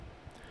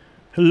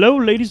Hello,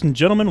 ladies and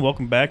gentlemen.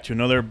 Welcome back to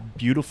another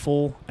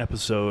beautiful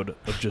episode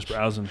of Just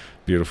Browsing.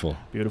 Beautiful.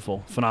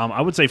 Phenomenal.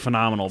 I would say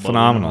phenomenal, but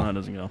Phenomenal. that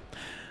doesn't go.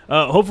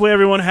 Hopefully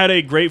everyone had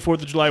a great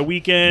 4th of July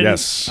weekend.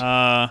 Yes.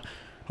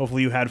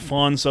 Hopefully you had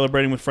fun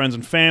celebrating with friends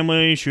and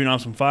family, shooting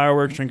off some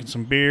fireworks, drinking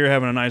some beer,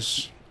 having a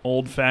nice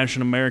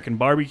old-fashioned American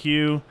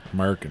barbecue.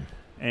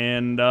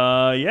 And,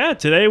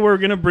 today we're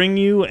going to bring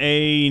you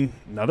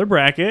another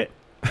bracket,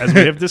 as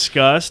we have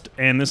discussed,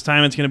 and this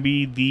time it's going to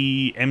be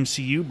the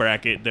MCU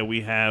bracket that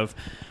we have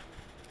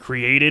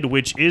created,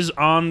 which is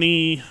on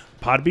the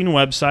Podbean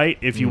website.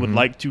 If you would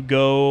like to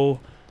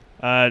go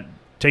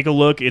take a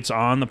look, it's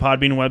on the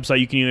Podbean website.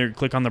 You can either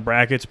click on the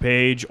brackets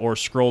page or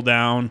scroll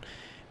down,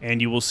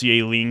 and you will see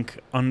a link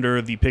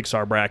under the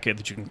Pixar bracket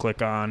that you can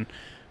click on,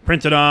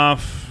 print it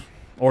off,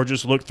 or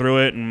just look through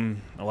it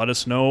and let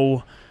us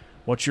know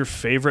what your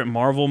favorite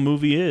Marvel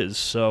movie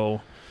is.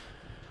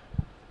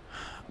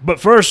 But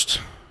first,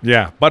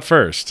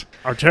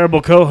 our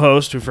terrible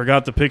co-host who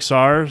forgot the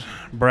Pixar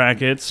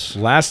brackets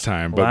brought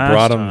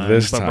them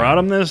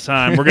this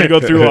time. We're going to go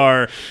through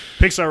our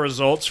Pixar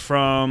results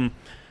from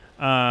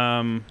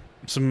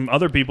some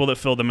other people that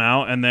filled them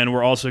out, and then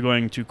we're also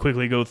going to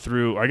quickly go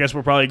through, I guess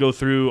we'll probably go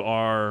through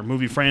our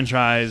movie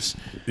franchise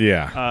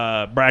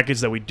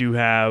brackets that we do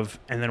have,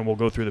 and then we'll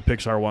go through the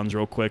Pixar ones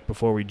real quick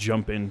before we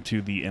jump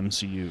into the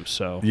MCU.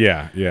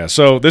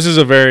 So this is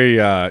a very,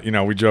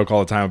 we joke all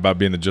the time about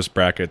being the Just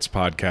Brackets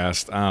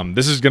podcast.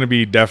 This is going to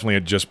be definitely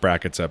a Just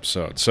Brackets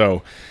episode.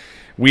 So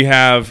we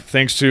have,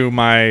 thanks to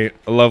my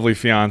lovely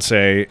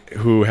fiance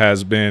who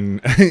has been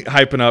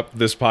hyping up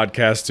this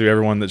podcast to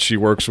everyone that she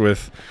works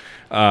with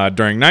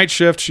during night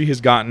shift, she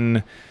has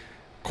gotten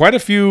quite a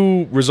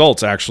few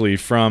results actually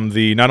from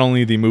not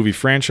only the movie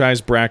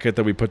franchise bracket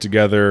that we put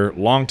together a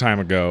long time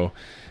ago,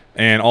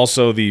 and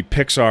also the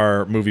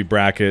Pixar movie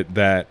bracket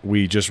that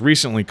we just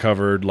recently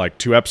covered like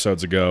 2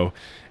 episodes ago,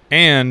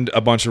 and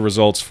a bunch of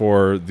results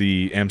for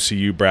the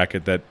MCU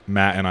bracket that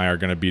Matt and I are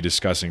going to be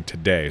discussing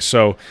today.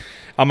 So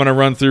I'm going to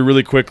run through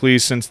really quickly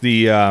since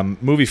the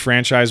movie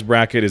franchise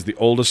bracket is the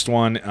oldest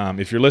one.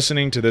 If you're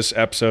listening to this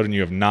episode and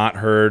you have not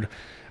heard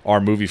our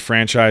movie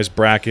franchise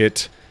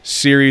bracket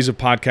series of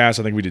podcasts,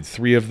 I think we did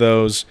 3 of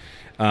those.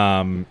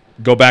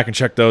 Go back and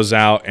check those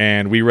out.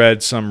 And we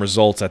read some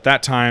results at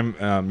that time,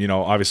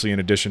 obviously in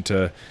addition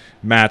to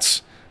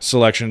Matt's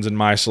selections and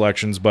my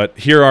selections. But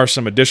here are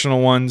some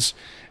additional ones.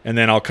 And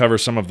then I'll cover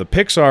some of the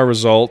Pixar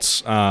results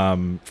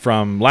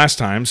from last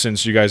time,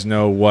 since you guys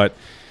know what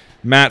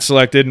Matt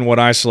selected and what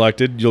I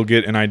selected. You'll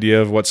get an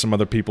idea of what some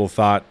other people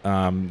thought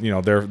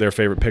their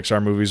favorite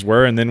Pixar movies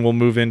were. And then we'll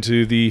move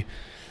into the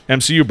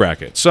MCU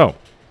bracket. So,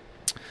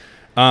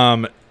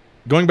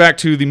 going back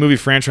to the movie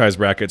franchise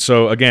bracket.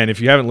 So, again,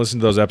 if you haven't listened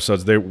to those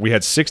episodes, we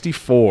had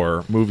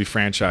 64 movie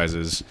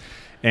franchises,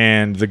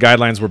 and the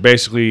guidelines were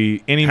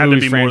basically any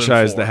movie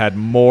franchise that had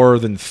more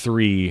than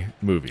 3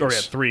 movies. Or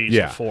 3,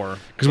 so 4.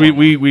 Because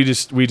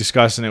we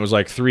discussed, and it was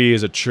like 3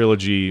 is a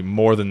trilogy.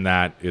 More than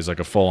that is like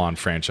a full-on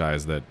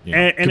franchise that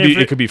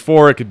it could be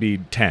 4, it could be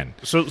 10.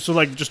 So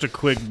like just a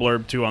quick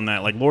blurb too on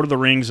that. Like Lord of the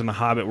Rings and The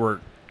Hobbit were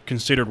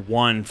considered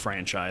one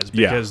franchise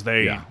because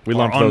we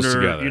lumped those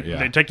together.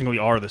 They technically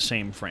are the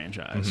same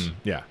franchise.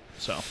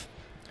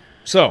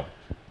 So,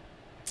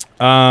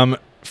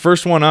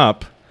 first one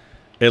up,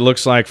 it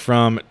looks like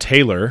from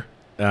Taylor.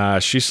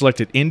 She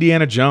selected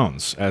Indiana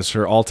Jones as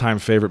her all-time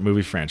favorite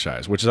movie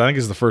franchise, which I think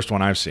is the first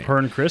one I've seen. Her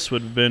and Chris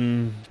would have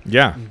been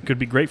could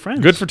be great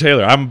friends. Good for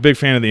Taylor. I'm a big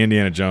fan of the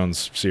Indiana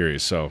Jones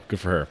series, so good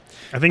for her.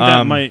 I think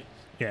that might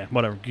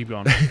whatever. Keep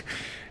going.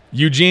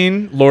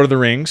 Eugene, Lord of the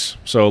Rings.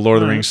 So Lord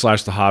of the Rings /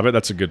 The Hobbit.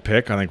 That's a good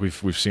pick. I think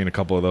we've seen a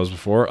couple of those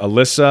before.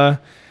 Alyssa,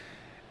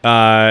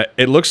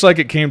 it looks like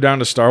it came down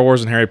to Star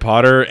Wars and Harry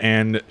Potter,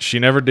 and she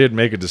never did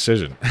make a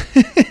decision.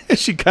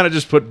 She kind of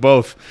just put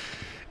both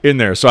in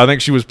there. So I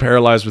think she was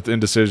paralyzed with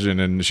indecision,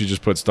 and she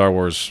just put Star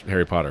Wars,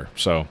 Harry Potter.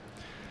 So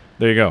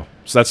there you go.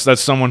 So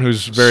that's someone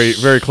who's very,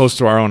 very close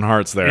to our own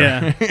hearts there.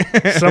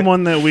 Yeah.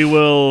 Someone that we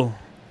will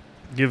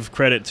give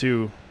credit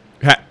to.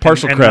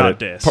 Partial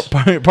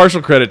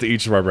credit to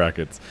each of our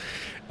brackets.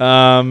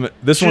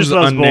 This one's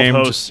unnamed,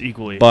 both hosts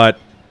equally, but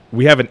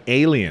we have an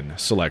Alien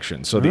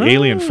selection. So the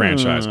Alien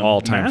franchise,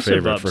 all-time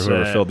favorite for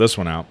whoever filled this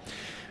one out.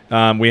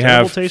 We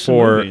have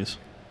for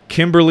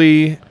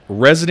Kimberly,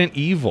 Resident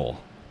Evil.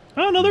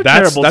 Oh, another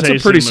terrible taste.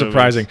 That's a pretty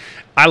surprising.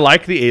 I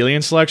like the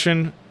Alien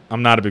selection.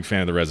 I'm not a big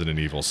fan of the Resident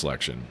Evil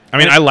selection. I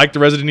mean, I like the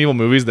Resident Evil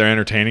movies; they're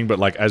entertaining. But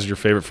like, as your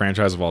favorite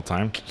franchise of all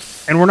time,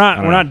 and we're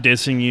not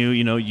dissing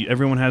you.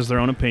 Everyone has their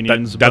own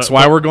opinions. That's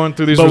why we're going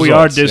through these. But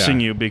results. We are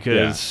dissing you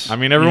because I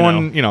mean,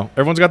 everyone,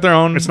 everyone's got their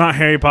own. It's not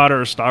Harry Potter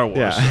or Star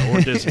Wars, so we're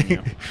dissing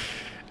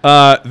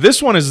you.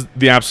 This one is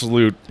the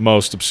absolute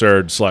most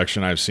absurd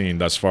selection I've seen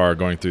thus far.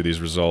 Going through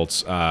these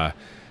results,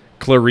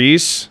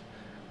 Clarice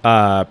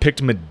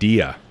picked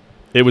Medea.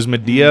 It was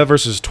Medea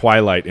versus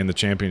Twilight in the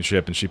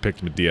championship, and she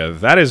picked Medea.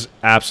 That is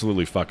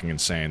absolutely fucking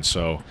insane.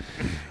 So,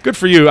 good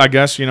for you, I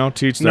guess. To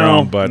each their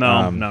own. But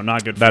no,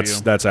 not good for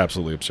you. That's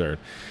absolutely absurd.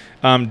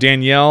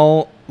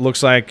 Danielle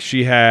looks like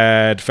she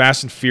had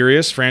Fast and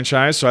Furious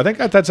franchise. So I think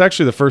that's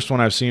actually the first one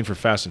I've seen for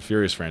Fast and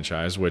Furious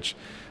franchise, which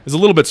is a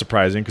little bit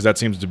surprising because that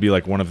seems to be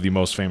like one of the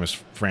most famous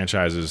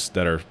franchises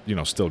that are,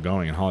 still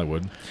going in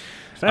Hollywood.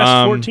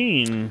 Fast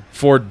 14.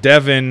 For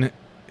Devin,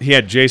 he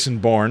had Jason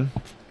Bourne.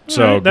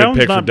 So right, good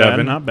pick for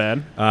Devin. Not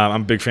bad.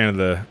 I'm a big fan of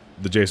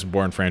the Jason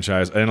Bourne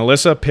franchise. And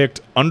Alyssa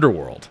picked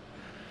Underworld.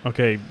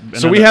 Okay.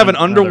 So we have an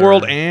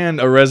Underworld and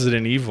a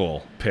Resident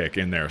Evil pick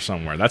in there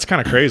somewhere. That's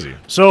kind of crazy.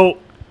 So,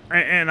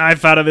 and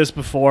I've thought of this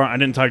before. I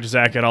didn't talk to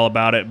Zach at all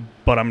about it,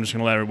 but I'm just going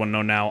to let everyone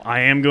know now.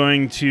 I am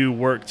going to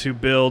work to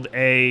build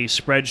a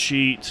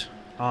spreadsheet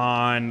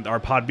on our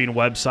Podbean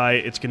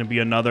website. It's going to be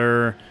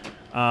another,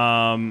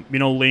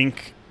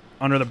 link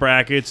under the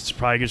brackets. It's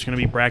probably just going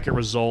to be bracket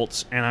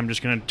results, and I'm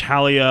just going to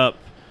tally up,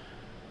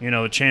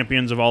 the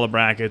champions of all the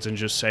brackets and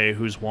just say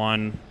who's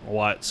won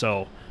what.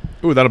 So.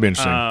 Ooh, that'll be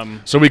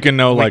interesting. So we can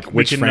know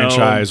which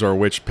franchise or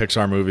which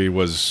Pixar movie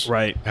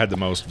had the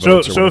most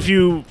votes. So if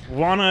you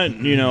want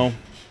to,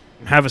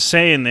 have a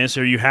say in this,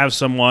 or you have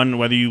someone,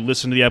 whether you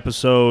listen to the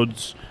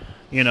episodes,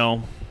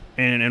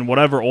 in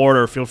whatever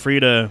order, feel free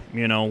to,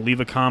 leave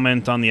a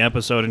comment on the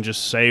episode and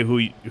just say who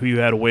you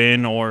had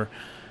win, or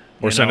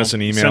send us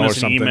an email or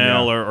something,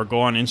 or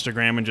go on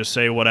Instagram and just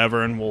say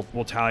whatever, and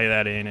we'll tally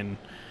that in, and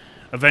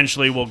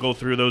eventually we'll go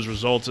through those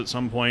results at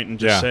some point and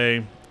just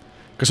say.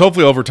 Because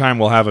hopefully over time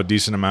we'll have a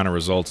decent amount of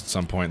results at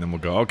some point, and then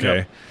we'll go,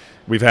 okay,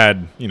 we've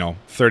had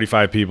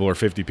 35 people or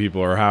 50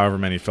 people or however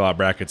many fill out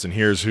brackets, and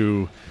here's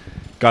who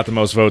got the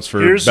most votes for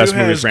here's best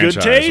movie franchise.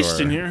 Here's who has good taste,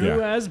 and who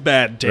has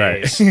bad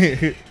taste.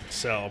 Right.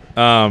 So,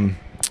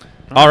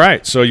 all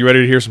right. So you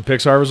ready to hear some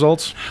Pixar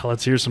results?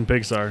 Let's hear some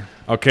Pixar.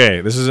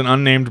 Okay, this is an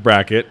unnamed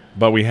bracket,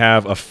 but we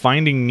have a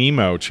Finding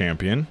Nemo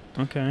champion.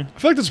 Okay. I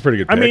feel like that's a pretty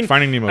good pick.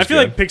 Finding Nemo. I feel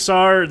like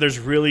Pixar, there's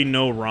really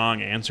no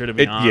wrong answer, to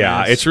be honest.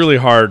 Yeah, it's really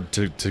hard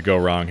to go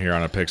wrong here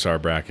on a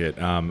Pixar bracket.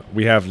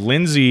 We have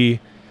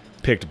Lindsay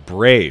picked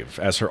Brave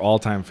as her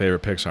all-time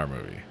favorite Pixar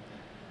movie.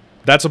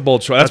 That's a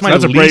bold choice.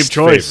 That's a brave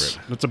choice.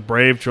 Favorite. That's a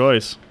brave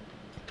choice.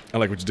 I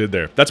like what you did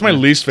there. That's my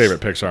least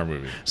favorite Pixar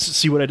movie.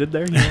 See what I did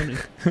there?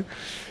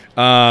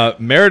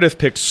 Meredith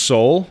picked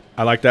Soul.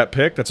 I like that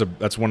pick.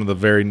 That's one of the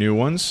very new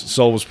ones.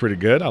 Soul was pretty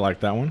good. I like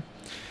that one.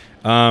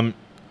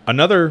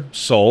 Another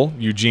Soul.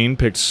 Eugene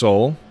picked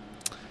Soul.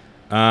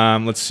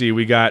 Let's see.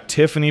 We got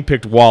Tiffany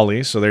picked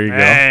Wall-E. So there you go.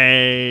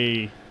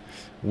 Hey.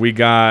 We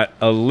got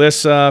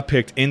Alyssa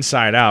picked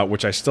Inside Out,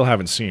 which I still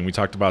haven't seen. We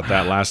talked about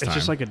that last time. It's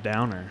just like a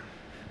downer.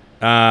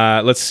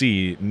 Let's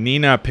see.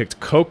 Nina picked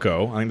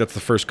Coco. I think that's the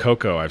first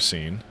Coco I've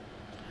seen.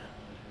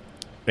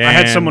 And I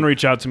had someone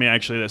reach out to me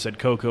actually that said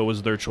Coco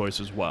was their choice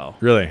as well.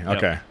 Really? Yep.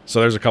 Okay.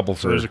 So there's a couple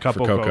for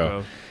Coco.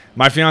 Coco.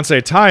 My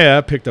fiance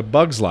Taya picked A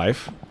Bug's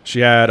Life. She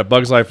had A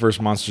Bug's Life versus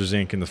Monsters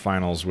Inc. in the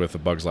finals with A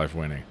Bug's Life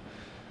winning,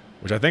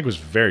 which I think was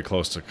very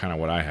close to kind of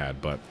what I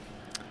had, but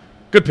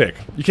good pick.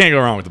 You can't go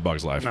wrong with A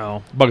Bug's Life.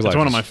 No. Bug's Life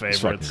one of is my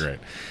favorites. Fucking great.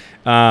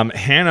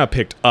 Hannah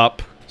picked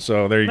Up.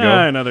 So there you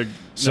go. Another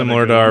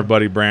similar to our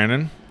buddy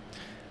Brandon.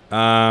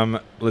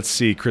 Let's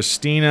see.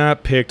 Christina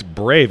picked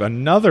Brave.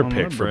 Another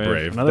pick for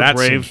Brave. That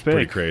seems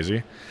pretty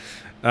crazy.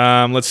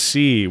 Let's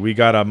see. We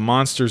got a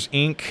Monsters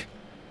Inc.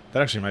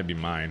 That actually might be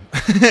mine.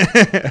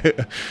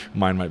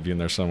 Mine might be in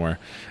there somewhere.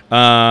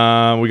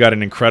 We got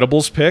an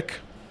Incredibles pick.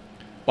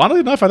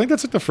 Oddly enough, I think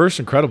that's like the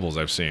first Incredibles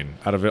I've seen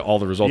out of all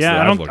the results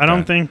that I've looked at. I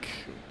don't think...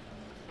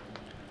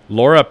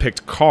 Laura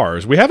picked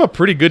Cars. We have a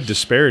pretty good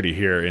disparity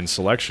here in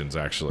selections,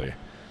 actually.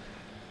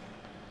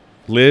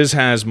 Liz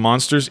has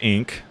Monsters,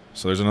 Inc.,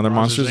 so there's another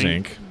Monsters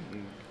Inc.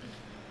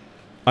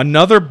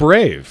 Another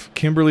Brave.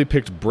 Kimberly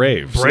picked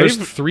Brave. So there's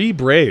 3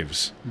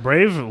 Braves.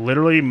 Brave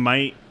literally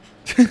might,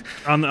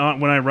 when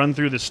I run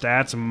through the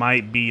stats,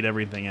 might beat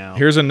everything else.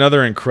 Here's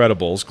another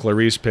Incredibles.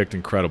 Clarice picked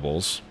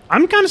Incredibles.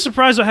 I'm kind of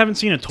surprised I haven't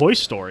seen a Toy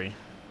Story.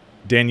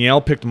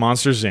 Danielle picked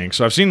Monsters, Inc.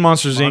 So I've seen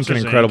Monsters Inc.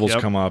 and Incredibles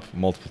come up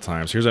multiple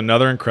times. Here's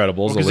another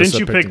Incredibles. Well, didn't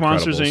you pick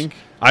Monsters, Inc.?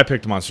 I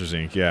picked Monsters,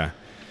 Inc., yeah.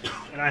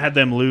 And I had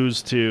them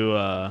lose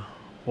to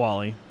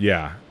Wall-E.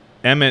 Yeah.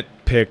 Emmett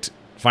picked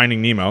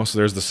Finding Nemo, so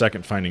there's the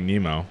second Finding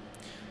Nemo.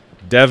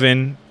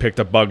 Devin picked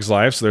A Bug's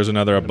Life, so there's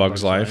another A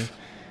Bug's Life.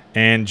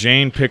 And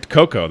Jane picked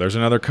Coco. There's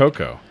another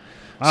Coco.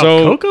 Wow,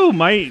 so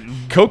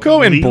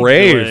Coco and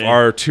Brave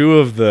are two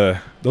of the...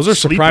 Those are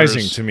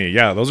surprising to me.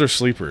 Yeah, those are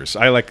sleepers.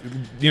 I like,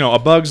 A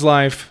Bug's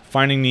Life,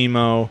 Finding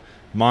Nemo,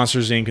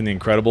 Monsters, Inc., and The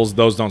Incredibles.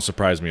 Those don't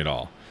surprise me at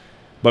all.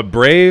 But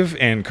Brave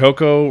and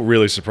Coco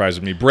really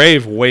surprised me.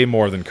 Brave way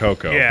more than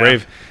Coco. Yeah.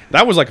 Brave,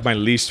 that was like my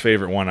least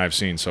favorite one I've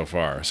seen so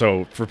far.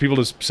 So for people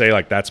to say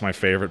like that's my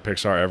favorite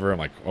Pixar ever, I'm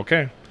like,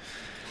 okay.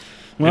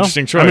 Well,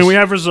 interesting choice. I mean, we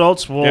have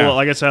results. Well,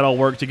 like I said, I'll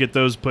work to get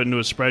those put into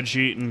a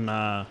spreadsheet. And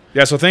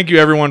yeah, so thank you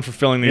everyone for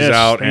filling these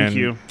out. Thank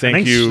you.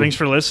 Thanks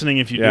for listening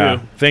if you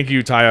do. Thank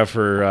you, Taya,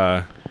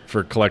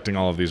 for collecting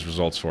all of these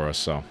results for us.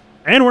 So.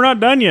 And we're not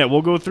done yet.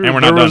 We'll go through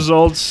the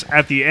results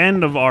at the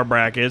end of our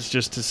brackets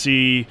just to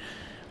see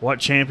what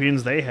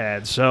champions they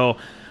had. So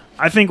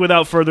I think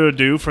without further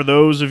ado, for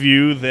those of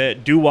you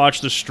that do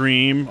watch the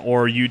stream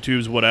or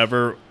YouTube's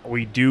whatever,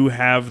 we do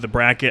have the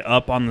bracket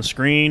up on the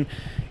screen.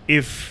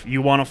 If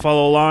you want to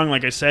follow along,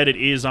 like I said, it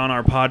is on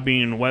our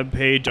Podbean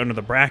webpage under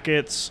the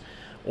brackets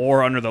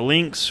or under the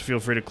links. Feel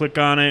free to click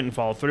on it and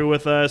follow through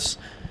with us.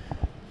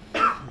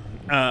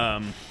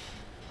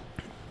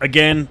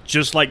 Again,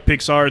 just like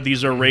Pixar,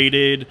 these are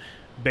rated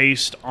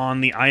based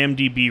on the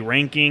IMDb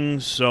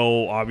rankings,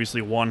 so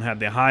obviously one had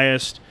the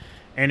highest.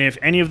 And if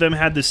any of them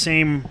had the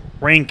same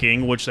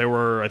ranking, which there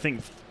were, I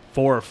think,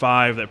 4 or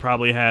 5 that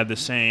probably had the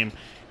same,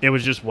 it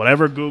was just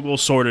whatever Google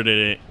sorted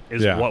it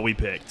is what we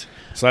picked.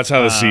 So that's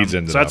how the seeds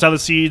ended up. So that's how the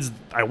seeds.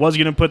 I was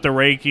going to put the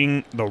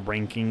ratings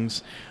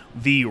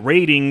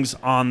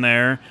on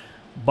there,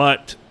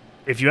 but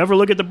if you ever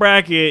look at the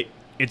bracket,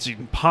 it's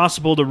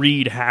impossible to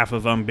read half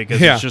of them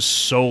because it's just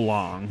so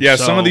long. Yeah,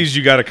 some of these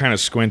you got to kind of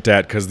squint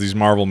at because these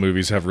Marvel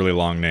movies have really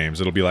long names.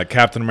 It'll be like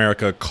Captain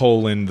America :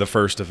 The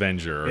First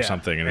Avenger or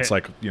something, and it's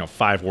like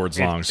 5 words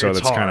long, so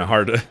it's kind of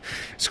hard to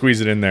squeeze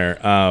it in there.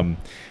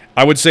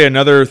 I would say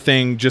another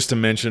thing just to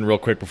mention real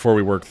quick before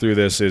we work through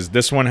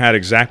this one had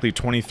exactly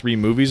 23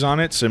 movies on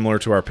it, similar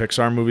to our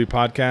Pixar movie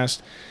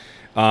podcast.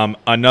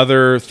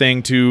 Another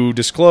thing to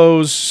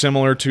disclose,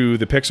 similar to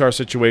the Pixar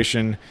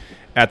situation,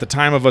 at the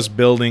time of us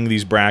building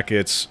these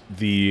brackets,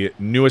 the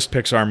newest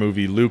Pixar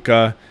movie,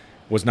 Luca,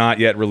 was not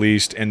yet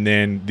released, and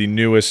then the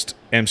newest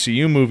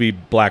MCU movie,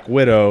 Black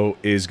Widow,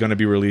 is going to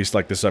be released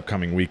like this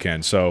upcoming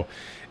weekend. So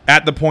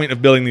at the point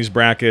of building these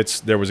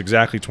brackets, there was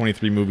exactly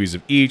 23 movies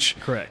of each.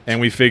 Correct. And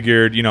we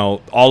figured,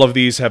 all of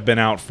these have been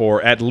out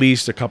for at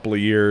least a couple of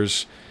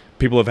years.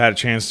 People have had a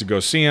chance to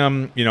go see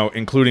them,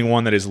 including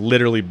one that is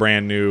literally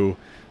brand new.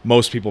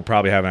 Most people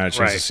probably haven't had a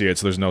chance to see it,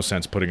 so there's no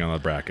sense putting it on the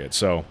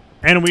bracket.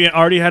 And we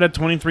already had a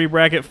 23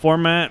 bracket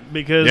format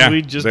because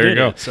we just did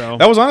it. So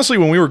that was honestly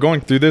when we were going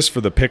through this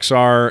for the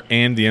Pixar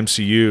and the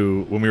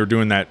MCU, when we were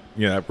doing that,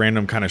 that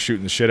random kind of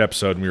shooting the shit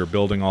episode, and we were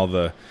building all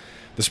the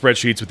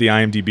spreadsheets with the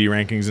IMDb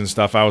rankings and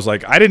stuff. I was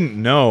like, I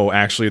didn't know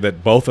actually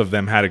that both of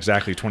them had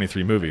exactly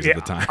 23 movies at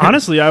the time.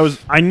 Honestly,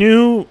 I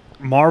knew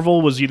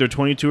Marvel was either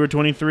 22 or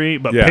 23,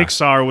 but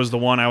Pixar was the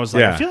one I was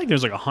like, I feel like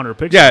there's like 100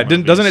 Pixar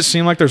movies. Doesn't it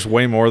seem like there's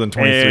way more than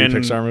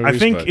 23 Pixar movies? I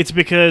think it's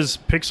because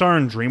Pixar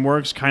and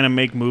DreamWorks kind of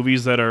make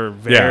movies that are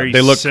very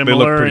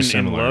similar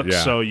in look,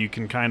 so you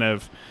can kind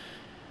of,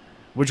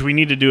 which we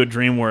need to do at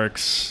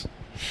DreamWorks.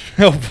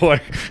 Oh boy,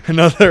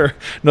 another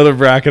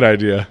bracket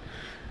idea.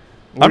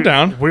 I'm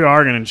down. We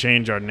are going to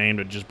change our name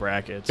to Just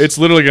Brackets. It's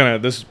literally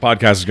this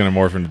podcast is going to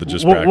morph into the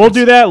Just Brackets. We'll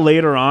do that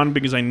later on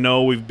because I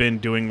know we've been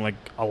doing like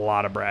a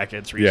lot of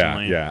brackets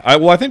recently. Yeah.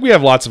 I think we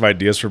have lots of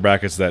ideas for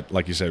brackets that,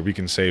 like you said, we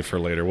can save for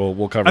later.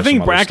 We'll cover. I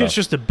think brackets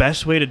just the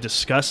best way to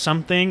discuss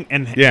something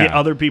and get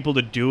other people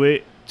to do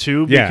it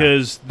too,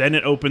 because then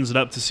it opens it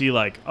up to see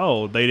like,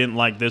 oh, they didn't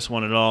like this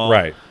one at all.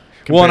 Right.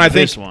 Well, and I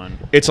think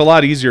it's a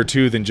lot easier,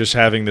 too, than just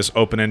having this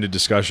open-ended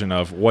discussion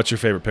of what's your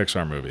favorite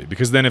Pixar movie.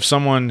 Because then if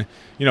someone,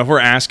 if we're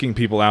asking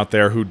people out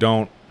there who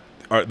they're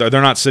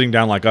not sitting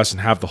down like us and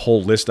have the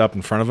whole list up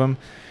in front of them,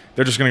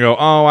 they're just going to go,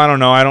 oh, I don't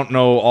know. I don't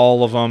know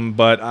all of them,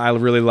 but I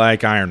really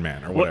like Iron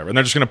Man or whatever. And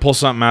they're just going to pull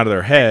something out of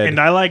their head. And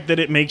I like that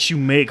it makes you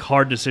make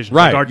hard decisions.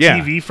 Right, like our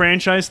TV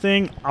franchise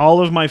thing,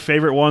 all of my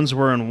favorite ones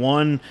were in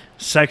one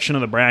section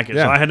of the bracket.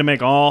 So I had to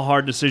make all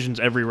hard decisions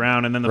every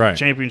round. And then the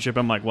championship,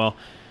 I'm like, well,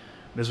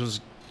 this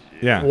was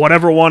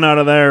whatever one out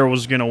of there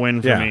was going to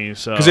win for me.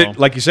 So because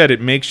like you said,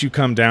 it makes you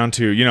come down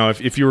to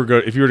if you were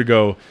to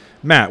go,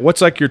 Matt,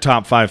 what's like your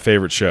top 5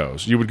 favorite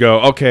shows? You would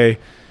go, okay,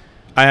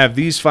 I have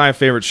these 5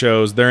 favorite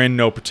shows. They're in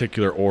no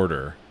particular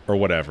order or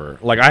whatever.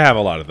 Like I have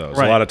a lot of those,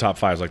 a lot of top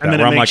 5s like that.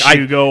 Where I'm like, I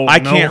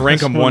can't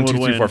rank them 1, 2,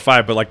 3, 4,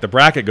 5. But like the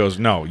bracket goes,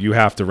 no, you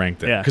have to rank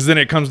them because then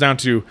it comes down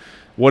to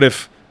what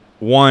if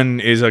 1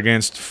 is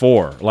against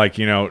 4? Like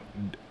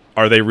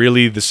are they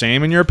really the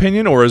same in your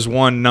opinion, or is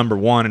one number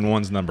 1 and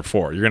one's number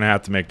 4? You're going to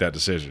have to make that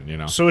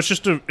decision, So it's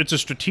just it's a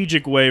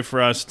strategic way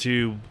for us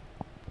to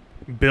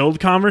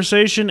build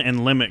conversation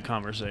and limit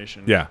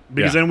conversation. Yeah.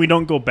 Because then we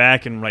don't go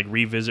back and like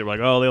revisit. We're like,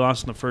 oh, they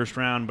lost in the first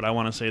round, but I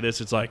want to say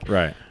this. It's like,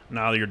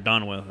 now you're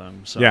done with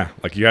them. So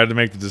like you had to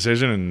make the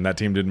decision, and that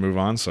team didn't move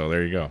on. So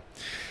there you go.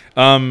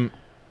 How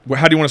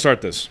do you want to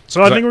start this?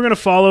 So I think we're going to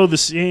follow the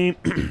same.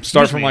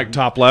 Start from like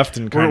top left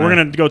and we're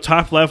going to go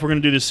top left. We're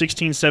going to do the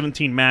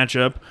 16-17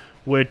 matchup,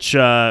 which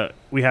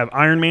we have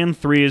Iron Man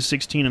 3 is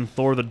 16 and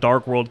Thor: The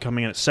Dark World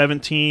coming in at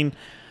 17.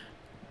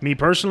 Me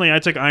personally, I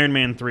took Iron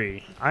Man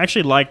 3. I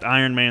actually liked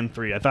Iron Man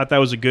 3. I thought that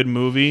was a good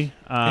movie.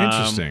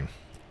 Interesting.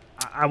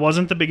 I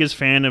wasn't the biggest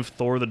fan of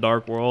Thor: The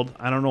Dark World.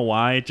 I don't know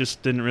why. It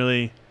just didn't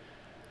really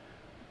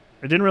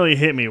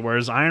hit me,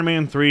 whereas Iron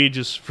Man 3,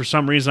 just for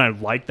some reason, I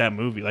liked that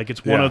movie. Like,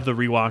 it's one of the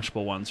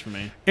rewatchable ones for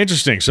me.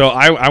 Interesting. So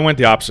I went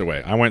the opposite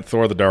way. I went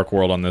Thor: The Dark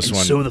World on this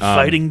one. So the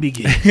fighting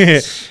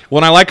begins. Well,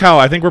 and I like how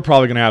I think we're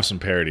probably going to have some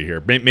parity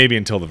here, maybe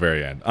until the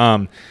very end.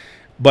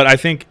 But I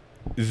think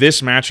this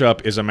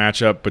matchup is a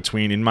matchup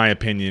between, in my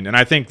opinion, and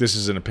I think this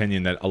is an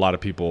opinion that a lot of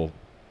people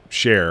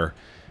share,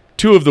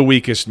 2 of the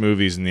weakest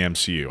movies in the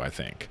MCU, I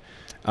think.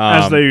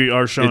 As they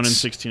are shown in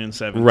 16 and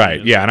 17.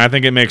 Right, yeah, and I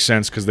think it makes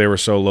sense because they were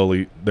so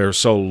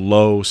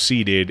low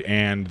seeded,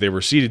 and they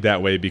were seeded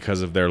that way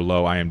because of their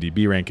low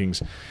IMDb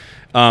rankings.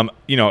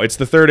 It's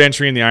the third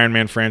entry in the Iron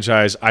Man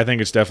franchise. I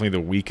think it's definitely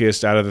the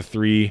weakest out of the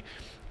three.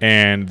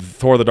 And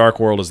Thor: The Dark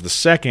World is the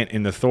second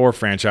in the Thor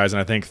franchise, and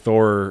I think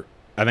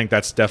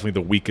that's definitely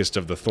the weakest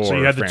of the Thor franchise. So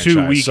you have the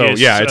two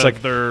weakest it's of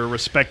like their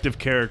respective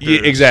characters. Yeah,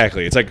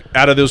 exactly. It's like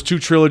out of those two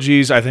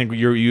trilogies, I think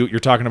you're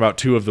talking about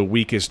two of the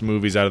weakest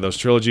movies out of those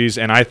trilogies,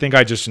 and I think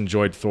I just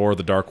enjoyed Thor: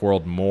 The Dark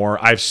World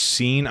more. I've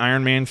seen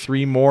Iron Man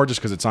 3 more just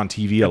because it's on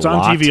TV a lot. It's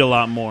on TV a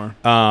lot more.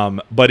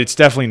 But it's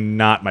definitely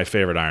not my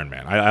favorite Iron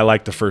Man. I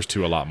like the first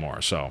two a lot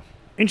more. So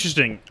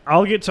interesting.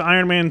 I'll get to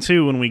Iron Man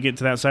 2 when we get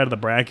to that side of the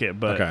bracket,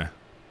 but okay.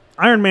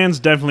 Iron Man's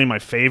definitely my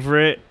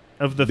favorite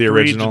of the three,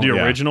 original, the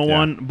original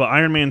one, but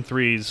Iron Man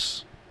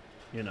 3's,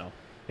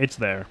 it's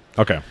there.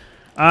 Okay.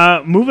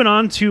 Moving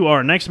on to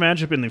our next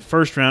matchup in the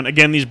first round.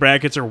 Again, these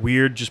brackets are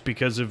weird just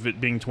because of it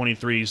being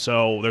 23,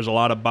 so there's a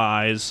lot of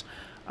buys.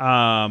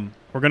 We're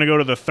going to go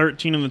to the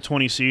 13 and the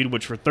 20 seed,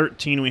 which for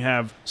 13 we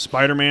have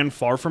Spider-Man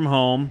Far From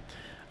Home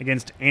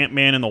against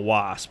Ant-Man and the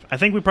Wasp. I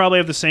think we probably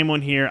have the same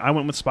one here. I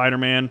went with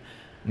Spider-Man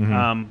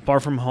Far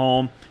From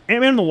Home.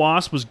 Ant-Man and the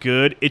Wasp was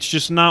good. It's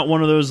just not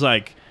one of those,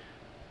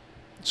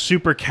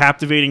 super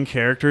captivating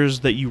characters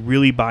that you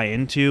really buy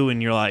into,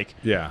 and you're like,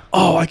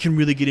 oh, I can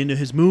really get into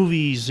his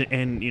movies,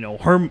 and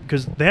her,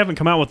 because they haven't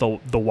come out with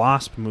the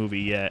Wasp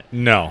movie yet.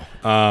 No,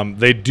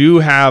 they do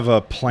have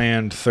a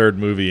planned third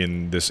movie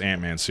in this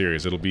Ant-Man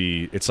series.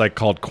 It's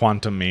called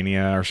Quantum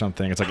Mania or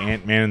something. It's like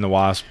Ant-Man and the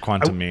Wasp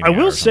Quantum Mania. I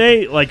will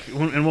say,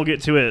 and we'll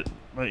get to it.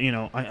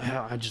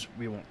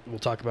 We'll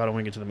talk about it when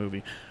we get to the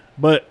movie,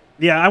 but.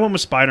 Yeah, I went with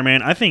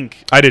Spider-Man. I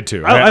think I did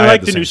too. I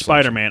like the new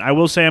Spider-Man. I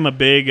will say I'm a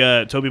big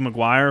Tobey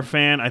Maguire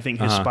fan. I think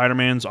his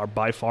Spider-Mans are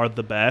by far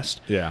the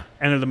best. Yeah,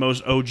 and they're the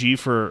most OG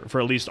for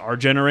at least our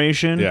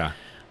generation. Yeah.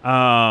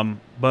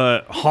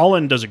 But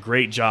Holland does a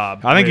great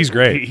job. I think he's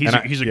great.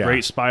 He's a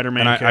great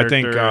Spider-Man character. I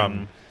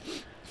think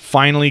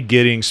finally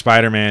getting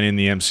Spider-Man in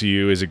the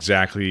MCU is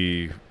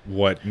exactly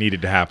what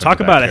needed to happen.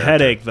 Talk about a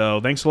headache,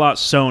 though. Thanks a lot,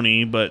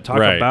 Sony, but talk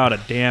about a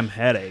damn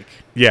headache.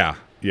 Yeah.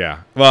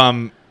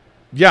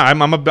 Yeah,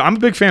 I'm a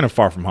big fan of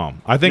Far From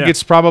Home. I think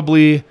it's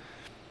probably,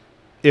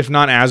 if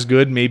not as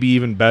good, maybe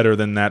even better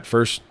than that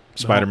first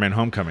Spider-Man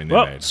Homecoming they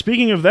made.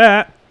 Speaking of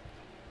that,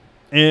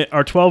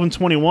 our 12 and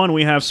 21,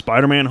 we have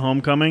Spider-Man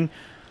Homecoming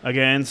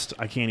against,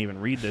 I can't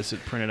even read this, it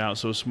printed out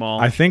so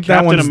small. I think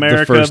Captain that one's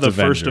America, the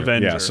first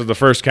Avenger. Yeah, so the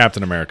first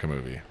Captain America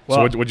movie.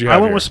 Well, so what'd you have I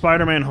went here? with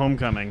Spider-Man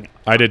Homecoming.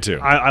 I did too.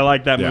 I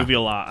like that movie a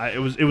lot. It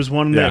was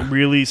one that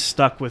really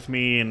stuck with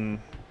me, and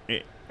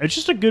it's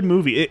just a good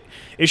movie.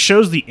 It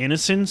shows the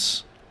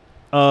innocence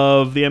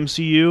of the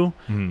MCU,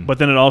 but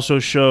then it also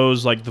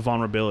shows the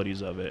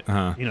vulnerabilities of it.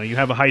 You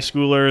have a high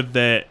schooler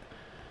that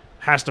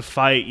has to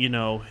fight,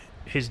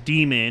 his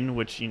demon,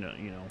 which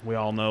we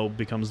all know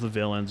becomes the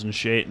villains and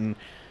shit, and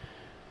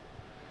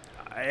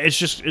I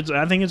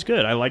think it's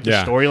good. I like the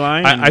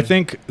storyline. I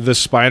think the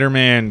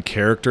Spider-Man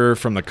character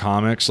from the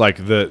comics,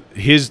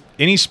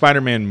 any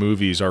Spider-Man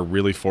movies are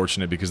really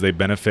fortunate because they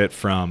benefit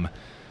from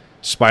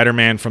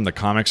Spider-Man from the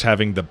comics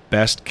having the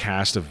best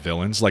cast of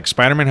villains.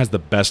 Spider-Man has the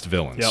best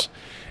villains. Yep.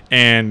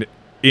 And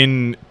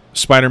in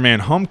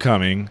Spider-Man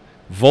Homecoming,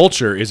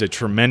 Vulture is a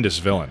tremendous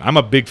villain. I'm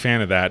a big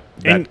fan of that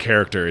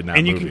character in that movie.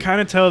 And you can kind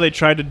of tell they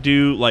tried to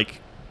do,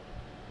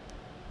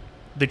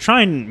 they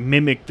try and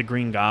mimic the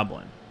Green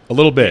Goblin. A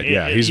little bit,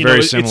 yeah. He's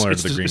very similar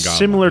to the Green Goblin. It's a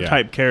similar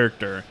type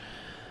character.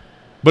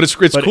 But it's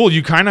cool.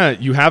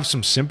 You have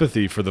some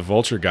sympathy for the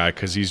Vulture guy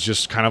because he's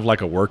just kind of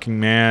like a working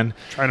man,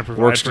 trying to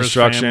provide works for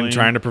construction, his family.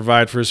 trying to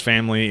provide for his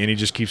family, and he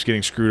just keeps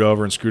getting screwed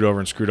over and screwed over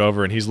and screwed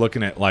over. And he's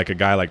looking at a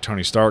guy like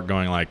Tony Stark,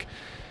 going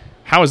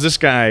how is this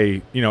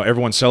guy?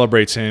 Everyone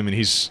celebrates him, and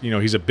he's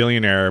a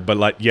billionaire,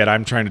 but yet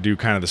I'm trying to do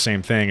kind of the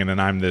same thing, and then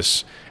I'm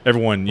this.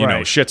 Everyone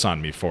shits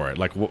on me for it.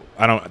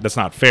 I don't. That's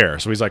not fair.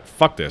 So he's like,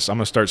 fuck this. I'm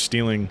gonna start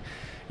stealing.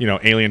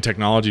 Alien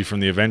technology from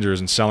the Avengers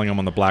and selling them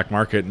on the black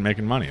market and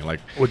making money.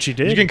 Which he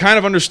did. You can kind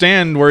of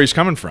understand where he's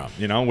coming from,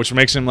 which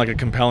makes him a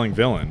compelling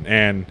villain.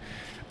 And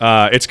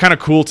it's kind of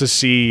cool to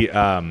see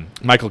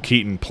Michael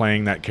Keaton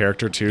playing that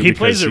character too. He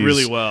plays it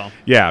really well.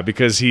 Yeah,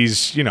 because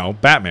he's,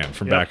 Batman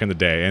from back in the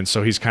day. And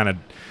so he's kind of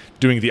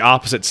doing the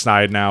opposite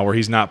side now where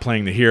he's not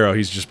playing the hero.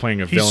 He's just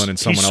playing a villain in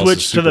someone else's superhero He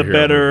switched to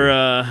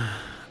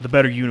the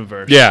better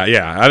universe.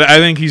 Yeah. I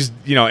think he's,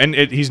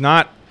 he's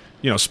not,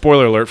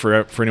 spoiler alert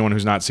for anyone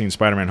who's not seen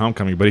Spider-Man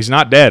Homecoming, but he's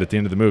not dead at the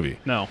end of the movie.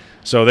 No.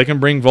 So they can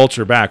bring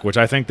Vulture back, which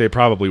I think they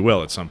probably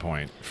will at some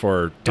point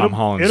for Tom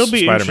Holland's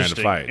Spider-Man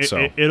to fight.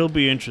 It'll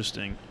be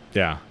interesting.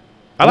 Yeah.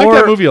 I like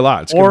that movie a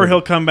lot. Or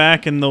he'll come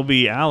back and they'll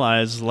be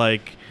allies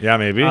Yeah,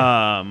 maybe.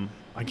 I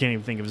can't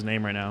even think of his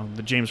name right now.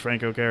 The James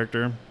Franco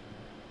character.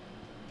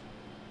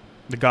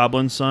 The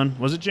Goblin's son.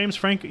 Was it James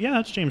Franco? Yeah,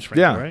 that's James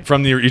Franco, right?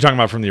 You're talking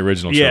about from the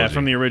original trilogy. Yeah,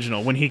 from the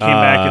original. When he came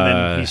back and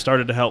then he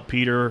started to help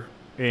Peter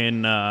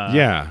in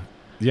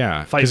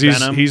fight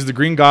Venom. He's the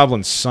Green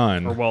Goblin's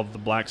son. Or the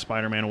Black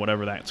Spider-Man or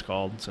whatever that's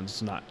called, since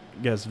it's not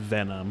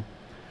Venom.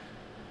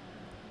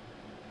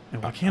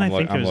 And why can't I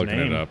think of his name? I'm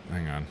looking it up.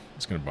 Hang on.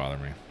 It's going to bother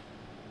me.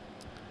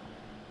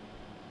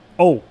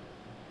 Oh.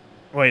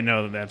 Wait,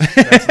 no, that's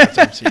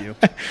MCU.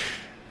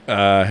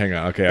 Hang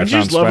on. Okay, I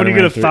just love when you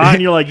get a thought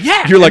and you're like,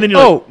 yeah. You're like,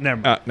 oh,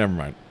 never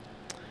mind.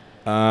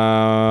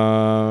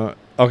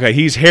 Okay,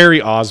 he's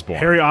Harry Osborn.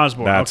 Harry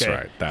Osborn. That's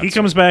okay. right. He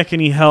comes back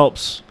and he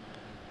helps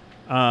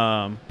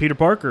Peter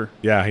Parker.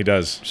 Yeah, he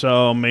does.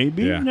 So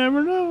maybe, you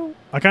never know.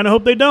 I kind of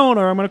hope they don't,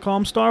 or I'm going to call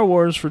them Star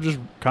Wars for just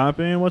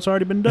copying what's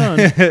already been done.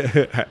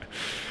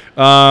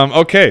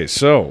 Okay,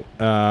 so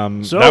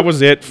that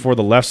was it for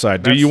the left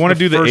side. Do you want to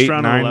do the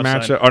 8-9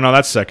 matchup? Oh no,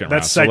 that's second round.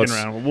 That's second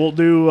round. We'll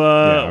do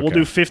we'll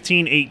do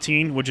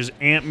 15-18, which is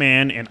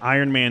Ant-Man and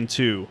Iron Man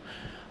 2.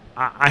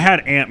 I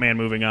had Ant-Man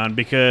moving on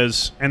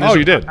because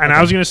you did. And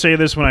I was going to say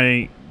this when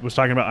I was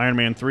talking about Iron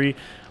Man 3.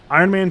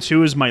 Iron Man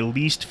 2 is my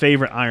least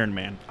favorite Iron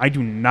Man. I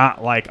do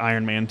not like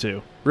Iron Man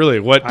 2. Really?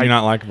 What do you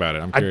not like about it?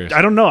 I'm curious.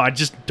 I don't know. I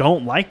just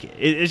don't like it.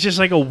 It's just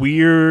like a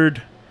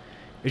weird...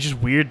 It's just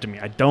weird to me.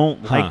 I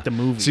don't like the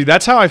movie. See,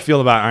 that's how I feel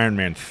about Iron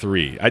Man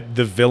 3.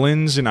 The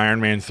villains in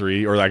Iron Man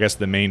 3, or I guess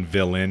the main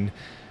villain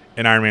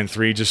in Iron Man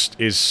 3 just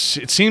is...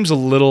 It seems a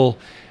little...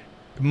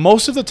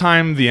 Most of the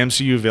time, the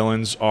MCU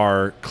villains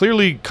are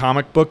clearly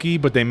comic booky,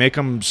 but they make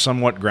them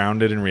somewhat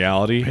grounded in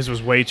reality. His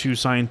was way too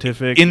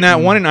scientific. In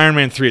that one in Iron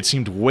Man 3, it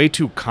seemed way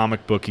too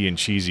comic booky and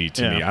cheesy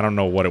to me. I don't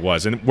know what it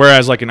was. And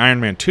whereas like in Iron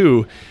Man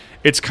 2,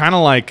 it's kind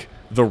of like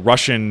the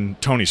Russian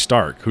Tony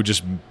Stark, who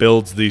just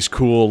builds these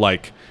cool,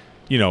 like,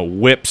 you know,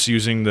 whips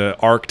using the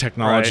arc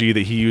technology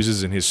that he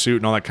uses in his suit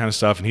and all that kind of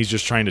stuff. And he's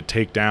just trying to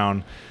take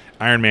down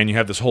Iron Man. You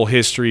have this whole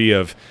history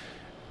of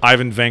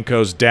Ivan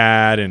Vanko's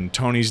dad and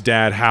Tony's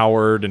dad,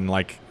 Howard, and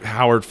like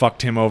Howard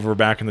fucked him over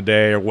back in the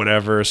day or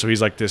whatever. So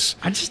he's like this.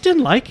 I just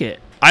didn't like it.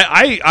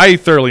 I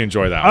thoroughly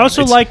enjoy that. I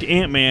also liked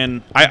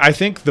Ant-Man. I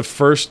think the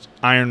first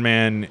Iron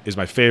Man is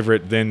my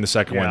favorite, then the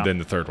second one, then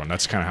the third one.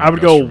 That's kind of how I would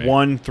go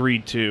 1, 3,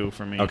 2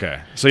 for me. Okay,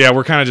 so yeah,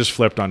 we're kind of just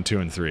flipped on 2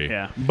 and 3.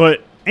 Yeah,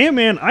 but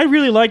Ant-Man, I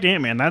really liked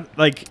Ant-Man. That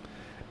like.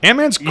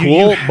 Ant-Man's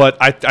cool, but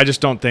I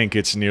just don't think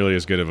it's nearly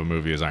as good of a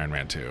movie as Iron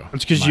Man 2.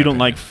 It's because you don't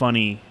like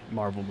funny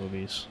Marvel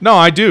movies. No,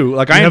 I do.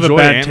 Like, I enjoy have a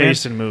bad Ant-Man.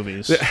 taste in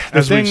movies,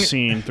 as we've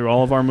seen through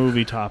all of our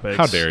movie topics.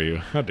 How dare you?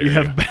 How dare you? You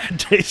have bad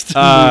taste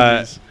in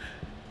movies.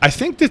 I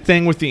think the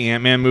thing with the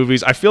Ant-Man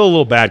movies, I feel a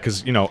little bad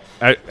because, you know,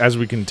 as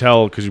we can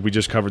tell, because we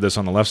just covered this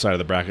on the left side of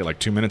the bracket like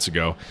 2 minutes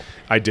ago,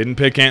 I didn't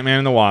pick Ant-Man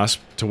and the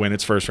Wasp to win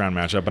its first round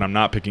matchup, and I'm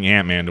not picking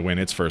Ant-Man to win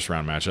its first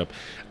round matchup.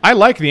 I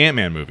like the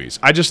Ant-Man movies.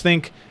 I just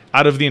think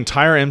out of the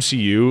entire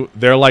MCU,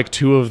 they're like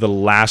 2 of the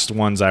last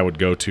ones I would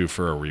go to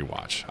for a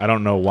rewatch. I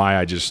don't know why.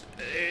 I just...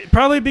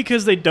 Probably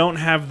because they don't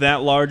have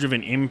that large of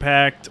an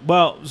impact.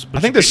 Well, I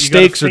think the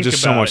stakes are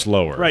just so much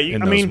lower in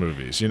those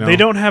movies. You know, they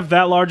don't have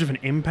that large of an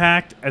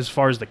impact as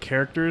far as the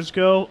characters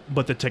go,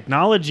 but the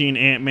technology in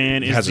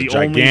Ant-Man is the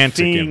only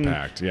thing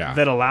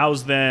that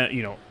allows that.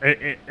 You know,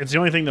 it's the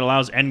only thing that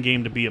allows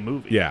Endgame to be a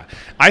movie. Yeah,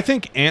 I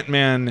think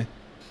Ant-Man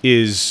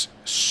is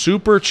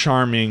super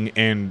charming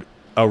and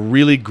a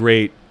really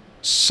great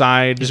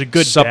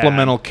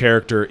supplemental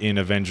character in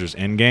Avengers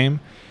Endgame.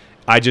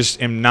 I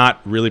just am not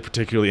really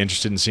particularly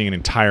interested in seeing an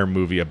entire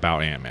movie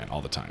about Ant-Man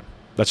all the time.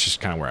 That's just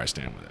kind of where I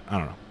stand with it. I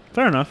don't know.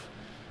 Fair enough.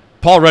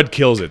 Paul Rudd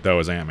kills it though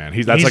as Ant-Man.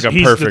 That's a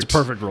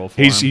perfect role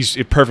for him. He's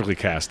perfectly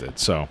casted.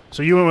 So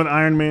you went with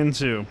Iron Man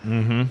 2.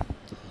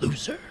 Mm-hmm.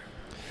 Loser.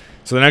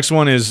 So the next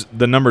one is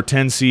the number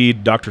 10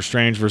 seed Doctor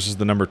Strange versus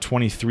the number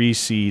 23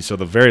 seed. So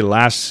the very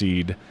last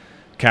seed,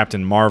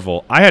 Captain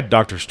Marvel. I had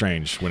Doctor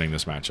Strange winning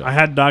this matchup. I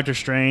had Doctor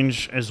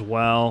Strange as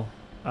well.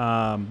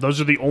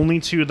 Those are the only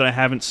 2 that I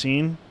haven't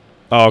seen.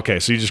 Oh, okay.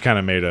 So you just kind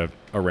of made a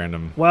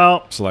random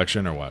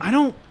selection or what?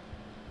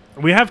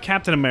 We have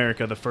Captain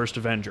America, the first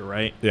Avenger,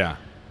 right? Yeah.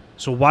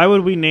 So why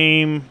would we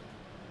name,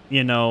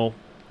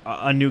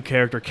 a new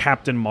character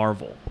Captain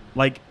Marvel?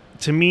 Like,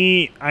 to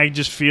me, I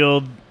just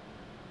feel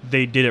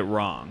they did it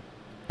wrong.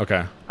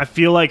 Okay. I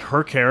feel like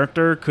her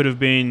character could have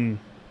been,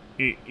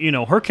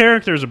 her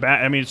character is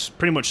it's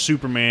pretty much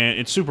Superman.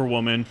 It's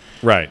Superwoman.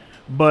 Right.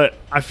 But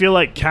I feel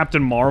like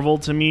Captain Marvel,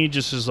 to me,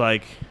 just is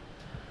like...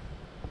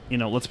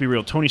 let's be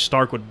real. Tony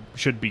Stark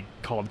should be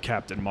called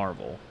Captain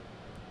Marvel.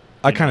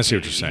 I kind of see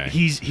what you're saying.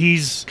 He's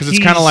because it's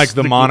kind of like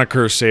the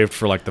moniker saved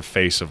for like the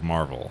face of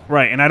Marvel,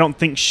 right? And I don't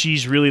think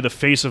she's really the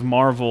face of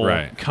Marvel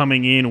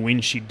coming in when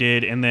she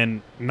did, and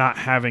then not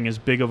having as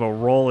big of a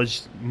role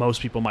as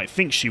most people might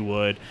think she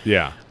would.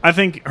 Yeah, I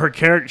think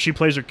she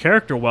plays her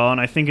character well,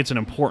 and I think it's an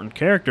important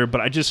character.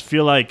 But I just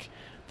feel like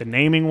the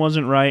naming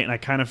wasn't right, and I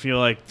kind of feel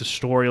like the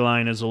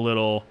storyline is a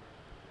little.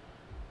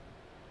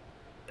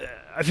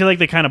 I feel like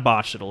they kind of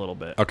botched it a little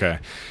bit. Okay.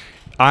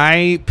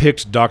 I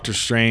picked Doctor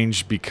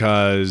Strange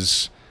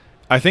because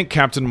I think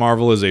Captain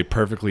Marvel is a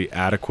perfectly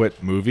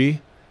adequate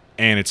movie,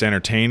 and it's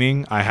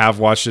entertaining. I have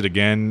watched it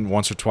again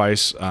once or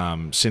twice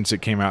since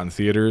it came out in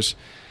theaters.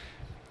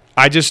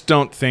 I just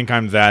don't think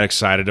I'm that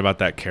excited about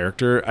that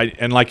character.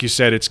 And like you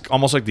said, it's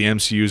almost like the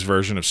MCU's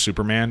version of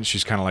Superman.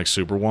 She's kind of like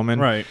Superwoman.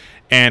 Right.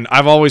 And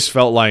I've always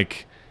felt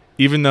like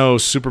even though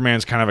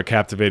Superman's kind of a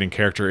captivating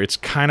character, it's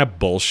kind of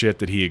bullshit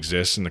that he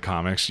exists in the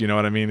comics. You know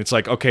what I mean? It's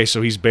like, okay,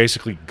 so he's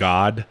basically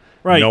God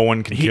Right. No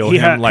one can kill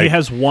him. He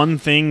has one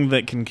thing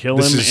that can kill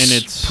him, and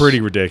it's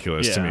pretty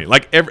ridiculous to me.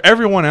 Like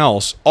everyone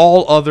else,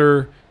 all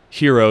other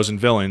heroes and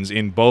villains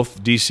in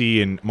both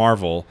DC and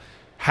Marvel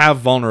have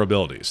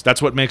vulnerabilities.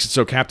 That's what makes it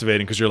so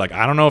captivating, because you're like,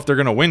 I don't know if they're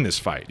going to win this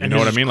fight. You know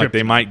what I mean? Like,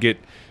 they might get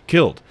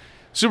killed.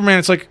 Superman,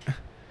 it's like,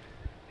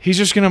 he's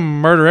just going to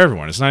murder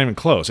everyone. It's not even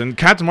close. And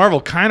Captain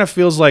Marvel kind of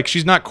feels like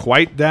she's not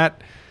quite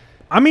that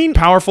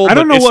powerful. I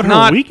don't know what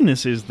her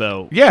weakness is,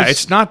 though. Yeah,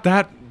 it's not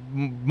that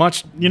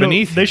much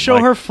beneath. They show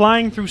her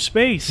flying through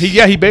space. She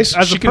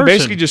can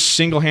basically just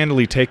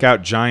single-handedly take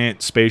out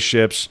giant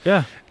spaceships.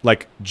 Yeah.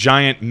 Like,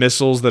 giant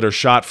missiles that are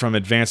shot from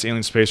advanced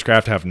alien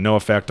spacecraft have no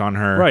effect on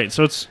her. Right.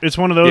 So it's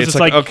one of those. It's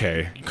like,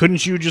 okay,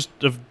 couldn't you just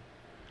have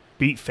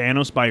beat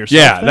Thanos by yourself?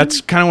 Yeah, that's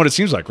kind of what it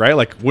seems like, right?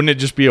 Like, wouldn't it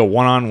just be a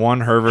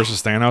one-on-one, her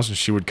versus Thanos, and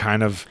she would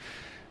kind of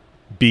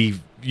be,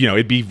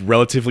 it'd be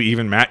relatively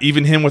even.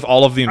 Even him with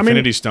all of the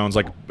Infinity Stones,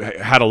 like,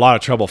 had a lot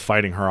of trouble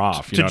fighting her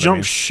off. To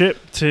jump ship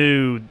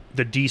to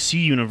the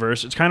DC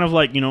universe, it's kind of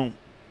like,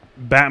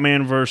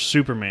 Batman versus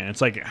Superman.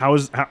 It's like, how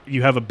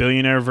you have a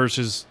billionaire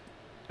versus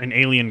an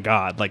alien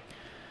god? Like,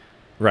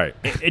 right.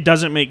 It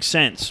doesn't make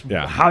sense.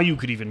 Yeah. How you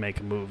could even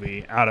make a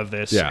movie out of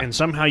this, and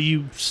somehow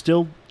you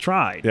still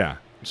tried. Yeah.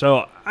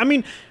 So,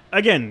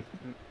 again,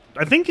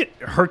 I think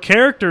her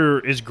character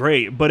is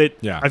great, but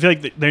I feel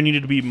like there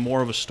needed to be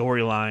more of a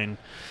storyline.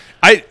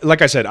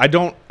 Like I said, I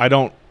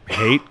don't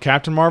hate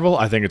Captain Marvel.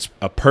 I think it's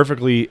a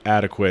perfectly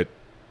adequate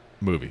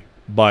movie,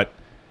 but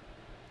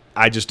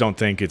I just don't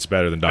think it's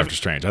better than Doctor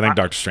Strange. I think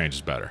Doctor Strange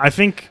is better.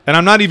 And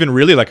I'm not even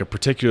really like a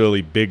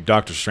particularly big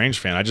Doctor Strange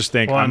fan. I just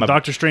think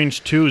Doctor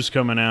Strange 2 is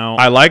coming out.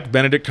 I like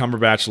Benedict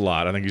Cumberbatch a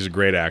lot. I think he's a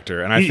great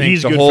actor, and I think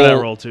he's good for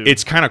that role too.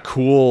 It's kind of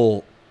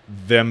cool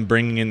them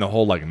bringing in the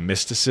whole like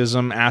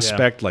mysticism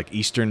aspect, like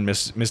Eastern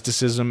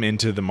mysticism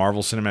into the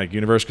Marvel Cinematic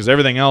Universe, because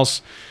everything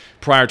else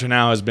prior to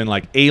now has been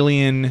like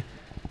alien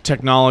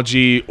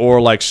technology or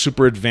like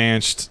super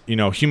advanced,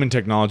 human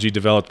technology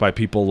developed by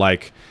people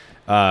like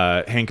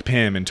Hank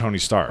Pym and Tony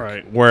Stark.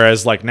 Right.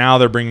 Whereas like now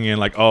they're bringing in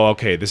like, oh,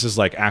 okay, this is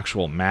like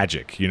actual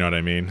magic. You know what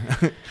I mean?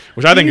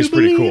 Which I think is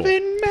pretty cool.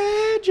 In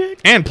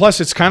magic? And plus,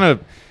 it's kind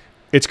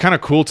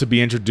of cool to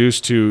be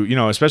introduced to,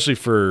 especially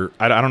for,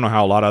 I don't know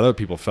how a lot of other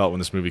people felt when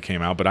this movie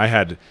came out, but I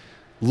had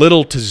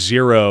little to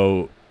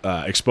zero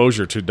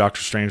exposure to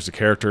Doctor Strange, the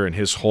character, and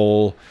his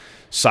whole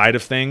side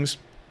of things.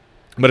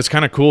 But it's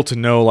kind of cool to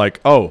know, like,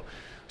 oh,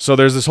 so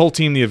there's this whole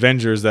team, the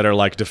Avengers, that are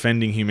like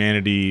defending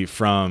humanity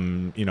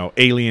from,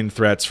 alien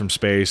threats from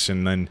space,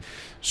 and then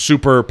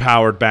super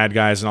powered bad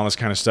guys and all this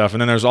kind of stuff.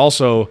 And then there's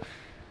also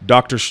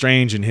Doctor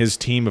Strange and his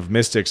team of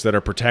mystics that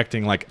are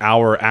protecting like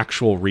our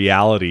actual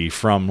reality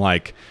from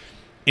like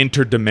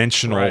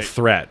interdimensional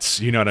threats.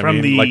 You know what I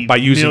mean? Like by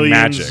using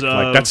magic.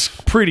 Like that's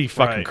pretty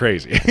fucking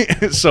crazy.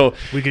 So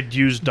we could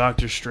use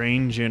Doctor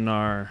Strange in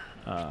our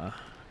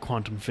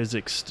quantum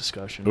physics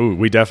discussion. Ooh,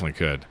 we definitely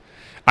could.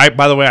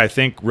 By the way, I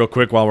think real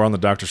quick while we're on the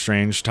Doctor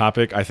Strange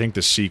topic, I think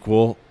the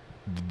sequel,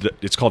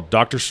 it's called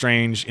Doctor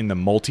Strange in the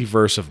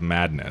Multiverse of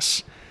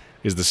Madness,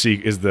 is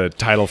the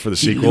title for the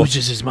sequel. He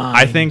loses his mind.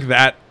 I think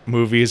that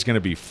movie is going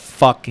to be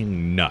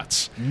fucking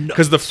nuts.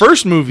 Because the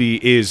first movie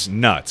is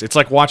nuts. It's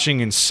like watching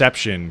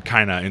Inception,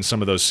 kind of, in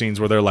some of those scenes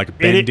where they're like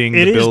bending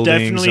the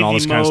buildings and all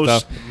this kind of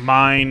stuff. It is definitely the most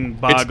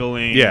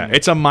mind-boggling.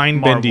 It's a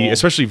mind-bendy,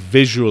 especially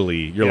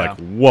visually. You're like,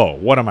 whoa,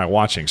 what am I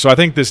watching? So I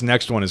think this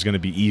next one is going to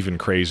be even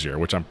crazier,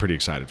 which I'm pretty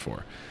excited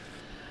for.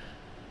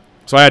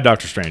 So I had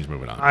Doctor Strange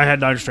moving on. I had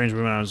Doctor Strange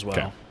moving on as well.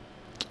 Okay.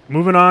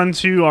 Moving on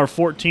to our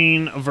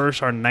 14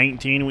 versus our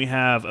 19, we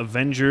have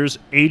Avengers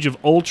Age of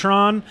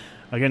Ultron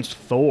against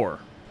Thor.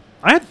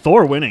 I had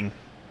Thor winning.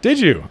 Did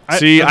you?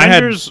 See, I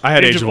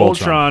had Age of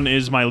Ultron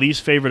is my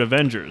least favorite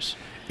Avengers.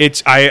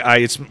 It's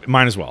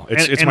mine as well.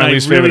 It's my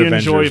least favorite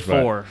Avengers. I really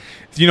enjoy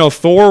Thor.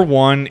 Thor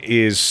 1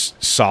 is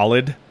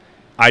solid.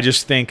 I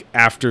just think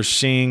after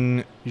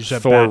seeing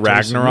Thor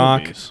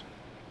Ragnarok,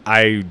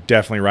 I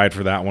definitely ride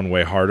for that one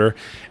way harder.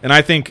 And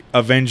I think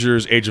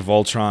Avengers Age of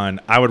Ultron,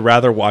 I would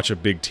rather watch a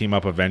big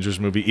team-up Avengers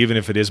movie, even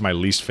if it is my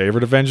least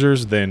favorite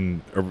Avengers,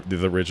 than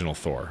the original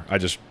Thor.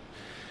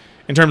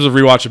 In terms of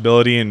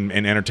rewatchability and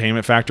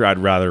entertainment factor, I'd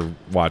rather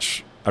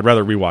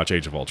rewatch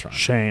Age of Ultron.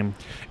 Shame.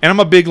 And I'm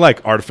a big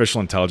like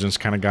artificial intelligence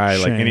kind of guy.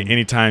 Shame. Like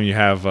anytime you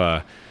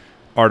have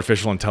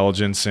artificial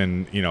intelligence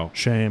and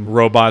Shame.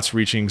 robots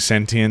reaching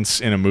sentience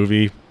in a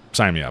movie,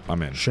 sign me up.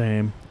 I'm in.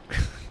 Shame.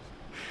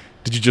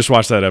 Did you just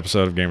watch that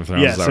episode of Game of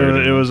Thrones? Yes,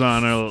 it was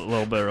on a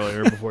little bit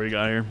earlier before you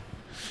got here.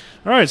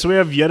 All right, so we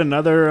have yet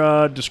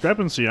another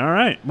discrepancy. All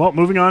right. Well,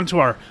 moving on to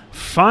our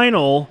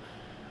final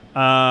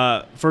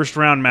first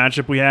round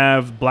matchup, we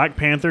have Black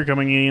Panther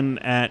coming in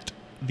at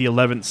the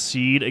 11th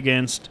seed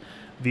against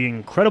the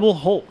Incredible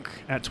Hulk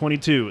at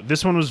 22.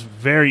 This one was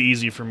very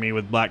easy for me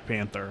with Black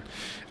Panther.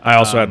 I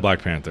also had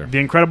Black Panther. The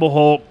Incredible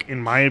Hulk,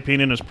 in my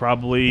opinion, is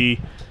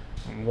probably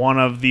one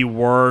of the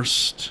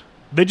worst.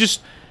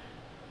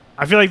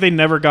 I feel like they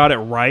never got it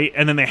right,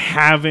 and then they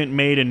haven't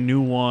made a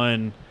new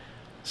one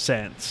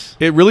sense.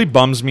 It really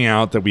bums me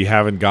out that we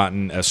haven't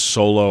gotten a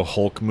solo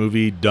Hulk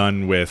movie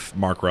done with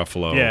Mark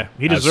Ruffalo. Yeah,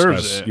 he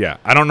deserves it. Yeah,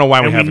 I don't know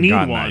why we haven't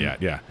gotten one. that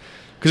yet. Yeah,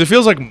 because it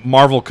feels like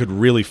Marvel could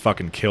really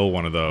fucking kill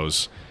one of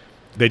those.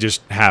 They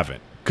just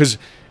haven't. Because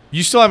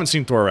you still haven't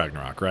seen Thor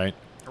Ragnarok, right?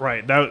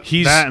 Right. That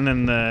and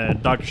then the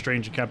Doctor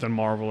Strange and Captain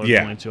Marvel are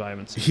the only two I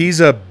haven't seen. He's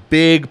a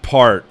big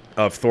part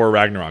of Thor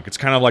Ragnarok. It's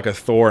kind of like a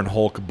Thor and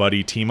Hulk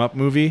buddy team-up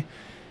movie.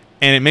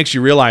 And it makes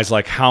you realize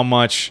like how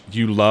much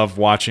you love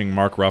watching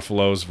Mark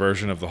Ruffalo's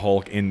version of the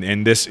Hulk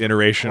in this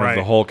iteration of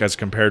the Hulk as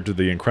compared to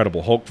the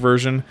Incredible Hulk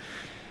version.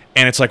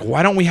 And it's like,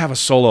 why don't we have a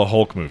solo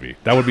Hulk movie?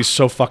 That would be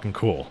so fucking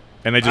cool.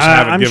 And they just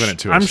haven't given it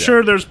to us I'm yet.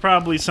 sure there's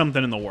probably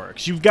something in the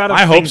works. You've got to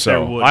I think hope so.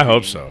 there would I be.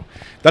 hope so.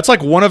 That's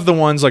like one of the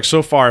ones, like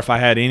so far, if I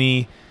had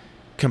any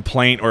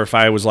complaint or if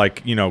I was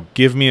like,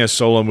 give me a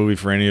solo movie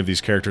for any of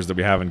these characters that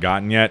we haven't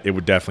gotten yet, it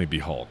would definitely be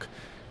Hulk.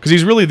 Because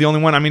he's really the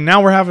only one. I mean,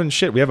 now we're having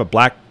shit. We have a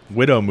Black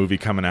Widow movie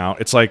coming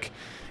out. It's like,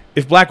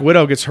 if Black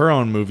Widow gets her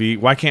own movie,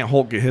 why can't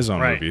Hulk get his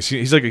own movie?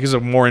 He's a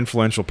more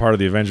influential part of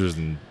the Avengers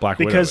than Black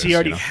Widow is. Because he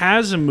already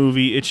has a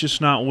movie. It's just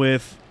not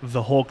with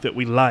the Hulk that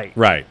we like.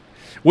 Right.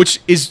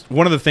 Which is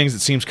one of the things that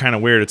seems kind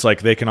of weird. It's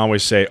like they can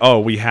always say, oh,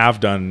 we have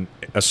done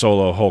a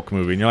solo Hulk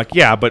movie. And you're like,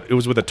 yeah, but it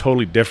was with a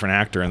totally different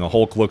actor, and the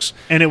Hulk looks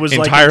and it was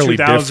entirely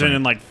like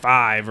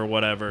 2005 or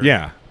whatever.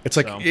 Yeah. It's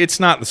like,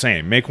 it's not the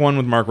same. Make one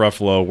with Mark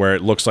Ruffalo where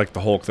it looks like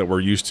the Hulk that we're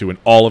used to in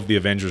all of the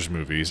Avengers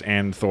movies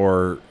and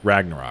Thor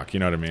Ragnarok. You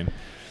know what I mean?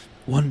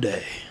 One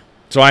day.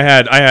 So I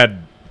had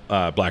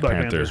Black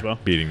Panther as well.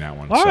 beating that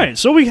one. All right.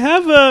 So we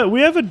have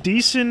a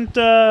decent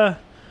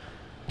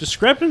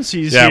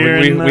discrepancies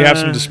here. Yeah, we have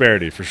some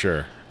disparity for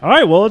sure. All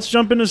right, well, let's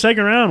jump into the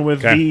second round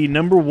with the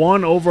number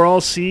 1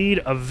 overall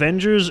seed,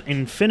 Avengers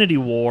Infinity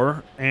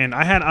War. And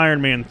I had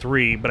Iron Man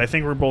 3, but I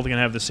think we're both going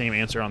to have the same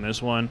answer on this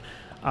one.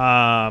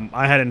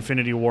 I had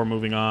Infinity War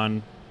moving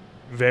on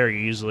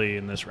very easily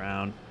in this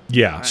round.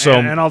 Yeah, so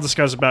and I'll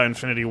discuss about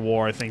Infinity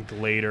War, I think,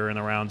 later in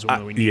the rounds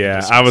when we need to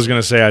discuss. I was going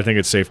to say, I think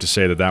it's safe to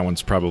say that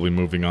one's probably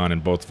moving on in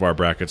both of our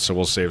brackets, so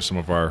we'll save some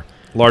of our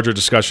larger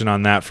discussion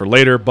on that for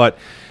later, but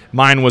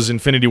mine was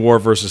Infinity War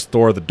versus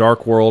Thor: The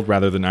Dark World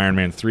rather than Iron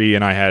Man 3,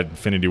 and I had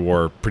Infinity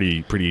War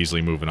pretty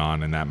easily moving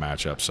on in that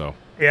matchup. So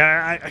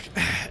yeah,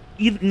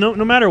 no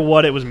matter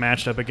what it was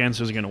matched up against,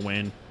 it was going to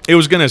win. It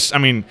was going to. I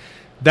mean,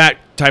 that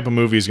type of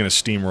movie is going to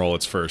steamroll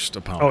its first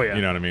opponent. Oh yeah,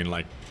 you know what I mean?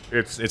 Like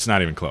it's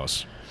not even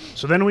close.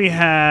 So then we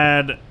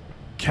had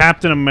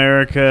Captain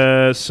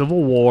America: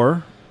 Civil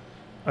War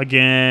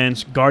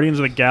against Guardians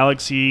of the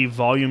Galaxy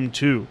Volume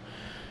 2.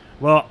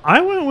 Well, I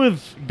went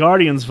with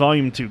Guardians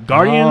Volume 2.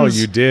 Guardians. Oh,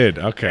 you did.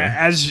 Okay.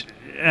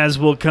 As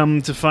we'll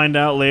come to find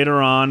out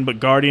later on, but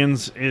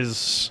Guardians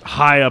is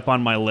high up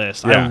on my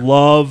list. Yeah. I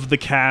love the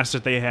cast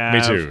that they have.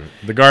 Me too.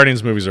 The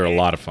Guardians movies are a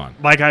lot of fun.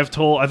 Like I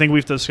think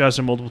we've discussed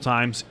it multiple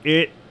times.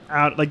 The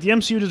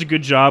MCU does a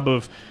good job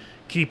of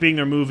keeping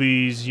their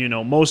movies,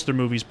 most of their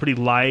movies pretty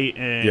light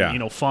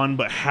and fun,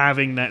 but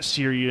having that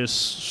serious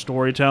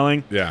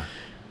storytelling. Yeah.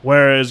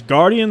 Whereas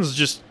Guardians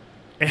just.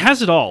 It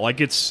has it all.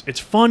 Like it's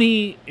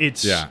funny.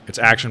 It's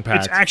action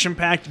packed. It's action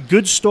packed.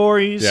 Good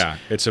stories. Yeah,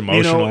 it's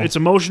emotional. It's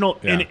emotional,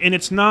 and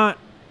it's not.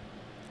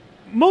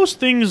 Most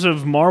things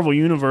of Marvel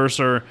Universe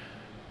are,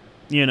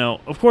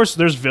 of course,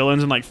 there's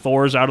villains and like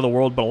Thor's out of the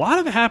world, but a lot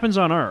of it happens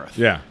on Earth.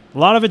 Yeah, a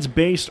lot of it's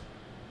based.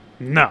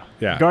 No,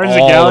 yeah, Guardians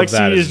of the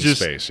Galaxy is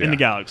just space, in the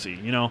galaxy.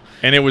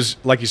 And it was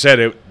like you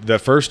said. The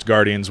first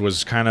Guardians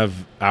was kind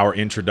of our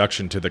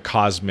introduction to the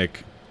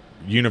cosmic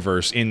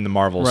universe in the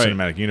Marvel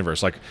Cinematic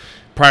Universe. Like.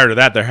 Prior to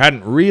that, there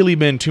hadn't really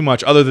been too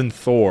much other than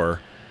Thor.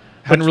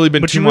 Hadn't really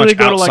been too much outside of Earth.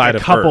 But you really go to like a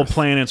couple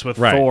planets with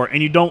Thor,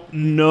 and you don't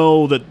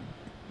know that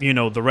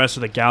the rest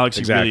of the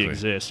galaxy really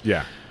exists.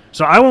 Yeah.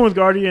 So I went with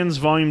Guardians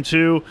Volume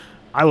 2.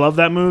 I love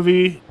that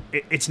movie.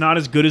 It's not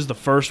as good as the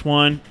first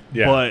one,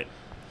 but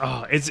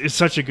it's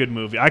such a good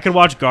movie. I could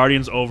watch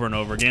Guardians over and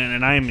over again,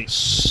 and I am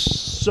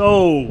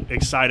so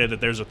excited that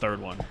there's a third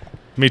one.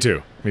 Me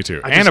too.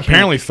 And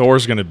apparently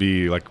Thor's going to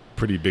be like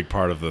pretty big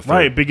part of the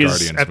third because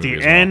Guardians at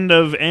the end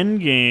of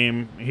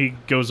Endgame, he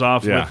goes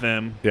off with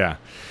them. Yeah.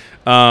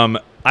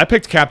 I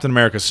picked Captain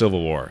America: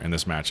 Civil War in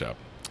this matchup.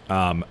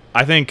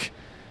 I think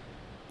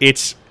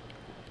it's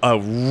a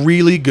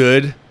really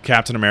good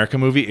Captain America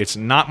movie. It's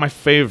not my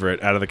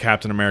favorite out of the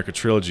Captain America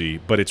trilogy,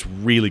 but it's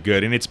really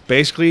good. And it's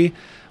basically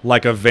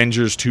like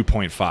Avengers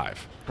 2.5.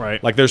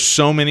 Right. Like there's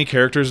so many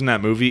characters in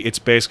that movie. It's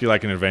basically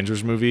like an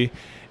Avengers movie.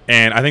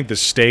 And I think the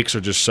stakes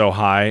are just so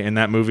high in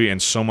that movie,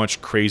 and so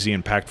much crazy,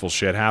 impactful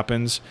shit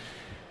happens.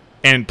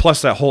 And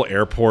plus, that whole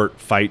airport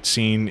fight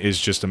scene is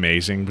just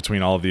amazing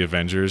between all of the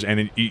Avengers.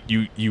 And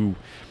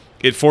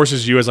it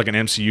forces you as like an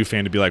MCU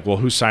fan to be like, well,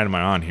 whose side am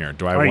I on here?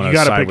 Do I want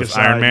to side with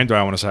Iron Man? Do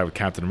I want to side with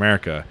Captain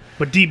America?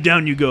 But deep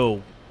down, you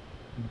go,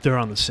 they're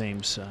on the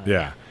same side.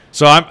 Yeah.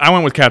 So I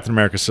went with Captain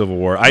America: Civil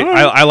War.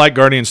 I like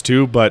Guardians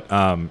too, but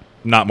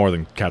not more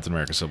than Captain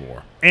America: Civil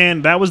War.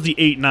 And that was the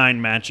 8-9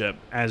 matchup,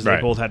 as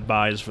they both had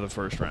buys for the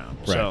first round.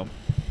 Right. So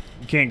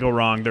you can't go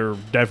wrong. They're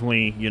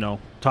definitely,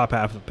 top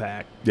half of the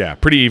pack. Yeah,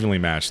 pretty evenly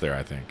matched there,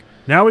 I think.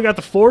 Now we got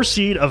the 4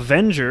 seed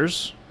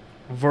Avengers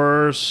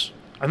versus,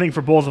 I think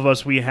for both of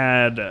us, we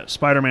had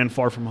Spider-Man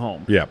Far From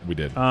Home. Yeah, we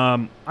did.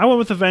 I went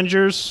with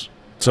Avengers.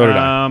 So did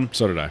I.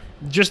 So did I.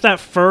 Just that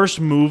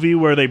first movie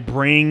where they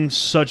bring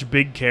such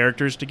big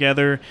characters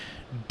together,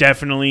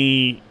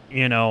 definitely,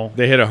 you know.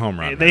 They hit a home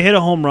run. They hit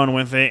a home run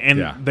with it,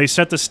 and they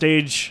set the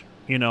stage,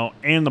 you know,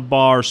 and the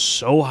bar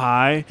so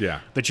high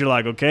that you're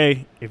like,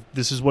 okay, if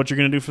this is what you're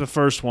going to do for the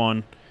first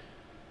one,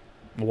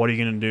 what are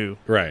you going to do?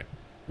 Right.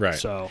 Right.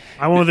 So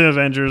I went with the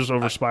Avengers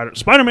over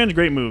Spider-Man's a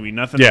great movie.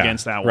 Nothing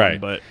against that one,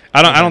 but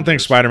I don't think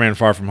Spider-Man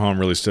Far From Home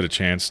really stood a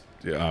chance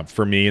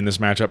for me in this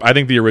matchup. I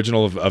think the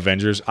original of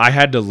Avengers, I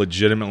had to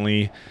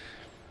legitimately,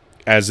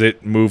 as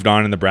it moved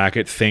on in the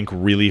bracket, think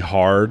really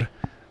hard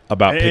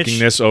about picking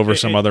this over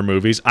some other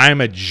movies. I am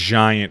a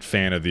giant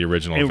fan of the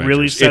original Avengers.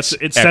 Really sets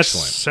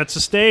the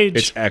stage.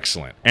 It's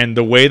excellent. And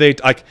the way they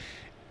like,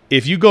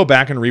 if you go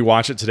back and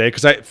rewatch it today,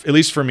 because at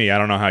least for me, I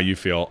don't know how you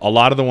feel, a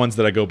lot of the ones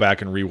that I go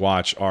back and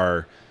rewatch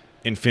are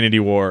Infinity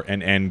War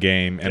and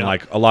Endgame, and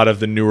like a lot of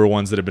the newer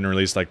ones that have been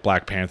released, like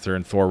Black Panther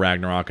and Thor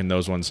Ragnarok and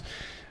those ones.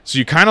 So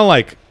you kind of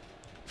like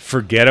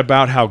forget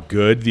about how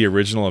good the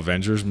original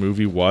Avengers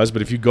movie was,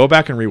 but if you go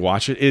back and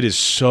rewatch it, it is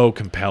so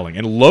compelling.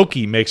 And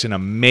Loki makes an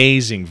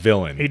amazing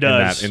villain. He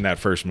does. in that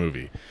first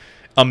movie.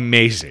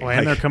 Amazing. Well,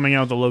 and they're coming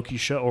out with the Loki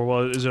show,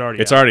 or is it already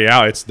out? It's already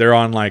out. They're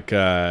on like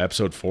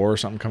episode 4 or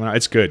something coming out.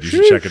 It's good. You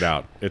should check it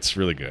out. It's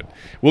really good.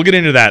 We'll get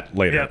into that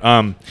later.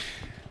 Yep.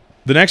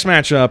 The next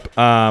matchup,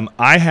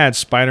 I had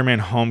Spider-Man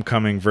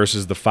Homecoming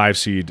versus the 5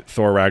 seed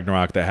Thor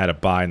Ragnarok that had a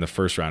bye in the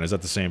first round. Is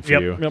that the same for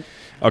you? Yep.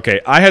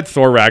 Okay, I had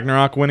Thor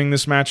Ragnarok winning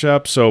this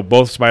matchup, so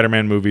both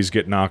Spider-Man movies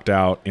get knocked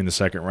out in the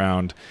second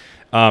round.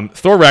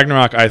 Thor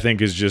Ragnarok, I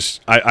think, is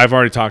just... I've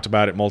already talked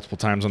about it multiple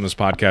times on this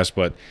podcast,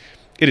 but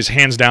it is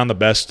hands down the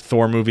best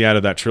Thor movie out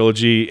of that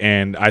trilogy,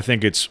 and I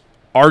think it's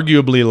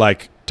arguably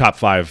like top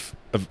 5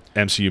 of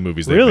MCU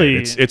movies they've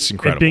made. It's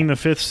incredible. It being the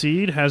 5th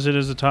seed has it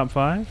as a top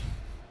 5?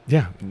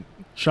 Yeah.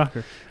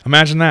 Shocker.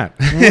 Imagine that.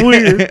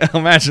 Weird.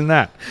 Imagine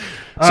that.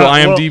 So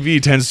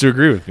IMDb tends to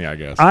agree with me, I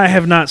guess. I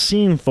have not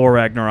seen Thor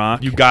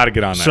Ragnarok. You got to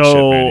get on that shit,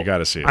 man. You got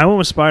to see it. I went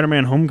with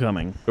Spider-Man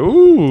Homecoming.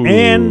 Ooh.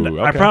 And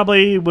okay. I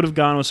probably would have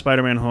gone with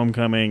Spider-Man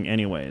Homecoming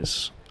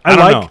anyways.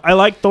 I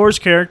like Thor's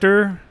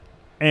character,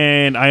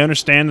 and I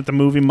understand that the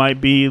movie might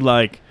be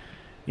like,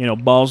 you know,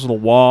 balls to the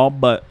wall,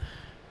 but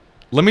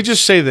let me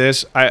just say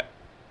this.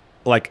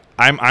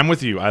 I'm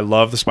with you. I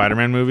love the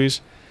Spider-Man movies,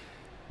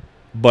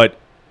 but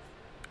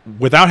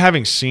without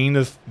having seen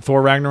the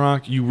Thor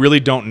Ragnarok, you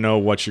really don't know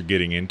what you're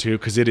getting into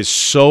because it is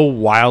so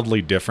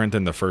wildly different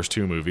than the first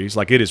 2 movies.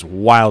 Like, it is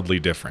wildly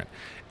different,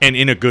 and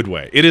in a good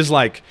way. It is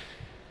like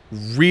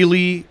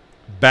really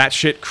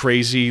batshit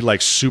crazy,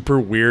 like super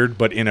weird,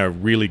 but in a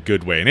really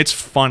good way, and it's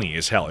funny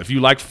as hell. If you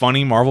like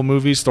funny Marvel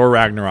movies, Thor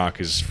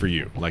Ragnarok is for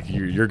you. Like,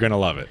 you're gonna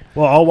love it.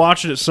 Well, I'll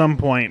watch it at some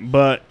point,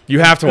 but you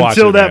have to watch it.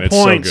 Until that man.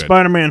 point, so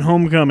Spider-Man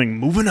Homecoming.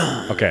 Moving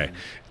on. Okay.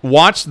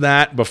 Watch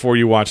that before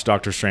you watch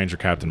Doctor Strange or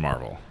Captain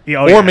Marvel.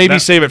 Yeah, or maybe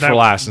save it for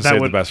last and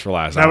save the best for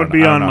last. That would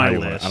be on my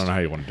list. I don't know how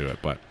you want to do it,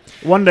 but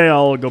one day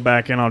I'll go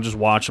back and I'll just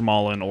watch them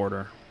all in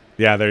order.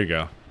 Yeah, there you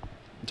go.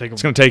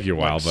 It's going to take you a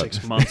while, but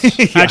 6 months.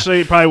 Yeah.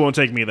 Actually, it probably won't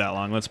take me that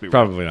long. Let's be real.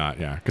 Probably not,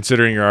 yeah.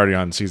 Considering you're already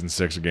on season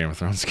 6 of Game of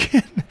Thrones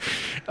again.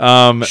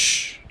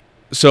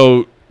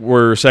 So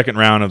we're second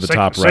round of the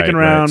top right. Second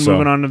round,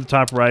 moving on to the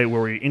top right,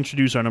 where we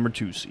introduce our number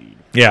 2 seed.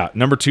 Yeah,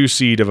 number 2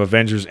 seed of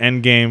Avengers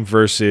Endgame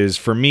versus,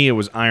 for me, it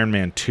was Iron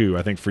Man 2.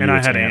 I think for you,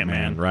 it's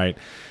Ant-Man, right?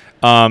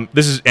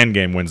 This is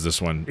Endgame wins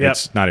this one. Yep.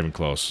 It's not even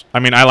close. I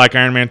mean, I like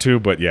Iron Man 2,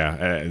 but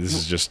yeah, this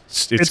is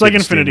just... It's like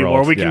Infinity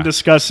War. We can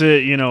discuss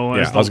it, you know,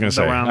 as I was going to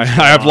say. I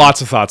have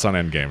lots of thoughts on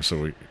Endgame,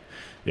 so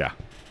yeah.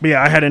 But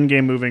yeah, I had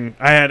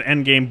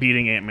Endgame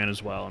beating Ant-Man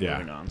as well and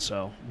moving on.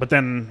 So, but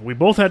then we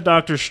both had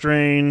Doctor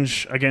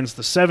Strange against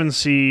the 7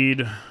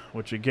 seed,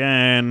 which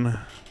again...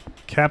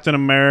 Captain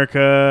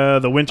America,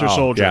 the Winter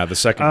Soldier. Yeah, the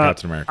second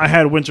Captain America. I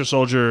had Winter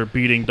Soldier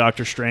beating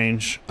Doctor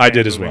Strange. I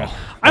did as well.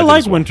 I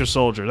like Winter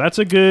Soldier. That's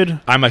a good...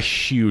 I'm a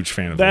huge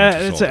fan of the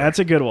Winter Soldier. That's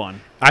a good one.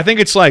 I think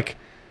it's like...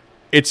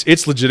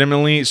 It's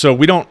legitimately... So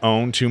we don't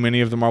own too many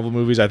of the Marvel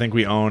movies. I think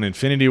we own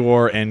Infinity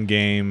War,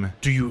 Endgame.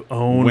 Do you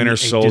own Winter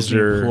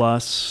Soldier Disney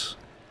Plus?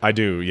 I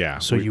do, yeah.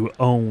 So you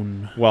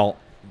own... Well,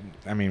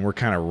 I mean, we're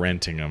kind of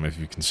renting them if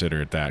you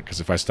consider it that.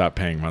 Because if I stop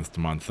paying month to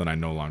month, then I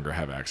no longer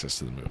have access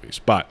to the movies.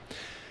 But...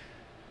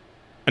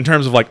 in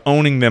terms of like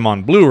owning them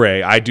on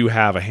Blu-ray, I do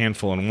have a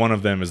handful, and one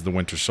of them is the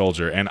Winter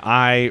Soldier, and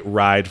I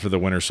ride for the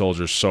Winter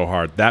Soldier so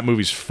hard. That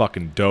movie's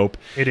fucking dope.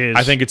 It is.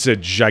 I think it's a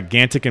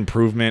gigantic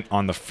improvement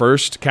on the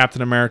first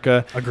Captain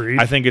America. Agreed.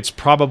 I think it's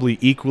probably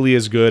equally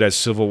as good as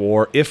Civil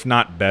War, if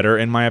not better,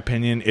 in my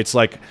opinion. It's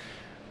like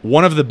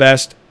one of the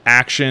best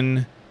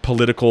action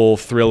political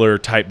thriller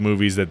type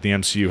movies that the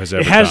MCU has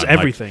ever done. It has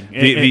everything.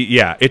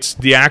 Like, it's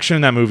the action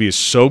in that movie is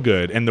so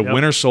good, and the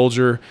Winter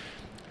Soldier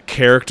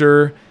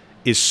character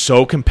is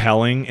so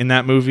compelling in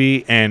that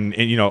movie, and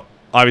you know,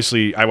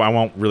 obviously I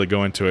won't really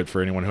go into it for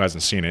anyone who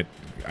hasn't seen it.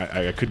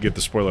 I could get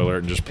the spoiler alert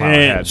and just plow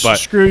ahead. But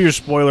screw your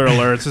spoiler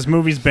alerts. This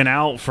movie's been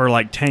out for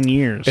like 10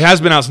 years. It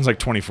has been out since like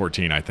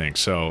 2014, I think.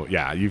 So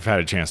yeah, you've had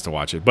a chance to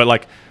watch it. But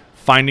like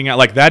finding out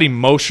like that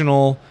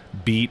emotional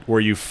beat where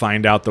you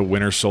find out the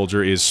Winter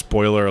Soldier is,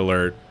 spoiler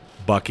alert,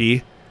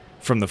 Bucky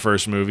from the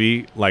first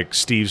movie, like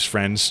Steve's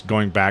friends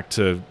going back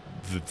to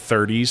the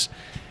 30s,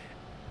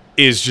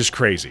 is just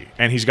crazy.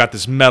 And he's got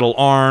this metal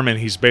arm, and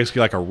he's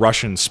basically like a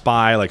Russian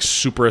spy, like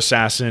super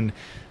assassin.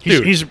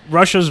 He's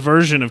Russia's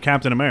version of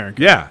Captain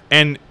America. Yeah,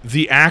 and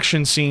the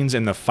action scenes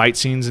and the fight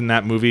scenes in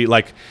that movie,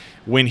 like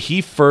when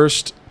he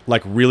first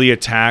like really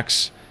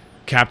attacks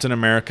Captain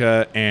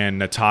America and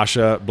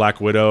Natasha,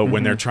 Black Widow,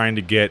 when they're trying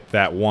to get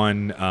that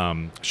one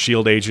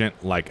S.H.I.E.L.D.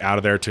 agent like out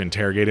of there to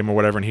interrogate him or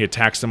whatever, and he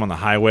attacks them on the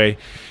highway,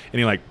 and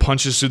he like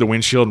punches through the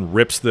windshield and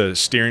rips the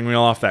steering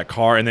wheel off that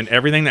car, and then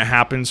everything that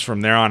happens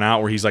from there on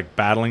out where he's like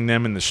battling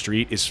them in the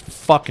street is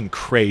fucking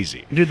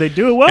crazy. Dude, they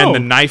do it well. And the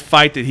knife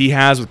fight that he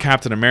has with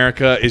Captain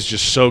America is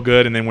just so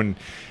good, and then when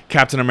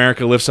Captain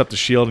America lifts up the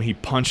shield and he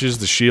punches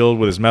the shield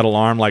with his metal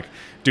arm, like,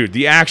 dude,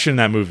 the action in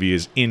that movie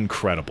is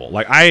incredible.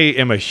 Like, I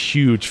am a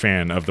huge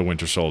fan of the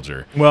Winter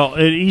Soldier. Well,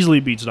 it easily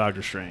beats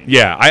Doctor Strange.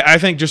 Yeah, I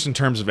think just in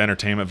terms of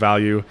entertainment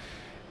value,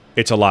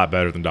 it's a lot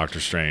better than Doctor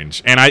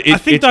Strange. And I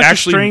think Doctor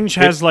Strange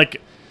has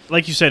like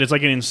you said, it's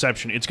like an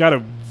Inception. It's got a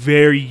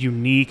very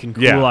unique and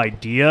cool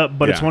idea,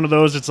 but it's one of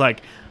those. It's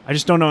like I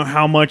just don't know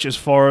how much, as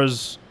far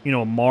as a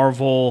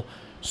Marvel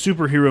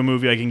superhero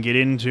movie, I can get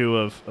into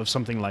of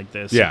something like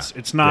this. Yeah.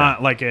 It's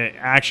not like an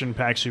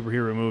action-packed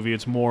superhero movie.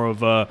 It's more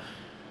of a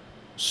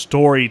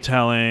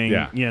storytelling.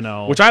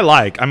 Which I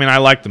like. I mean, I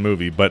like the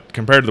movie, but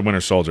compared to the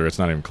Winter Soldier, it's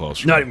not even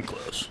close. Not even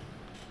close.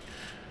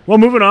 Well,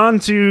 moving on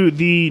to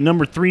the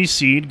number 3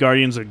 seed,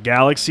 Guardians of the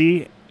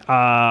Galaxy,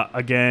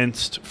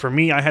 against, for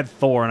me, I had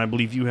Thor, and I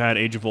believe you had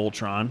Age of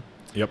Ultron.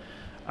 Yep.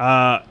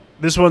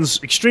 This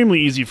one's extremely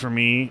easy for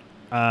me.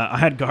 I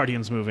had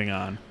Guardians moving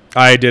on.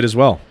 I did as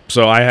well.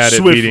 So I had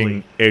Swiftly. it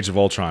beating Age of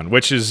Ultron,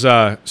 which is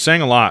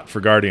saying a lot for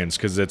Guardians,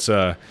 because it's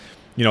the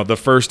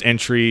first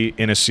entry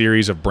in a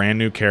series of brand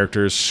new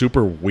characters,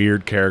 super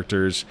weird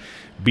characters,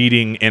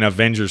 beating an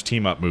Avengers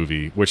team-up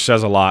movie, which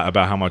says a lot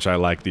about how much I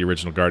like the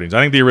original Guardians.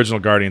 I think the original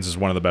Guardians is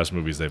one of the best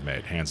movies they've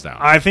made, hands down.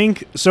 I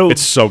think so.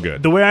 It's so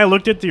good. The way I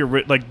looked at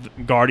the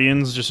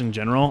Guardians just in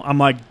general, I'm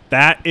like,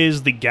 that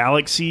is the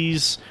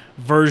Galaxy's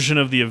version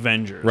of the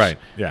Avengers. Right,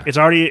 yeah.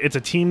 It's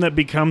a team that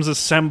becomes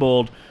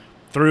assembled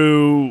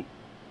through,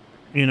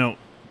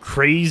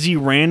 crazy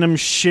random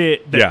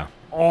shit that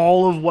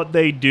all of what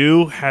they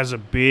do has a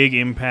big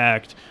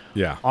impact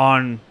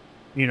on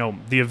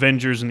the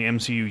Avengers and the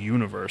MCU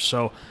universe.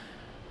 So,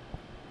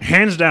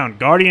 hands down,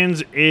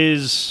 Guardians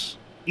is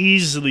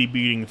easily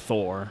beating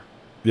Thor.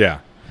 Yeah.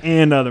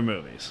 And other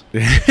movies.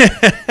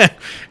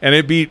 And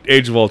it beat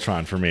Age of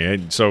Ultron for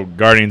me. So,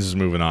 Guardians is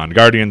moving on.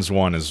 Guardians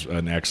 1 is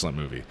an excellent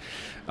movie.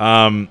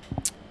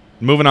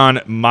 Moving on,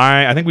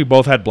 I think we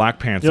both had Black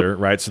Panther,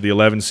 right? So, the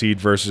 11 seed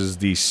versus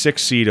the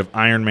 6 seed of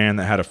Iron Man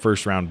that had a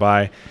first round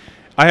bye.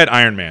 I had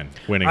Iron Man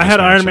winning. I had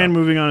Iron Man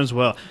moving on as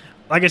well.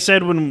 Like I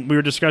said when we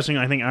were discussing,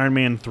 I think, Iron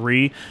Man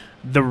 3,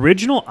 the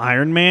original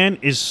Iron Man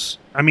is,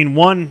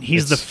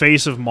 he's the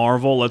face of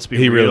Marvel, let's be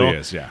real. He really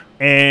is, yeah.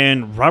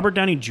 And Robert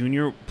Downey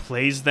Jr.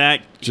 plays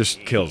that.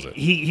 Just kills it.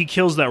 He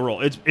kills that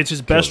role. It's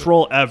his best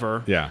role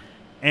ever. Yeah.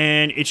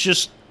 And it's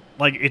just,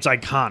 it's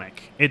iconic.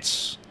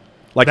 It's...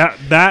 Like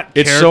that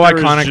it's so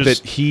iconic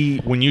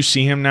that when you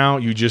see him now,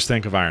 you just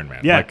think of Iron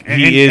Man. Yeah, like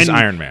he is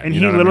Iron Man. And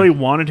he literally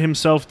wanted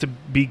himself to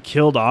be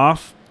killed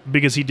off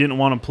because he didn't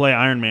want to play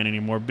Iron Man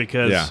anymore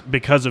because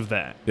of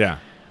that. Yeah.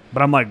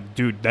 But I'm like,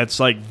 dude,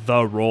 that's like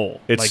the role.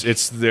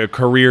 It's the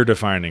career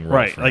defining role.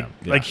 Right. For him.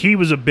 Like he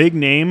was a big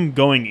name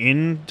going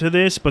into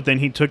this, but then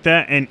he took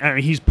that and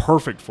he's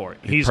perfect for it.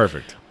 He's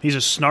perfect. He's a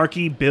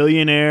snarky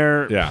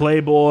billionaire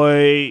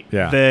playboy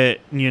that,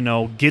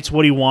 gets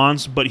what he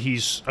wants, but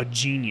he's a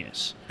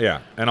genius. Yeah.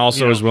 And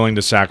also is willing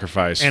to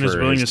sacrifice and for is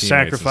willing his to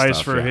sacrifice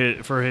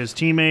stuff, for his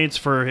teammates,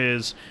 for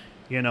his,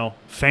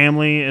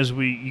 family as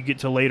you get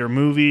to later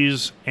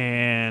movies,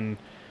 and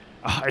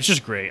it's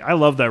just great. I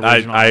love that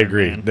original I Iron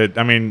agree. Man. That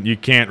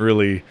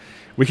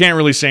we can't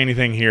really say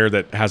anything here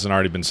that hasn't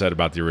already been said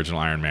about the original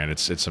Iron Man.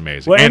 It's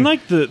amazing. Well, and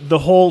like the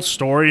whole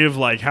story of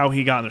like how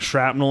he got the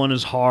shrapnel in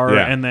his heart,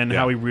 and then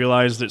how he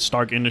realized that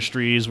Stark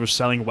Industries were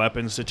selling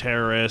weapons to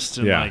terrorists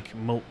and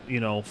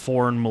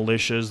foreign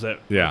militias that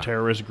were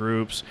terrorist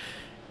groups,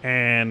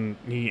 and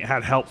he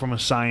had help from a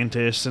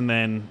scientist, and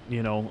then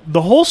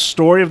the whole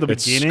story of the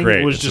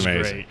beginning was just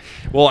amazing.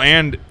 Great. Well,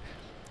 and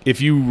if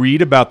you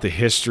read about the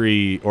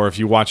history, or if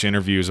you watch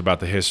interviews about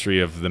the history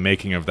of the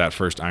making of that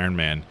first Iron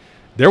Man,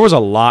 there was a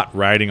lot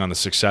riding on the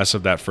success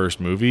of that first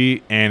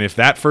movie, and if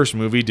that first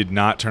movie did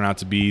not turn out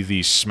to be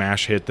the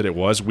smash hit that it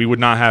was, we would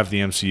not have the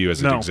MCU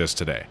as it exists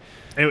today.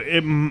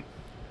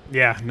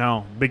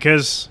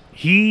 Because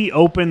he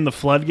opened the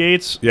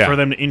floodgates for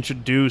them to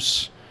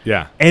introduce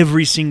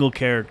every single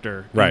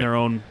character in their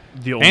own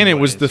and it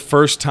was the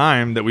first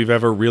time that we've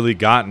ever really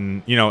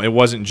gotten, it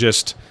wasn't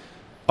just,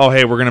 oh,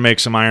 hey, we're going to make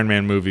some Iron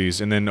Man movies,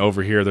 and then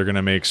over here they're going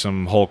to make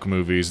some Hulk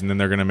movies, and then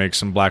they're going to make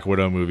some Black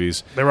Widow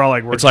movies. They were all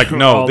like, it's like,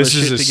 no, this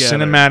is a together.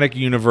 Cinematic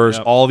universe.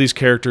 Yep. All these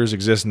characters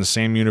exist in the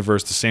same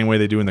universe, the same way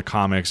they do in the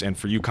comics. And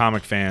for you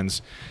comic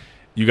fans,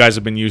 you guys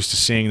have been used to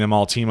seeing them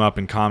all team up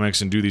in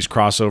comics and do these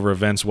crossover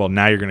events. Well,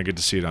 now you're going to get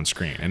to see it on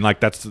screen. And like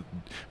that's the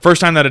first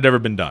time that had ever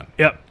been done.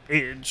 Yep.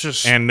 It's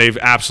just, and they've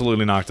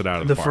absolutely knocked it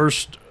out of the park.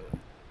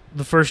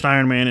 The first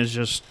Iron Man is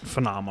just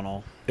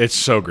phenomenal. It's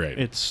so great.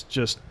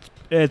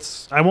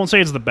 I won't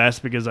say it's the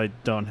best because I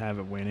don't have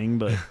it winning,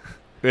 but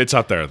it's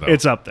up there though.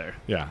 It's up there.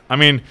 Yeah. I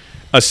mean,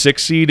 a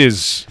 6 seed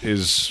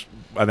is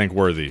I think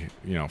worthy,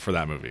 for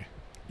that movie.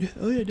 Yeah,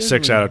 oh yeah, definitely.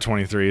 6 out of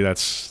 23, that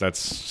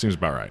seems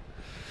about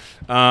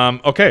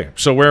right. Okay,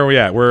 so where are we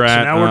at?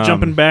 Now we're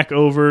jumping back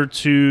over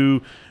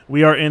to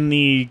we are in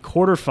the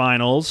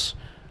quarterfinals.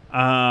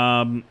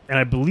 And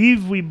I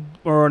believe we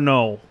have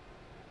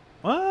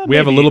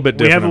a little bit different.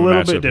 We have a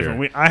little bit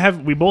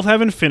different. We both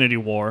have Infinity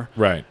War,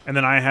 right? And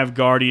then I have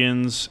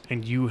Guardians,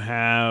 and you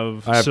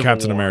have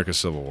Captain America: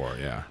 Civil War.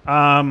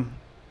 Yeah.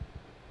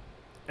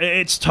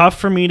 It's tough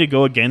for me to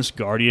go against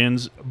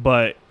Guardians,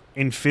 but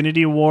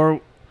Infinity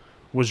War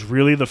was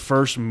really the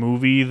first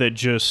movie that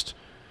just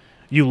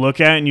you look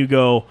at and you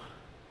go, all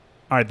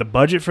right, the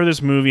budget for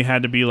this movie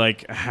had to be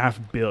like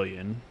 $500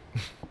 million.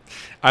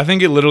 I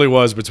think it literally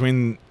was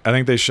I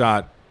think they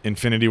shot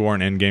Infinity War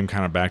and Endgame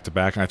kind of back to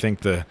back. And I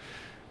think the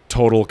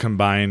total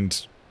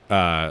combined,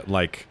 I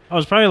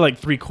was probably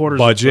like $750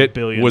 budget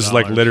million. Was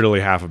like literally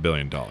 $500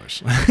 million.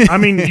 I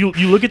mean,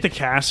 you look at the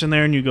cast in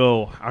there and you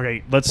go,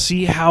 okay, let's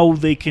see how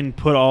they can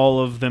put all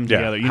of them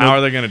together. How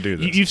are they going to do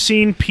this? You've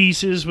seen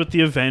pieces with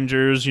the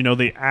Avengers.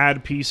 They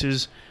add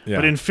pieces. Yeah.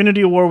 But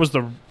Infinity War was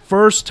the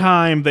first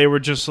time they were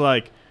just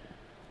like,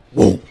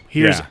 whoa,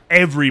 here's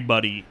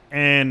everybody.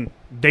 And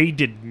they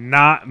did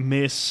not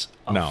miss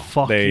a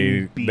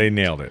fucking beat. They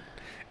nailed it.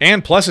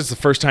 And plus, it's the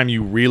first time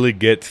you really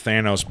get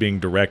Thanos being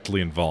directly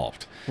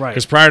involved. Right.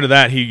 Because prior to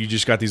that, you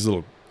just got these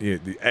little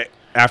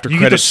after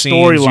credit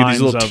scenes, you get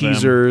these little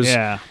teasers.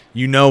 Yeah.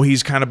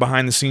 He's kind of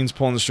behind the scenes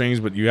pulling the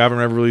strings, but you haven't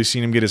ever really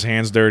seen him get his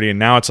hands dirty. And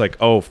now it's like,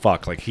 oh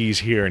fuck, like he's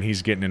here and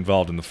he's getting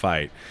involved in the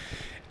fight.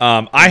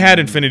 I had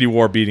Infinity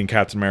War beating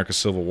Captain America: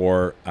 Civil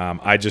War.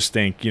 I just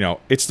think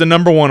it's the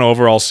number 1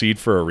 overall seed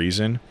for a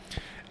reason.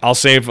 I'll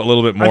save a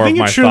little bit more of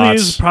my thoughts. I think it truly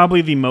is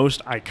probably the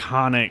most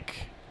iconic.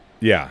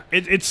 Yeah.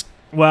 It's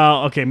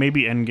well, okay,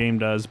 maybe Endgame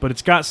does, but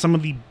it's got some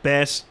of the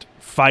best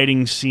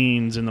fighting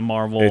scenes in the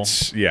Marvel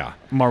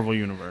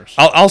universe.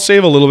 I'll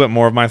save a little bit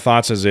more of my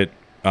thoughts as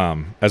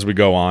we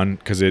go on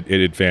because it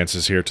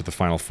advances here to the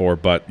Final Four.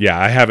 But yeah,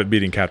 I have it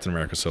beating Captain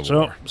America: Civil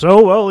War.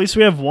 So at least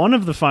we have one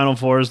of the Final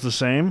Four is the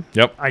same.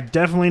 Yep. I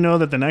definitely know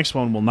that the next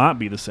one will not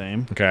be the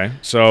same. Okay.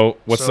 So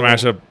what's the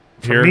matchup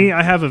here? For me,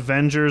 I have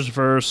Avengers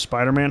versus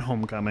Spider-Man: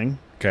 Homecoming.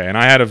 Okay, and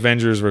I had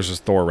Avengers versus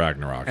Thor: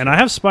 Ragnarok. And I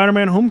have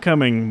Spider-Man: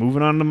 Homecoming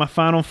moving on to my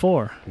Final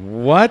Four.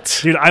 What?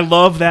 Dude, I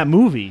love that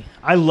movie.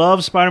 I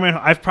love Spider-Man.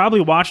 I've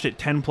probably watched it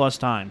 10+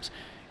 times.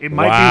 It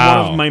might be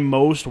one of my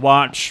most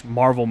watched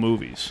Marvel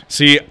movies.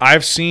 See,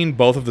 I've seen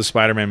both of the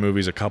Spider-Man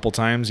movies a couple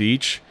times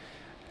each,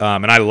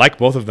 and I like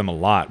both of them a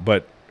lot,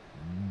 but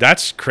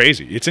that's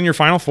crazy. It's in your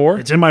Final Four?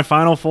 It's in my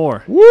Final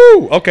Four.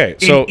 Woo! Okay,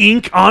 so... In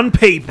ink on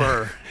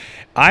paper.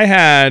 I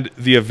had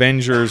the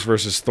Avengers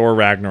versus Thor: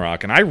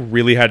 Ragnarok, and I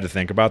really had to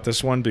think about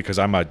this one because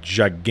I'm a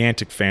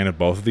gigantic fan of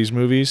both of these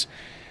movies.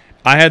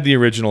 I had the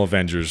original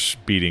Avengers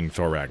beating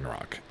Thor: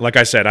 Ragnarok. Like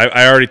I said,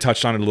 I already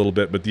touched on it a little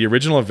bit, but the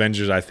original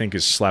Avengers I think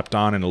is slept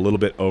on and a little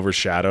bit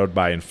overshadowed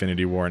by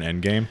Infinity War and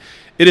Endgame.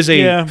 It is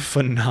a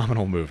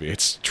phenomenal movie.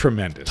 It's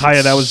tremendous.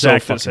 Taya, that was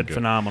Zach that said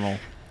phenomenal.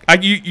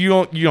 You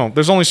don't.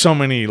 There's only so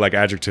many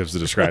adjectives to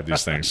describe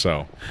these things.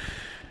 So,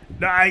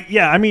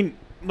 I mean.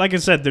 Like I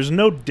said, there's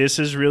no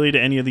disses really to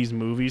any of these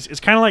movies. It's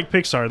kind of like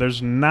Pixar.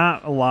 There's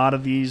not a lot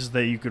of these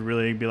that you could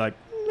really be like,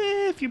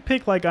 if you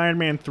pick like Iron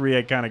Man 3,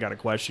 I kind of got to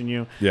question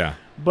you. Yeah.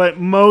 But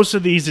most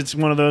of these, it's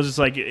one of those, it's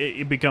like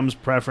it becomes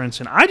preference.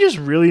 And I just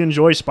really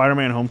enjoy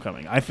Spider-Man: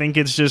 Homecoming. I think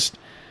it just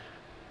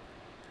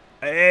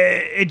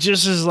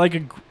is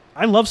like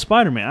I love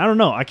Spider-Man. I don't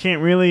know. I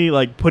can't really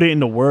put it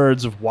into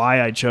words of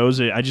why I chose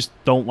it. I just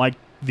don't like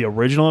the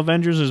original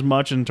Avengers as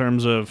much in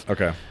terms of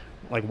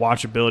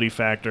watchability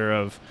factor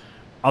of...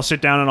 I'll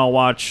sit down and I'll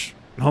watch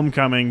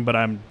Homecoming, but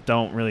I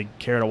don't really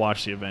care to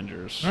watch the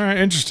Avengers. All right,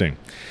 interesting.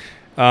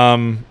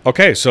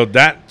 Okay, so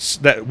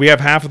that we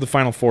have half of the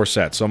Final Four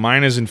set. So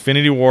mine is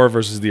Infinity War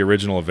versus the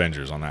original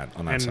Avengers on that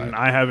side. And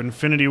I have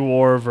Infinity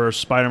War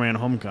versus Spider-Man: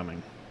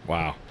 Homecoming.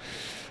 Wow.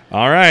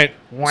 All right.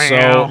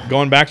 Wow. So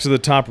going back to the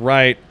top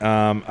right,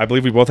 I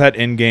believe we both had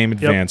Endgame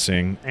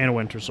advancing. And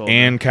Winter Soldier.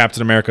 And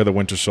Captain America: The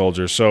Winter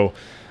Soldier. So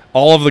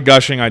all of the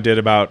gushing I did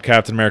about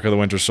Captain America: The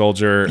Winter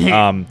Soldier,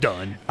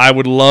 done. I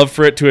would love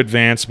for it to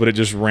advance, but it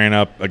just ran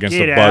up against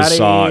the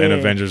buzzsaw in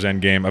Avengers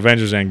Endgame.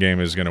 Avengers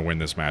Endgame is going to win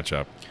this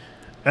matchup.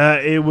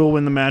 It will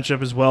win the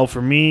matchup as well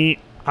for me.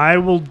 I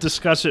will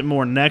discuss it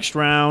more next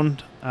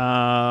round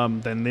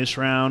than this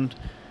round,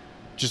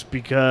 just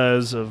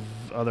because of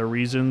other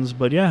reasons.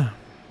 But yeah.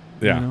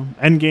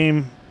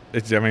 Endgame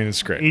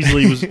It's great.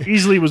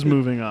 Easily was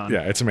moving on.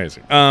 Yeah, it's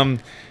amazing.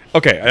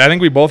 Okay, I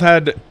think we both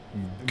had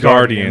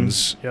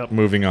Guardians. Yep.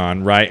 Moving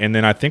on, right? And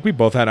then I think we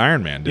both had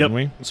Iron Man, didn't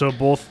we? So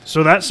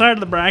that side of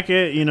the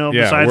bracket,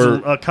 besides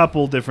a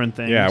couple different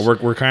things. Yeah,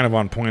 we're kind of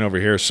on point over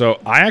here. So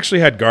I actually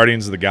had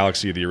Guardians of the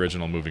Galaxy, the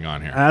original, moving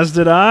on here. As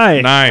did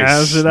I. Nice.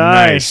 As did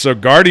I. Nice. So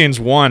Guardians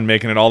won,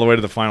 making it all the way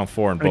to the final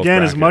four in both Again,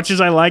 brackets. as much as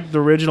I like the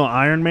original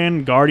Iron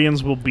Man,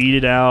 Guardians will beat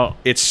it out.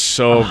 It's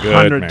so good,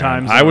 100 man.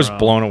 times in I a was row.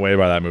 blown away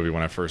by that movie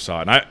when I first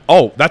saw it.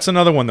 And that's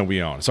another one that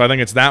we own. So I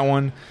think it's that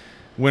one,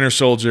 Winter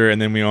Soldier,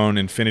 and then we own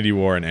Infinity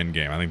War and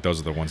Endgame. I think those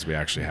are the ones we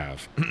actually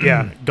have.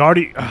 Yeah,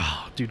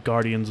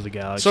 Guardians of the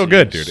Galaxy. So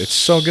good, dude. It's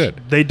so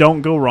good. They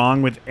don't go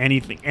wrong with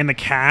anything. And the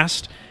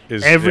cast,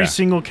 every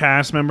single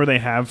cast member they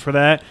have for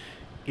that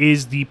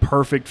is the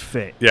perfect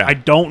fit. Yeah. I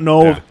don't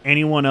know of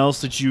anyone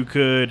else that you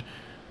could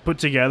put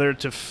together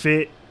to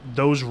fit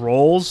those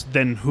roles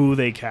than who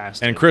they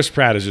cast. And Chris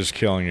Pratt is just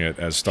killing it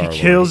as Star-Lord.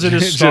 He kills it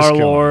as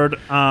Star-Lord.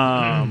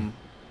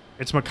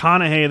 It's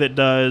McConaughey that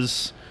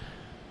does...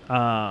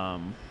 I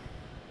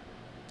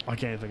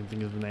can't even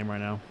think of the name right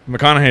now.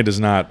 McConaughey does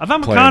not. I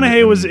thought play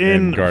McConaughey was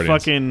in Guardians.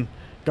 fucking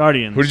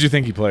Guardians. Who did you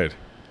think he played?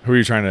 Who are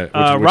you trying to? Which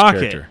Rocket.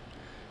 character?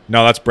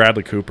 No, that's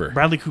Bradley Cooper.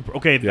 Bradley Cooper.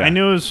 Okay, Yeah. I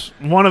knew it was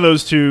one of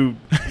those two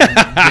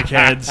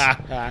dickheads.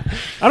 I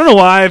don't know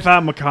why I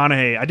thought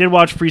McConaughey. I did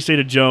watch Free State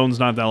of Jones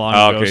not that long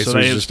ago, okay, so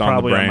that he's is just on the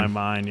probably on brain. my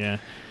mind. Yeah.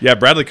 Yeah,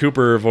 Bradley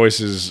Cooper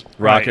voices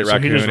Rocket so he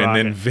Raccoon, does and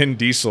then Rocket. Vin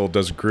Diesel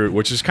does Groot,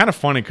 which is kind of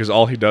funny because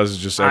all he does is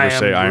just I ever am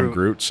say "I am Groot."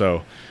 Groot."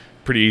 So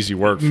pretty easy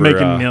work for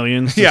Making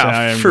millions. To say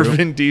I Yeah, am for Groot.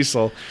 Vin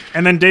Diesel.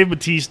 And then Dave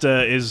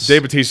Bautista is.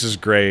 Dave Bautista's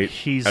great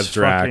He's as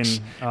Drax,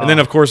 fucking, and then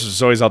of course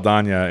Zoe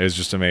Saldana is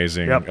just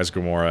amazing Yep. as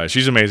Gamora.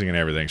 She's amazing in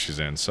everything she's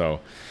in. So,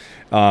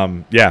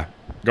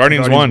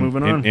 Guardians won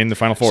moving on. in the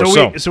final four.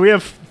 So we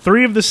have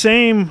three of the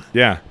same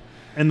yeah.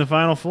 in the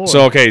final four.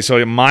 So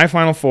my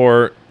final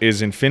four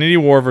is Infinity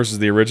War versus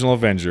the original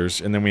Avengers,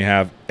 and then we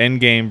have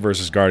Endgame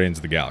versus Guardians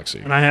of the Galaxy.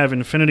 And I have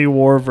Infinity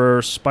War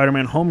versus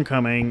Spider-Man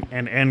Homecoming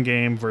and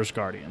Endgame versus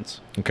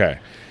Guardians. Okay.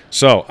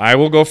 So I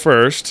will go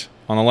first.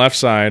 On the left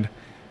side,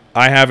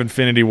 I have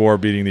Infinity War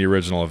beating the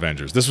original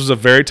Avengers. This was a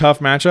very tough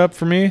matchup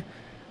for me,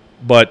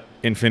 but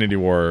Infinity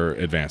War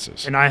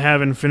advances. And I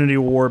have Infinity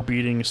War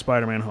beating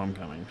Spider-Man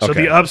Homecoming. So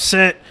Okay. the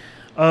upset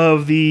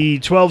of the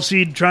 12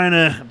 seed trying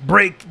to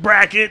break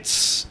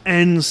brackets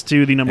ends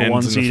to the number Ends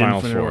one in seed. the final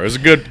Infinity four. War. It was a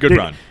good Dude,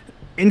 run.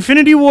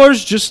 Infinity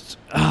War's just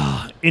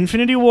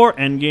Infinity War,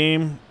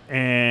 Endgame,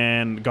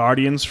 and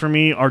Guardians for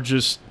me are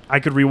just I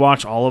could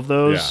rewatch all of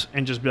those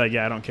and just be like,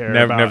 yeah, I don't care.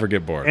 Never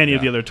get bored. Any of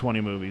Yeah. the other 20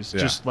 movies.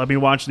 Yeah. Just let me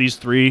watch these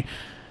three,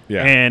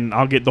 Yeah. and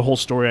I'll get the whole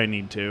story I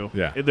need to.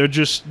 Yeah. They're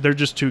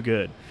just too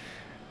good.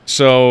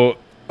 So,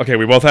 okay,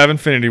 we both have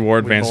Infinity War We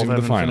advancing both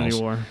to the have Infinity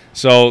finals. War.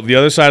 So the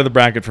other side of the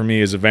bracket for me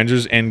is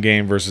Avengers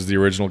Endgame versus the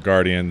original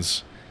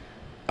Guardians.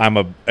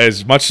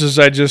 As much as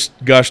I just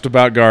gushed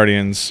about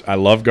Guardians, I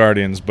love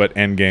Guardians, but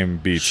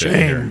Endgame beats it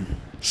here. Shame.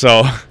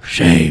 So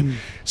Shame.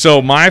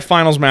 So my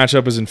finals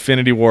matchup is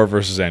Infinity War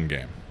versus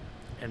Endgame.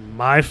 And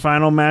my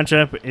final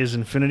matchup is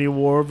Infinity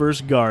War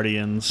versus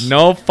Guardians.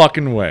 No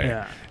fucking way.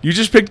 Yeah. You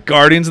just picked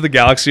Guardians of the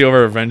Galaxy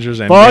over Avengers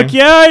Endgame? Fuck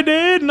yeah, I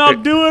did, and I'll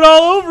do it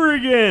all over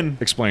again.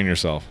 Explain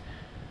yourself.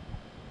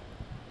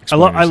 I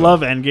Explain yourself.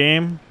 love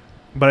Endgame,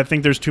 but I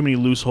think there's too many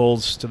loose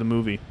holes to the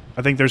movie.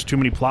 I think there's too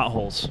many plot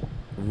holes.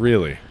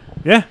 Really?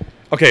 Yeah.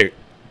 Okay,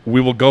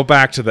 we will go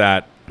back to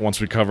that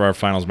once we cover our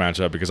finals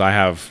matchup because I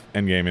have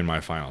Endgame in my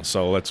finals.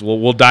 So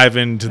we'll dive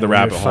into the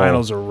rabbit hole.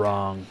 Finals are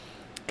wrong.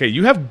 Okay,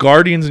 you have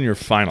Guardians in your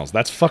finals.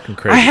 That's fucking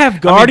crazy. I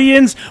have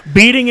Guardians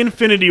beating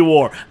Infinity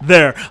War.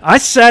 There, I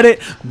said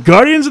it.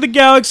 Guardians of the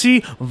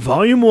Galaxy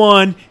Volume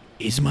 1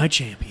 is my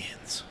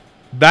champions.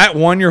 That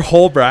won your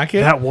whole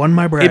bracket? That won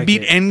my bracket. It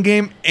beat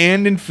Endgame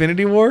and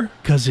Infinity War?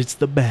 Because it's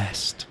the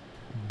best.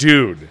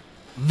 Dude.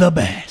 The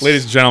best.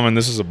 Ladies and gentlemen,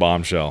 this is a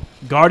bombshell.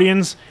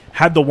 Guardians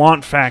had the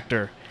want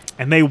factor,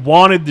 and they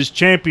wanted this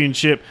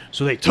championship,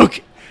 so they took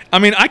it. I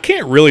mean, I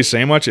can't really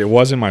say much. It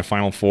was in my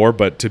Final Four,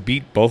 but to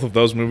beat both of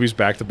those movies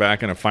back to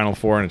back in a Final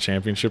Four and a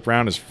championship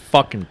round is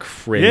fucking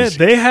crazy. Yeah,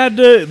 they had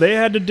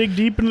to dig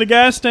deep into the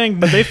gas tank,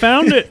 but they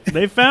found it.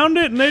 They found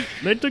it, and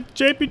they took the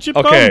championship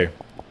home. Okay.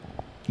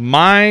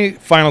 My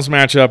finals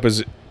matchup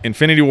is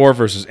Infinity War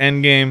versus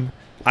Endgame.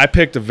 I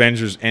picked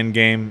Avengers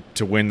Endgame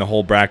to win the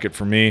whole bracket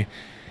for me.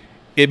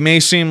 It may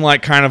seem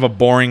like kind of a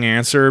boring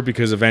answer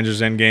because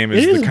Avengers Endgame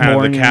is the kind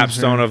of the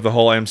capstone of the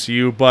whole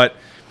MCU, but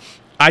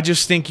I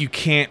just think you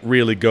can't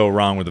really go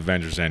wrong with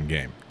Avengers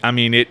Endgame. I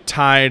mean, it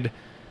tied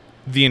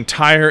the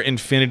entire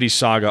Infinity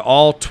Saga,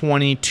 all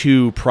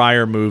 22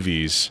 prior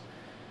movies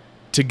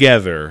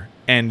together,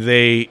 and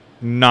they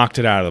knocked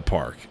it out of the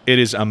park. It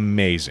is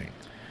amazing.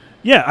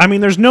 Yeah, I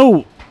mean,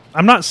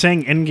 I'm not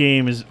saying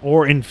Endgame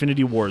or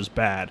Infinity War is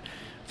bad.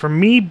 For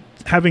me,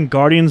 having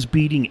Guardians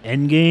beating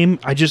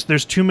Endgame,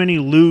 there's too many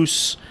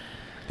loose...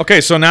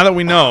 Okay, so now that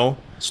we know...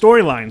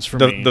 storylines for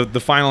me. The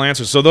final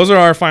answers. So those are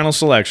our final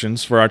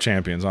selections for our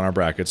champions on our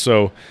bracket.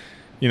 So,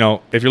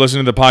 if you're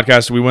listening to the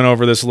podcast, we went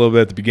over this a little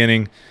bit at the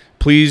beginning.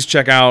 please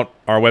check out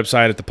our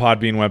website at the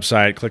Podbean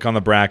website. Click on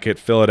the bracket,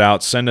 fill it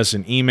out, send us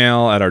an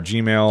email at our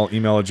Gmail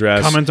email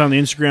address. Comment on the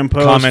Instagram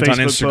post. Comment Facebook on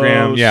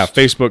Instagram. post. Yeah,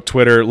 Facebook,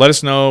 Twitter. Let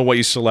us know what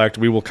you select.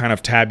 We will kind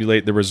of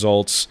tabulate the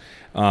results.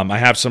 I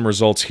have some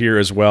results here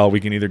as well. We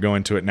can either go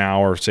into it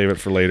now or save it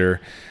for later.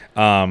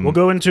 We'll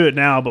go into it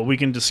now, but we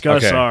can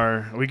discuss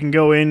Okay. we can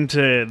go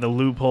into the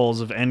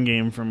loopholes of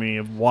Endgame for me,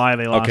 of why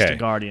they lost to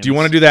Guardians. Do you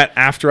want to do that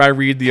after I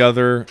read the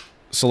other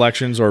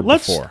selections or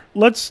before?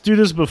 Let's do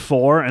this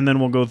before, and then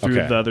we'll go through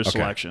Okay, the other okay.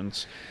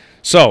 selections.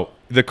 So,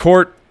 the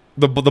court,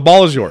 the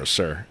ball is yours,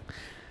 sir.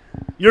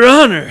 Your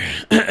Honor.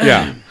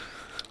 Yeah.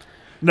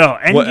 No,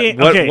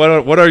 Endgame.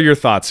 What are your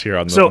thoughts here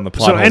on the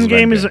plot So holes of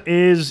Endgame Endgame?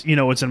 is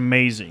it's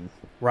amazing,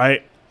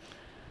 right?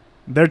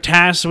 They're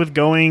tasked with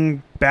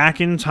going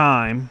back in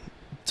time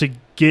to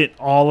get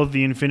all of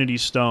the Infinity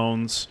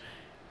Stones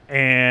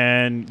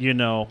and,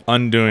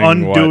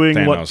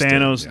 undoing what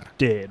Thanos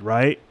did,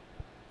 right?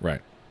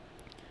 Right.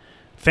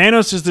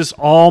 Thanos is this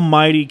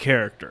almighty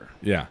character.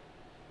 Yeah.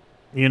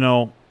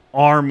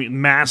 Army,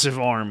 massive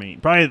army.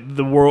 Probably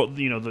the world,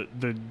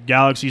 the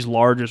galaxy's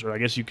largest, or I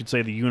guess you could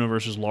say the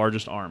universe's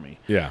largest army.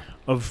 Yeah.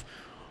 Of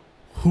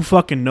who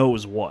fucking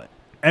knows what.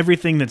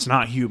 Everything that's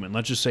not human.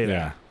 Let's just say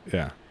that.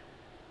 Yeah.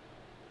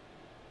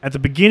 At the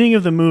beginning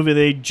of the movie,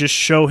 they just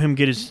show him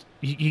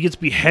he gets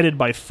beheaded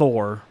by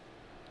Thor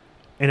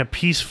in a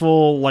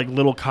peaceful,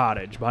 little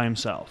cottage by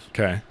himself.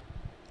 Okay.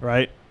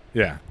 Right?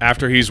 Yeah.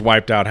 After he's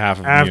wiped out half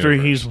of the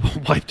universe. He's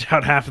wiped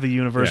out half of the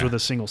universe with a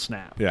single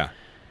snap. Yeah.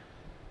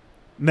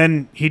 And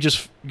then he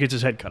just gets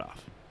his head cut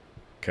off.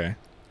 Okay.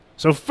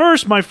 So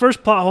my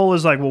first plot hole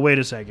is wait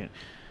a second.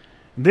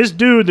 This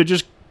dude that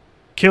just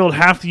killed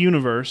half the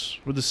universe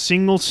with a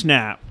single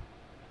snap,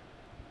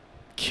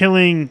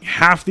 killing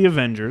half the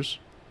Avengers,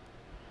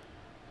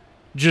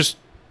 just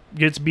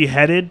gets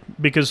beheaded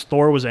because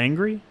Thor was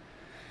angry?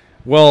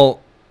 Well,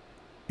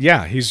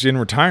 yeah, he's in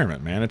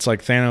retirement, man. It's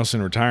like Thanos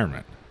in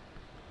retirement.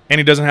 And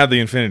he doesn't have the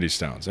Infinity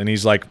Stones. And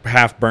he's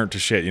half burnt to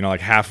shit.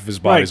 Half of his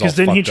body's all fucked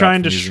up. Because didn't he try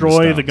and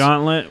destroy the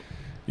gauntlet?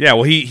 Yeah,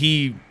 well,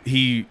 they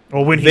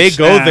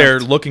go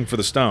there looking for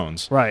the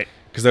stones. Right.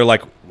 Because they're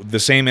the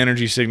same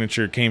energy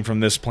signature came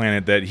from this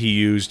planet that he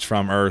used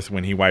from Earth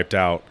when he wiped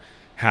out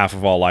half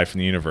of all life in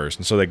the universe.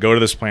 And so they go to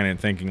this planet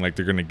thinking they're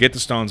going to get the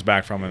stones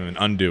back from him and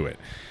undo it.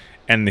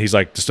 And he's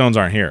like, the stones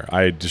aren't here.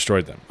 I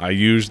destroyed them. I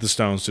used the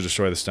stones to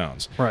destroy the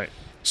stones. Right.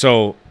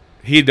 So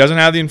he doesn't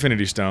have the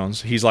Infinity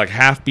Stones. He's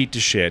half beat to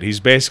shit. He's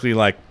basically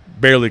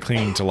barely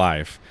clinging to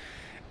life.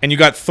 And you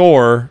got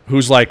Thor,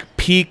 who's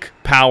peak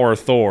power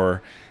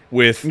Thor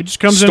with he just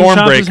comes in and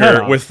chops his head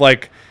off. with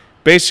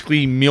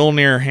basically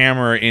Mjolnir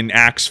hammer in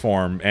axe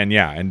form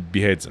and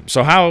beheads him.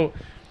 So how...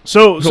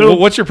 So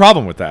what's your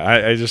problem with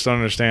that? I just don't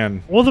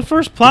understand. Well, the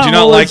first plot. Did you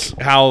not like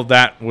how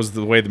that was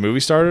the way the movie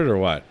started, or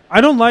what?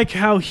 I don't like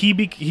how he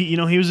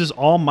was this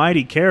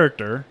almighty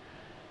character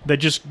that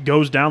just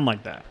goes down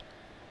like that.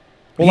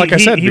 Well, I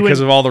said, because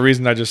of all the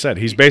reasons I just said,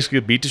 he's basically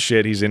beat to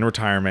shit. He's in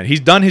retirement.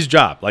 He's done his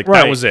job.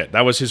 That was it.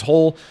 That was his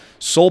whole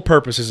sole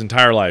purpose. His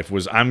entire life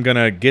was, I'm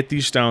gonna get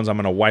these stones. I'm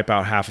gonna wipe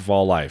out half of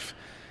all life,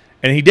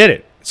 and he did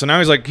it. So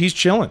now he's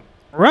chilling.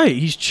 Right,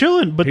 he's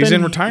chilling, but he's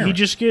then in retirement. He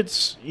just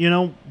gets,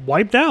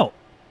 wiped out.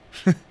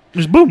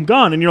 Just boom,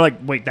 gone. And you're like,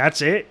 wait,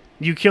 that's it?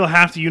 You kill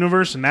half the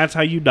universe and that's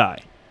how you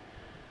die.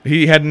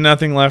 He had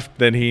nothing left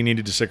that he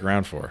needed to stick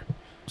around for.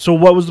 So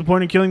what was the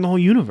point of killing the whole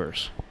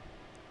universe?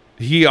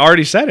 He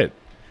already said it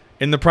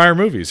in the prior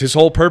movies. His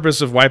whole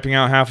purpose of wiping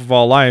out half of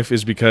all life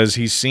is because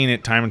he's seen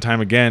it time and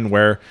time again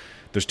where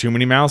there's too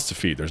many mouths to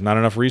feed. There's not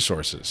enough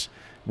resources.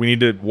 We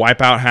need to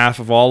wipe out half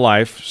of all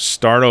life,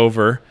 start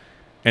over,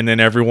 and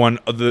then everyone,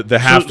 the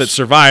half that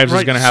survives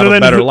is going to have a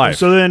better life.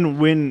 So then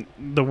when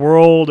the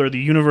world or the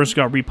universe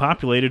got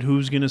repopulated,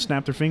 who's going to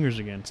snap their fingers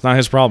again? It's not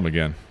his problem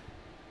again.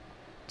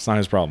 It's not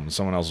his problem. It's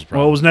someone else's problem.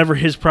 Well, it was never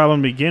his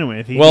problem to begin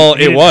with. He it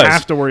didn't was.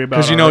 have to worry about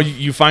it. Because,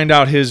 you find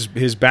out his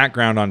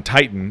background on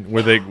Titan,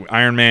 where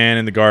Iron Man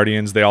and the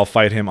Guardians, they all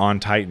fight him on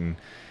Titan.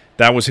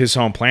 That was his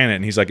home planet,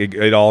 and he's like,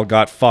 it all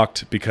got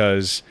fucked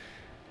because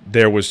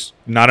there was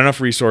not enough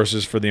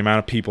resources for the amount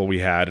of people we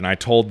had, and I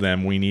told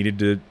them we needed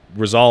to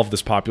resolve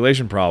this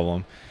population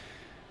problem,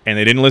 and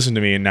they didn't listen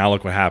to me, and now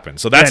look what happened.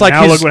 So that's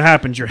look what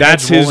happens. Your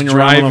head's rolling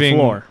around on the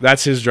floor.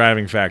 That's his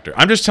driving factor.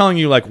 I'm just telling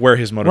you where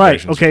his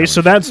motivation is. Right, okay,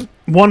 so that's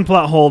one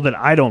plot hole that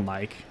I don't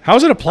like. How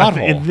is it a plot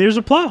hole? There's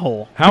a plot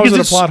hole. How is it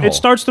a plot hole? It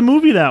starts the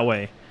movie that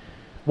way.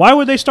 Why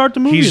would they start the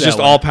movie that way? He's just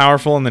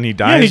all-powerful and then he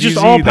dies? Yeah, he's just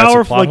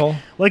all-powerful.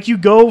 Like you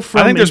go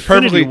from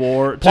Infinity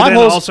War to then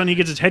all of a sudden he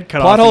gets his head cut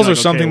off. Plot holes are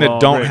something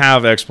that don't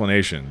have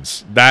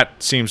explanations.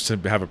 That seems to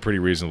have a pretty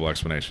reasonable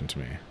explanation to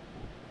me.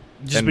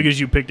 Just because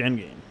you picked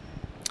Endgame.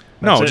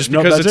 No, just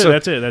because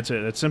that's it.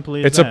 That's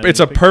simply it's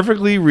a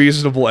perfectly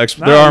reasonable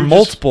explanation. There are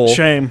multiple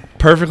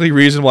perfectly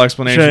reasonable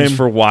explanations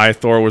for why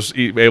Thor was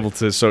able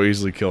to so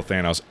easily kill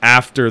Thanos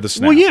after the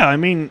snap. Well, yeah, I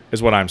mean,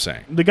 is what I'm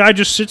saying. The guy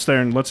just sits there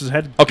and lets his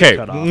head get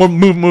cut off.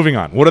 Moving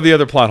on. What are the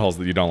other plot holes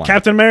that you don't like?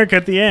 Captain America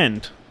at the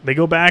end. They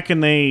go back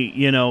and they,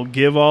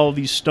 give all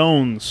these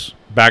stones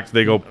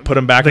They go put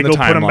him back in the timeline. They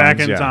go put him back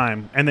in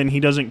time, and then he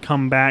doesn't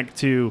come back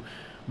to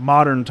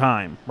modern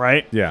time,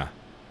 right? Yeah.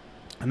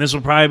 And this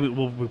we'll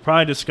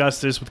probably discuss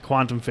this with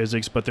quantum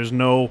physics, but there's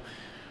no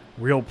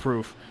real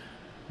proof.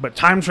 But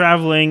time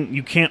traveling,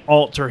 you can't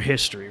alter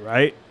history,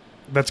 right?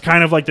 That's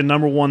kind of like the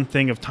number one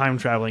thing of time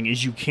traveling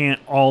is you can't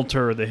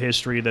alter the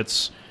history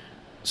that's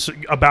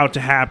about to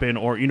happen.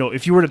 Or,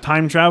 if you were to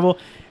time travel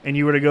and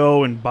you were to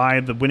go and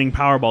buy the winning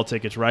Powerball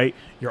tickets, right?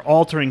 You're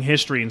altering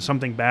history and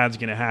something bad's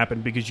going to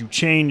happen because you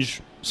change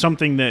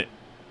something that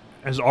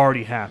has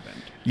already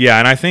happened. Yeah,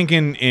 and I think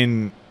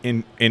in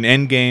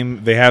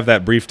Endgame, they have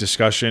that brief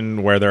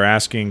discussion where they're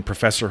asking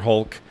Professor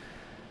Hulk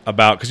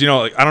about, because,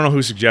 I don't know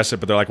who suggests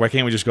it, but they're like, why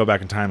can't we just go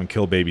back in time and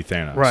kill baby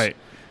Thanos? Right.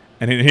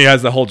 And he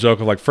has the whole joke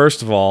of like,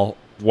 first of all,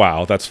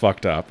 wow, that's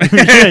fucked up.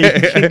 Yeah,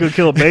 you can't go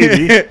kill a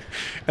baby.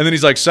 And then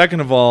he's like, second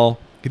of all,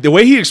 the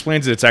way he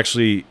explains it,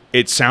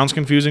 it sounds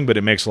confusing, but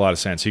it makes a lot of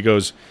sense. He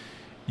goes,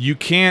 you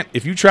can't,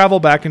 if you travel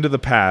back into the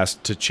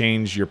past to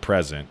change your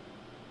present,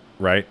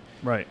 right?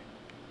 Right.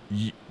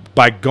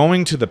 By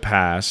going to the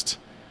past,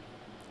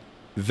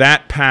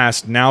 that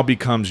past now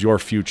becomes your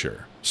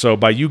future. So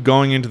by you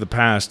going into the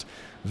past,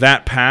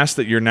 that past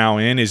that you're now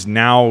in is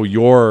now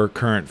your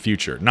current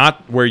future,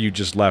 not where you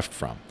just left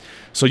from.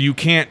 So you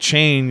can't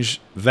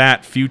change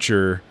that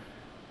future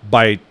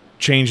by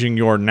changing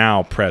your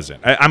now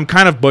present. I'm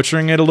kind of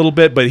butchering it a little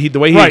bit, but the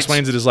way he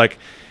explains it is like,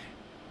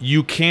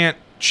 you can't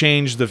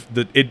change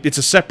it's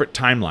a separate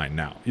timeline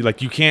now.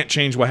 You can't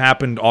change what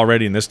happened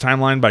already in this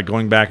timeline by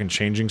going back and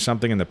changing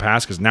something in the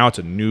past, because now it's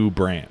a new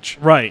branch.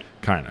 Right.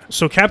 Kind of.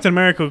 So Captain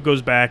America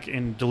goes back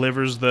and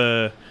delivers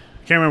I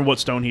can't remember what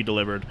stone he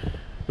delivered,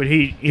 but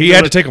he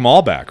had to take them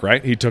all back,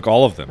 right? He took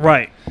all of them.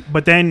 Right.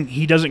 But then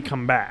he doesn't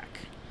come back.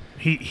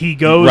 He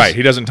goes... Right,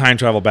 he doesn't time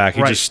travel back.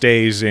 He just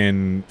stays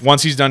in...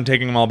 Once he's done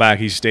taking them all back,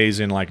 he stays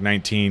in like the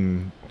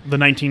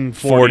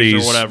 1940s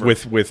or whatever.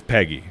 with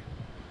Peggy.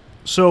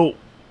 So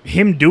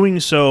him doing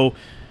so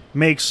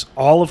makes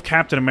all of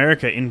Captain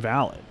America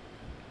invalid.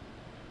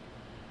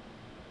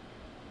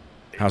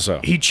 How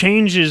so? He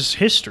changes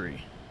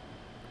history.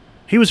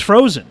 He was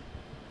frozen.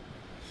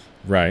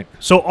 Right.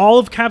 So all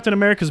of Captain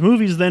America's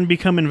movies then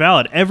become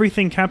invalid.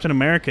 Everything Captain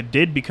America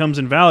did becomes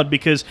invalid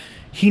because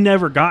he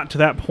never got to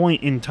that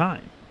point in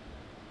time.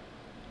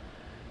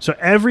 So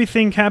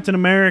everything Captain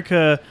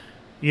America,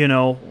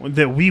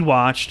 that we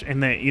watched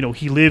and that,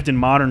 he lived in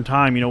modern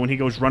time, when he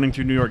goes running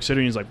through New York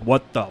City and he's like,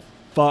 what the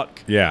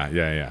fuck?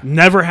 Yeah.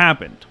 Never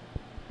happened.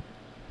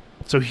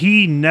 So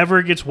he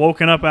never gets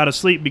woken up out of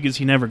sleep because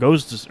he never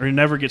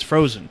never gets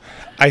frozen.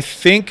 I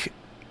think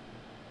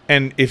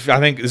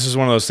this is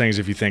one of those things,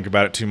 if you think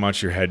about it too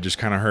much, your head just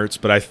kind of hurts.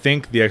 But I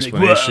think the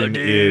explanation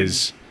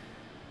is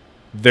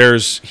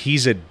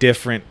he's a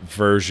different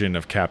version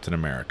of Captain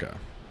America.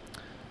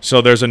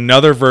 So there's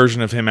another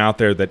version of him out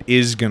there that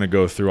is going to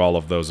go through all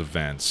of those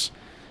events.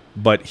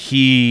 But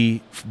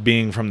he,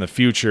 being from the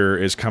future,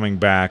 is coming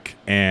back,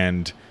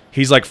 and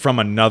he's like from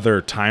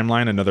another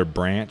timeline, another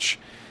branch.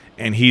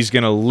 And he's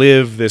going to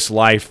live this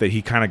life that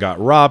he kind of got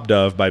robbed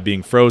of by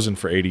being frozen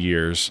for 80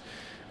 years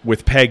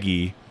with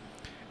Peggy.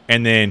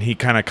 And then he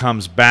kind of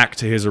comes back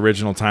to his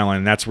original timeline,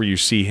 and that's where you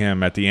see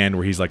him at the end,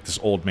 where he's like this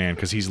old man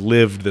because he's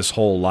lived this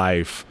whole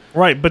life.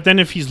 Right, but then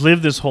if he's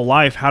lived this whole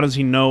life, how does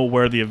he know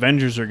where the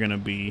Avengers are going to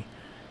be?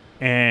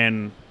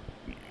 And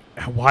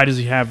why does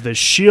he have this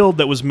shield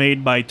that was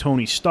made by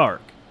Tony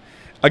Stark?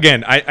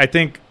 Again, I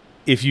think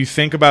if you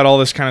think about all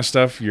this kind of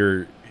stuff,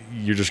 you're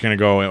just going to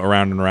go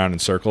around and around in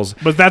circles.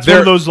 But that's one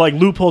of those like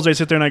loopholes. I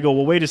sit there and I go,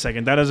 well, wait a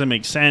second. That doesn't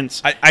make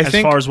sense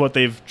as far as what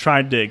they've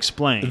tried to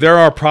explain. There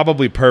are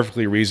probably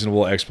perfectly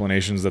reasonable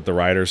explanations that the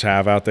writers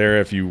have out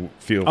there if you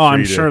feel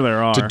free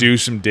to do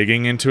some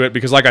digging into it.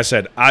 Because like I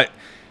said,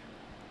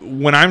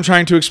 when I'm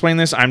trying to explain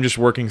this, I'm just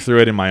working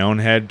through it in my own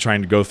head,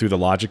 trying to go through the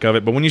logic of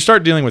it. But when you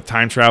start dealing with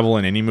time travel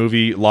in any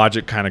movie,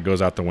 logic kind of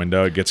goes out the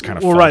window. It gets kind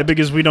of fucked. Right,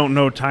 because we don't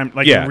know time.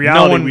 Like in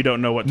reality, we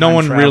don't know what time travel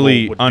would do. No one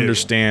really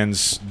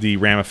understands the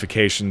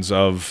ramifications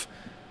of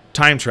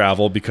time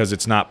travel because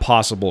it's not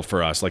possible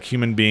for us. Like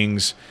human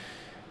beings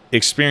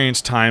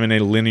experience time in a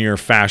linear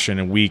fashion,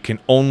 and we can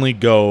only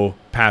go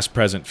past,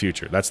 present,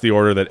 future. That's the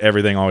order that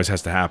everything always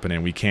has to happen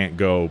in. We can't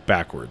go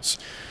backwards.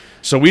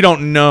 So we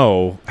don't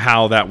know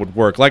how that would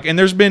work. Like, and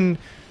they've been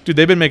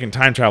making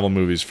time travel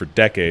movies for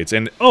decades,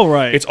 and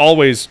it's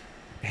always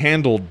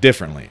handled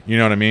differently. You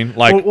know what I mean?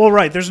 Like,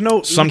 right. There's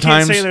no.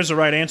 Sometimes you can't say there's a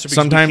right answer.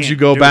 Sometimes you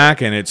go back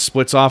and it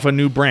splits off a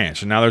new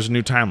branch, and now there's a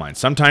new timeline.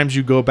 Sometimes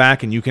you go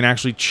back and you can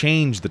actually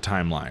change the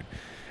timeline.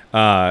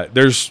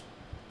 There's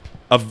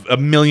a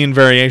million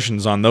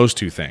variations on those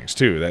two things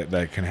too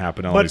that can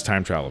happen in all these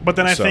time travel movies. But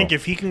then I think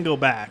if he can go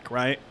back,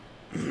 right?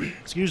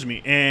 Excuse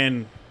me,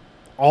 and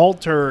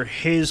alter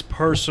his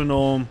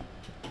personal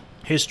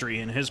history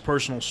and his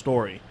personal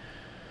story,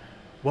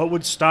 what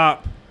would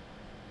stop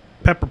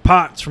Pepper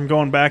Potts from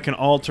going back and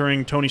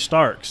altering Tony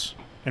Stark's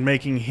and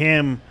making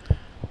him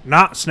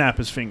not snap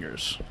his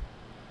fingers?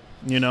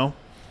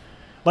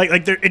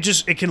 Like there,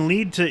 it can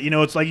lead to,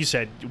 it's like you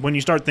said, when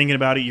you start thinking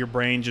about it, your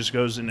brain just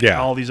goes into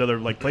all these other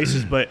like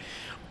places. But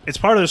it's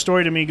part of the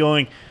story to me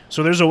going,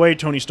 so there's a way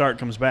Tony Stark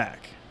comes back.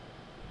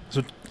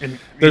 So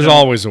there's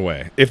always a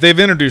way. If they've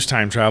introduced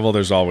time travel,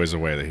 there's always a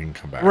way that he can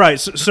come back. Right.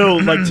 So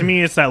like to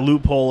me, it's that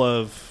loophole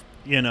of,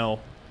 you know,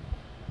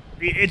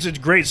 it's a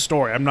great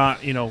story. I'm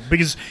not, you know,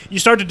 because you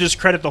start to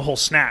discredit the whole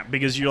snap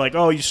because you're like,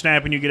 oh, you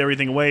snap and you get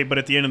everything away, but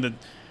at the end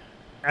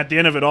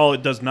of it all,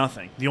 it does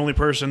nothing. The only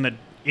person that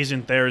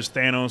isn't there is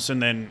Thanos,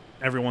 and then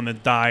everyone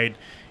that died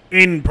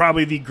in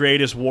probably the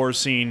greatest war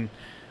scene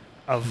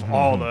of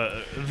all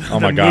the oh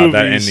my god, movies.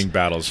 That ending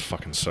battle is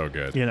fucking so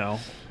good. You know,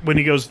 when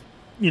he goes,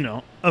 you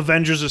know,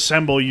 Avengers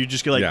Assemble, you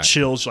just get like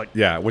chills, like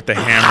with the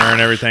hammer and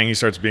everything. He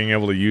starts being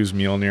able to use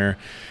Mjolnir.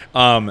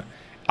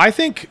 I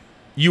think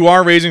you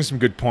are raising some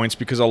good points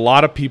because a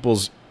lot of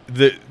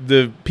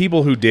the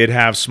people who did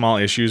have small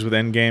issues with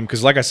Endgame,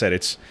 because like I said,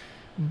 it's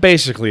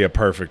basically a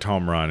perfect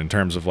home run in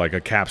terms of like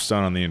a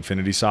capstone on the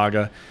Infinity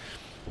Saga.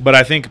 But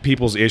I think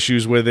people's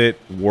issues with it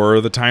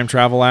were the time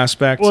travel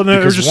aspect. Well,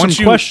 there were just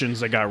some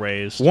questions that got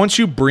raised. Once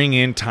you bring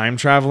in time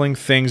traveling,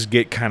 things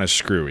get kind of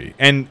screwy.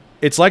 And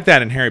it's like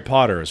that in Harry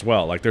Potter as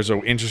well. Like there's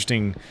an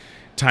interesting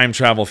time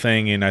travel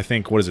thing in, I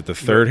think, what is it, the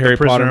third Harry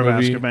Potter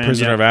movie?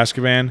 Prisoner of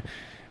Azkaban.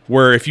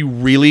 Where if you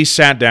really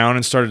sat down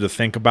and started to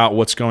think about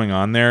what's going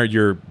on there,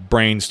 your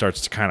brain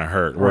starts to kind of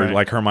hurt. Where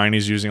like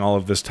Hermione's using all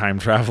of this time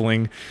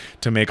traveling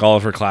to make all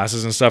of her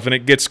classes and stuff. And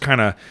it gets kind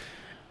of,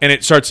 and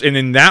it starts, and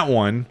in that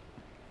one,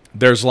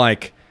 there's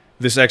like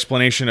this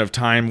explanation of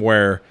time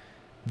where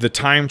the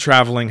time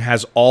traveling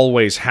has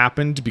always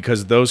happened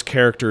because those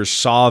characters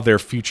saw their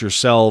future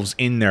selves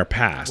in their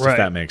past, if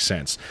that makes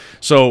sense.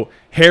 So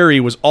Harry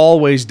was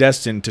always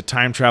destined to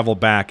time travel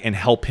back and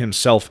help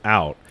himself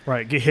out.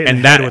 Right, get hit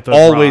and that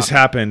always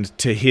happened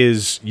to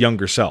his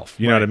younger self.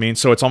 You know what I mean?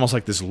 So it's almost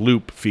like this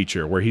loop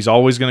feature where he's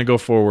always going to go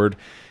forward.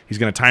 He's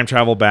going to time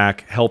travel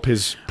back, help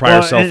his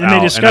prior self out,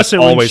 and that's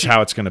always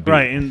how it's going to be.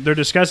 Right, and they're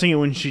discussing it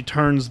when she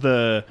turns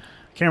the...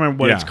 I can't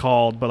remember what it's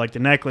called, but like the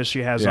necklace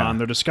she has on.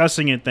 They're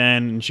discussing it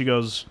then, and she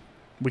goes,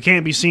 we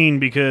can't be seen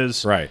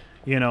because... Right.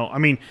 You know, I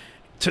mean...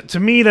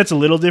 To me, that's a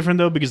little different,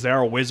 though, because there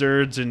are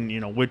wizards and, you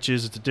know,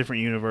 witches. It's a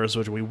different universe,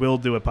 which we will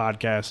do a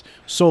podcast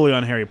solely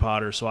on Harry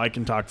Potter, so I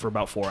can talk for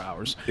about 4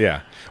 hours.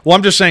 Yeah. Well,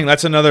 I'm just saying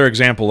that's another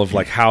example of,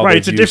 like, how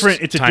it's a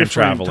different time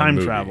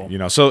travel. You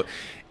know, so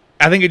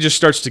I think it just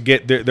starts to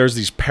get... There's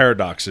these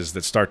paradoxes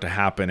that start to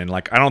happen, and,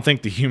 like, I don't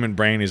think the human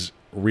brain is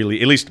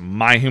really... At least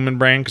my human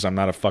brain, because I'm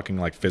not a fucking,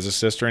 like,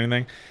 physicist or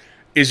anything,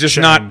 is just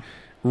not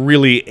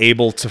really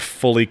able to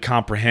fully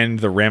comprehend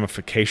the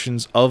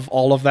ramifications of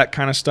all of that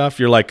kind of stuff.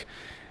 You're like...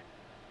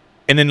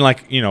 And then,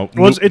 like, you know,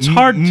 it's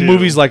hard to.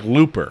 Movies like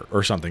Looper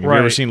or something. Have you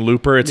ever seen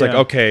Looper? It's like,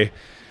 okay,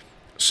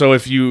 so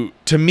if you,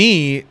 to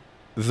me,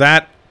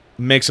 that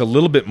makes a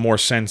little bit more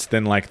sense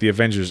than like the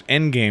Avengers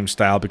Endgame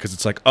style, because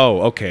it's like,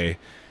 oh, okay,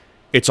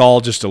 it's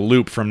all just a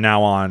loop from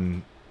now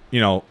on.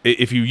 You know,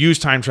 if you use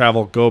time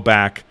travel, go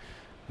back,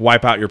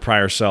 wipe out your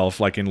prior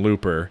self, like in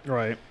Looper.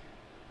 Right.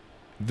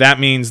 That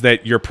means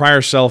that your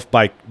prior self,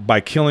 by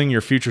killing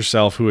your future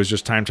self, who has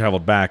just time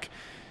traveled back,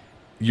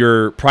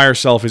 your prior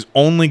self is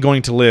only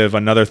going to live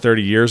another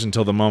 30 years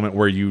until the moment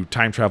where you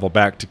time travel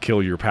back to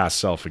kill your past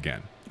self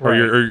again.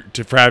 Or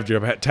to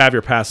have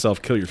your past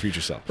self kill your future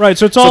self. Right,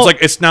 so it's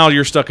like it's now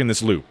you're stuck in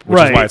this loop,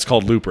 which is why it's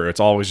called Looper. It's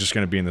always just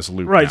going to be in this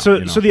loop. Right,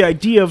 now, so the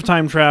idea of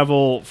time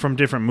travel from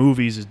different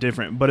movies is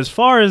different. But as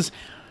far as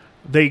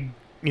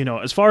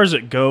as far as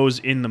it goes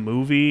in the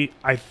movie,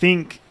 I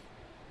think,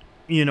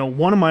 you know,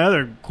 one of my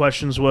other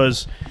questions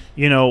was,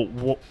 you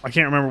know, I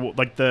can't remember,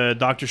 like the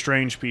Doctor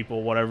Strange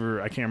people,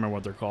 whatever, I can't remember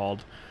what they're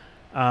called.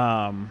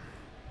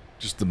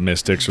 Just the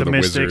mystics or the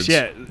mystics,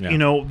 wizards. Yeah. You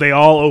know, they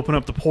all open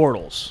up the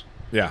portals.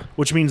 Yeah.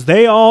 Which means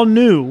they all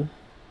knew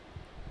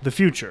the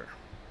future.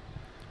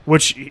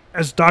 Which,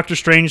 as Doctor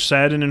Strange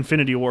said in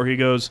Infinity War, he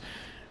goes,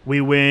 we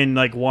win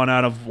like 1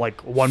 out of like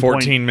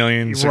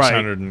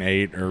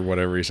 14,608,000 or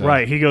whatever he said.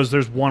 Right. He goes,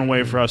 there's one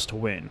way for us to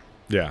win.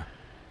 Yeah.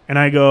 And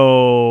I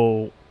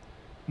go...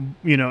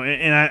 You know,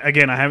 and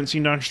I haven't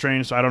seen Doctor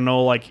Strange, so I don't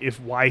know, like,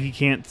 why he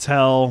can't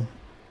tell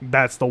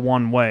that's the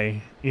one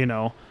way, you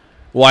know.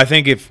 Well, I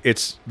think if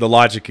the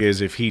logic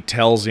is if he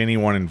tells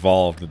anyone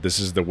involved that this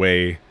is the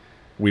way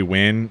we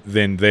win,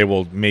 then they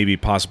will maybe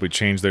possibly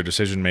change their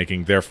decision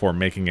making, therefore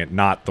making it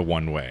not the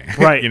one way.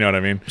 Right. You know what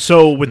I mean?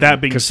 So with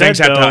that being said, because things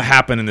have to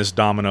happen in this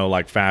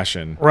domino-like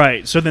fashion.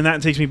 Right. So then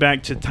that takes me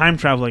back to time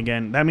travel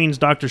again. That means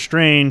Doctor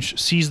Strange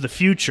sees the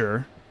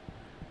future,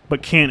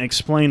 but can't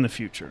explain the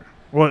future.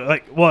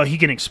 Well, he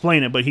can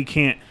explain it, but he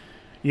can't,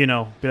 you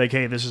know, be like,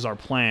 hey, this is our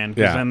plan.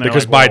 Yeah, then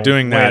because like, by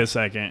doing that, wait a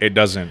second. it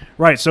doesn't.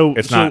 Right, so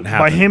it's not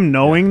by him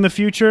knowing the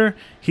future,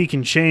 he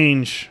can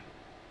change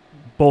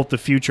both the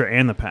future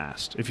and the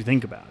past, if you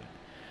think about it.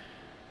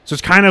 So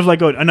it's kind of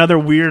like another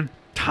weird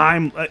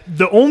time.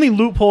 The only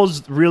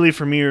loopholes really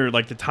for me are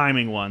like the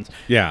timing ones.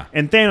 Yeah.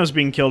 And Thanos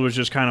being killed was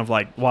just kind of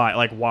like, why?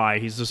 Like, why?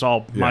 He's this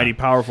almighty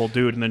powerful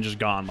dude and then just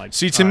gone. Like,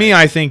 see, to me,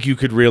 I think you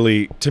could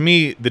really... To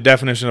me, the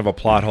definition of a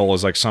plot hole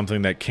is like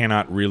something that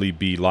cannot really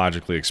be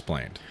logically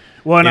explained.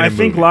 Well, and I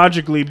think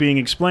logically being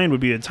explained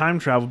would be a time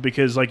travel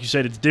because, like you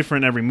said, it's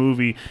different every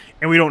movie,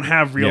 and we don't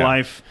have real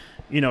life,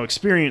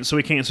 experience, so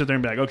we can't sit there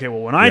and be like, okay,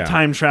 well, when I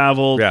time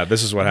traveled,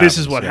 this is what happened. This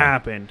is what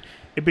happened.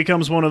 It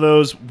becomes one of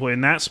those, well,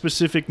 in that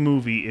specific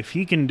movie, if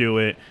he can do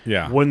it,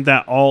 wouldn't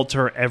that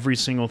alter every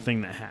single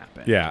thing that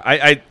happened? Yeah,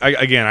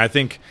 I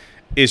think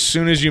as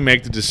soon as you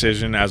make the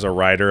decision as a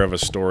writer of a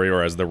story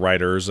or as the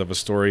writers of a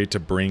story to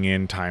bring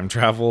in time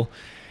travel,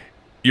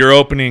 you're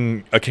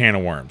opening a can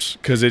of worms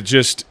because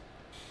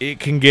it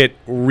can get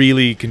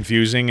really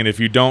confusing. And if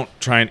you don't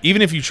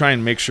even if you try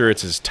and make sure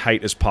it's as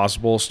tight as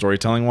possible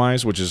storytelling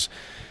wise, which is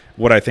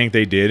what I think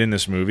they did in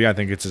this movie, I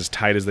think it's as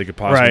tight as they could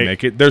possibly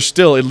make it. There's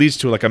still, it leads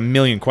to like a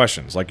million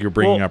questions like you're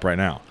bringing up right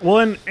now.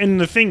 Well, and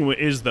the thing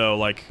is though,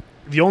 like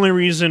the only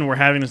reason we're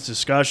having this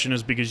discussion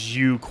is because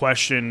you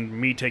questioned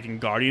me taking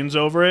Guardians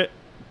over it.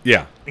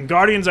 Yeah. In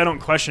Guardians, I don't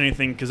question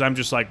anything because I'm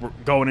just like, we're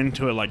going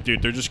into it like,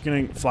 dude, they're just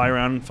going to fly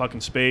around in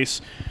fucking space,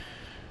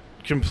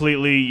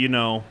 completely,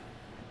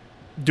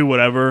 do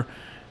whatever.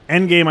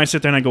 Endgame, I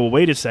sit there and I go,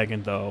 wait a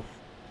second, though.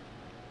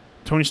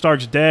 Tony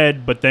Stark's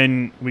dead, but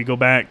then we go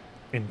back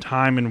in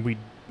time and we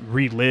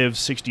relive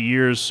 60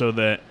 years so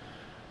that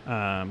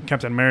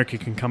Captain America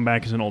can come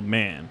back as an old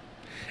man.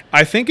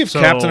 I think if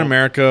Captain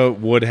America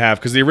would have,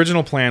 because the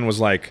original plan was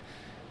like,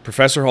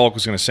 Professor Hulk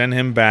was going to send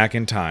him back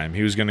in time.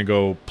 He was going to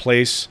go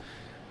place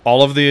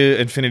all of the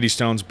Infinity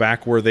Stones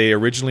back where they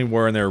originally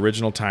were in their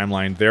original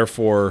timeline,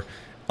 therefore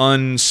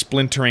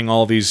unsplintering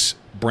all these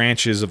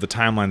branches of the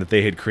timeline that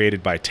they had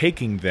created by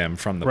taking them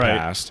from the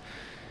past,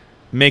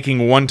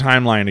 making one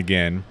timeline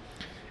again.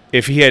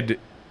 If he had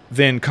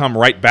then come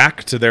right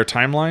back to their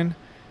timeline,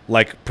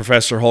 like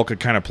Professor Hulk had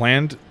kind of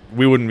planned,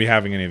 we wouldn't be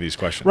having any of these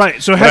questions.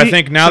 Right. So I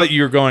think now that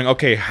you're going,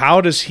 okay,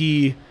 how does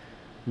he...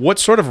 What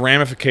sort of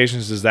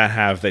ramifications does that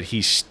have that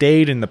he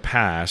stayed in the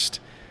past,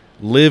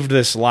 lived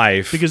this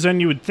life? Because then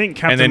you would think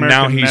Captain America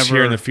and then now he's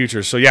here in the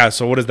future. So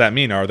so what does that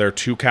mean? Are there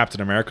two Captain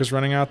Americas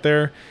running out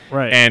there?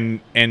 Right.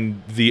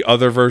 And the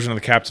other version of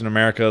the Captain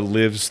America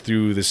lives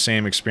through the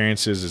same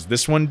experiences as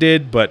this one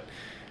did, but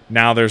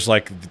now there's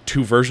like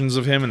two versions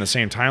of him in the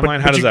same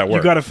timeline? How does that work?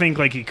 You got to think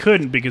like he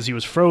couldn't because he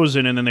was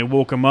frozen and then they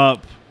woke him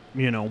up,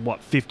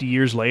 50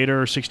 years later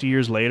or 60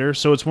 years later?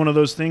 So it's one of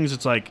those things,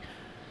 it's like...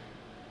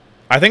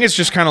 I think it's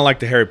just kind of like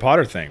the Harry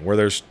Potter thing, where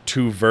there's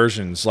two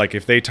versions. Like,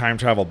 if they time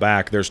travel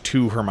back, there's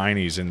two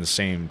Hermiones in the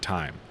same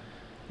time.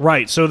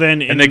 Right, so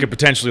then... And they could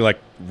potentially, like,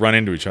 run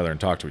into each other and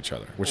talk to each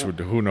other, which would,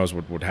 who knows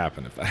what would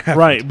happen if that happened.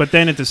 Right, but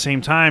then at the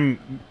same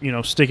time,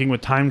 sticking with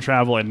time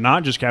travel and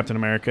not just Captain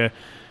America,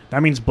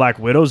 that means Black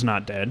Widow's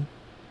not dead.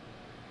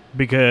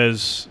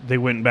 Because they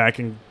went back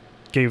and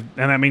gave...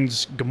 And that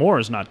means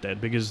Gamora's not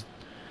dead, because,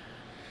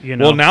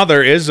 Well, now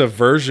there is a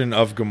version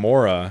of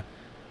Gamora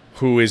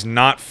who is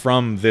not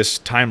from this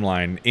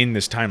timeline in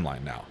this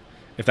timeline now,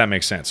 if that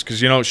makes sense.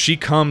 Because, she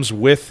comes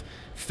with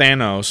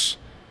Thanos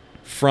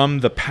from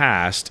the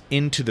past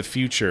into the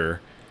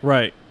future.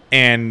 Right.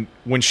 And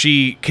when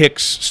she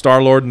kicks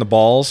Star-Lord in the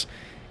balls,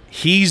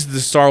 he's the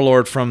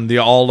Star-Lord from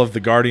all of the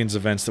Guardians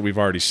events that we've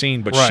already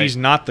seen, but she's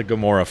not the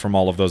Gamora from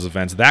all of those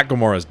events. That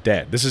Gamora's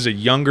dead. This is a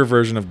younger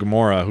version of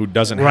Gamora who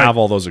doesn't have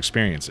all those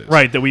experiences.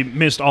 Right, that we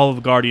missed all of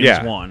the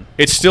Guardians 1.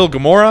 It's still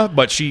Gamora,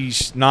 but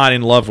she's not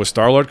in love with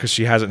Star-Lord because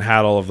she hasn't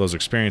had all of those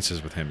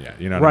experiences with him yet.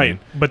 You know what I mean?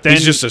 But then,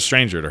 he's just a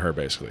stranger to her,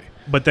 basically.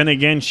 But then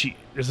again,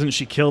 isn't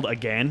she killed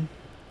again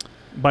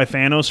by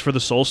Thanos for the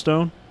Soul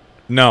Stone?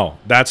 No,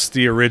 that's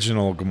the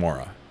original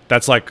Gamora.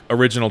 That's like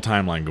original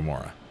timeline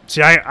Gamora.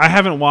 See, I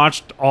haven't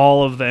watched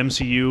all of the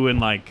MCU in,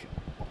 like,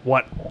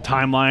 what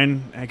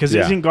timeline? Because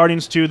isn't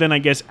Guardians 2 then, I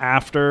guess,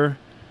 after...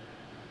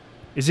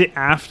 Is it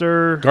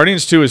after...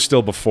 Guardians 2 is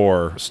still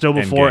before... Still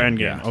before Endgame.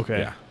 Yeah. Okay.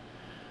 Yeah.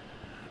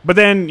 But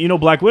then,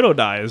 Black Widow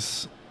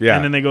dies. Yeah.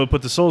 And then they go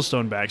put the Soul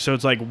Stone back. So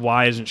it's like,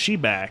 why isn't she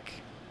back?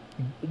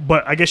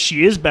 But I guess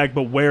she is back,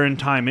 but where in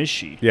time is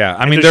she? Yeah,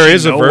 I mean, there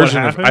is a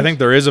version of... I think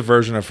there is a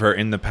version of her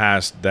in the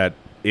past that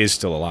is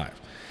still alive.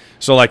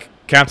 So, like...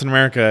 Captain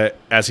America,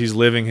 as he's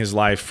living his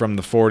life from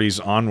the 40s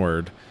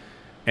onward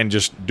and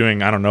just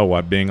doing, I don't know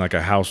what, being like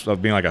a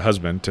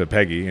husband to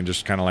Peggy and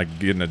just kind of like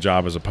getting a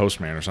job as a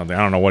postman or something.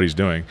 I don't know what he's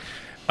doing.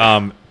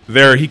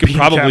 He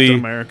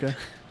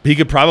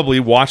could probably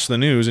watch the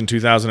news in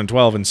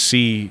 2012 and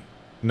see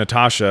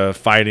Natasha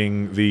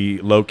fighting the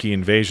Loki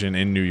invasion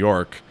in New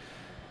York.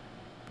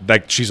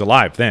 Like, she's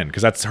alive then,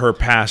 because that's her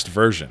past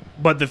version.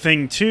 But the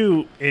thing,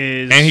 too,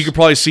 is... And he could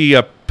probably see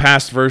a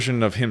past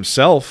version of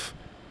himself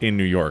in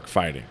New York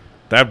fighting.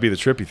 That would be the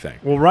trippy thing.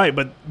 Well, right,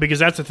 but because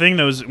that's the thing,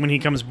 though, is when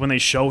they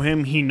show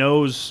him, he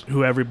knows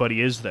who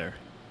everybody is there.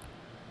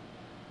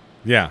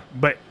 Yeah.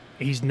 But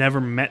he's never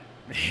met...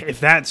 If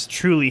that's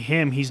truly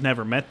him, he's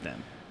never met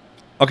them.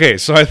 Okay,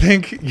 so I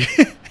think...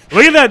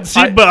 Look at that.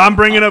 See, but I'm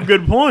bringing up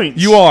good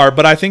points. You are,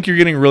 but I think you're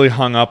getting really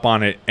hung up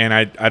on it, and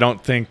I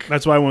don't think...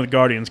 That's why I went with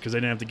Guardians, because I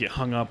didn't have to get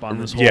hung up on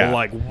this whole, we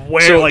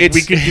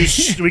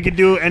could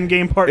do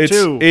Endgame Part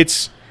 2.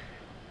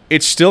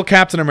 It's still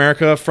Captain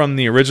America from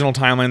the original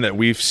timeline that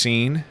we've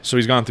seen. So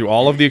he's gone through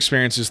all of the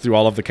experiences through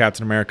all of the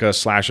Captain America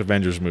 /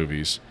 Avengers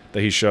movies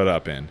that he showed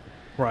up in.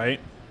 Right.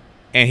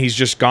 And he's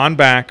just gone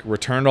back,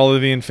 returned all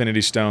of the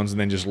Infinity Stones, and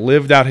then just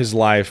lived out his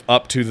life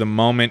up to the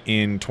moment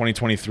in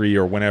 2023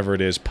 or whenever it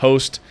is,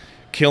 post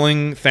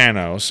killing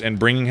Thanos and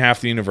bringing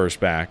half the universe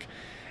back.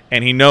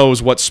 And he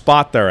knows what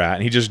spot they're at.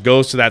 And he just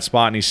goes to that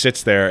spot and he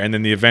sits there. And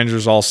then the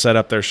Avengers all set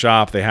up their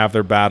shop. They have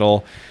their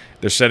battle.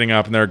 They're setting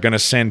up and they're going to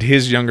send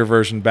his younger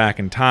version back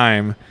in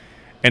time.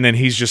 And then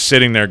he's just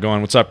sitting there going,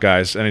 "What's up,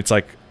 guys?" And it's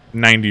like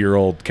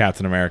 90-year-old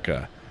Captain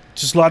America.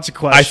 Just lots of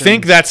questions. I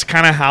think that's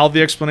kind of how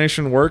the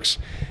explanation works.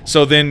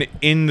 So then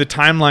in the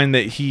timeline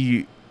that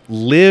he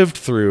lived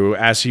through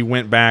as he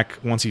went back,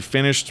 once he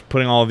finished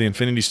putting all of the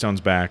Infinity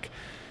Stones back,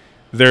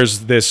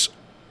 there's this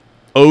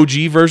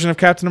OG version of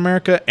Captain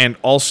America and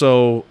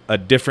also a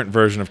different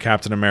version of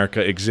Captain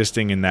America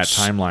existing in that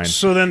timeline.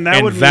 So then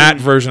that would that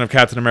version of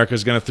Captain America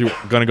is going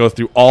to go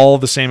through all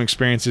the same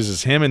experiences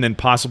as him and then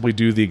possibly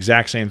do the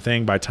exact same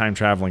thing by time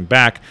traveling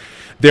back,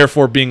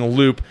 therefore being a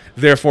loop,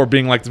 therefore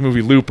being like the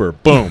movie Looper.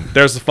 Boom.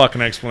 There's the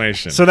fucking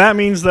explanation. So that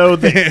means, though,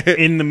 that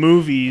in the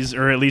movies,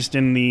 or at least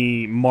in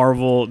the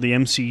Marvel, the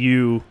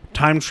MCU,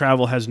 time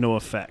travel has no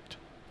effect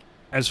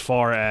as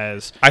far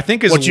as I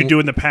think what you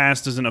do in the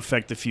past doesn't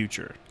affect the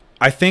future.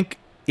 I think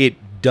it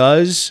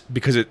does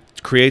because it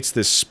creates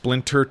this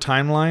splinter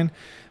timeline.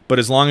 But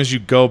as long as you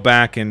go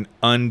back and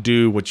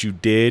undo what you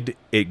did,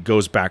 it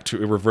reverts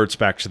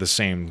back to the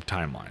same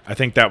timeline. I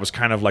think that was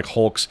kind of like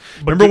Hulk's.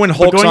 Remember when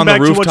Hulk's on the rooftop?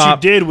 Going back to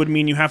what you did would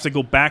mean you have to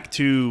go back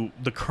to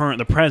the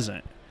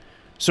present.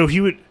 So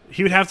he would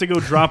have to go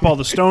drop all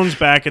the stones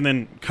back and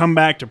then come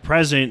back to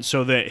present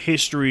so that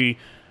history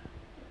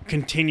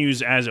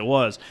continues as it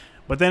was.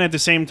 But then at the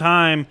same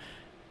time,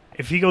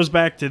 if he goes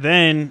back to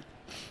then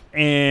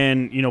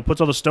and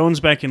puts all the stones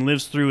back and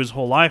lives through his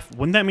whole life,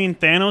 wouldn't that mean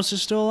Thanos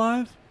is still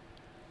alive?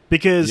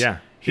 Because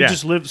he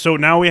just lived. So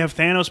now we have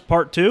Thanos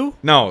Part 2?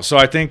 No, so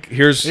I think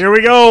here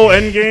we go,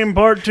 Endgame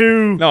Part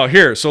 2.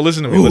 No, so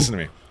listen to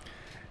me.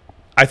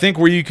 I think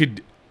where you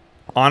could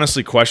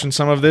honestly question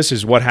some of this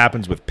is what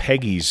happens with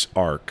Peggy's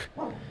arc.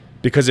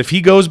 Because if he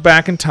goes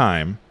back in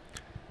time,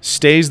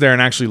 stays there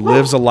and actually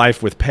lives a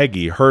life with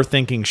Peggy, her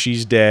thinking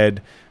she's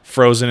dead,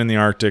 frozen in the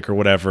Arctic or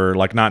whatever,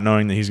 like not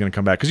knowing that he's going to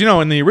come back. Because,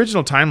 in the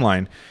original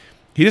timeline,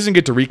 he doesn't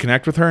get to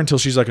reconnect with her until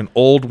she's like an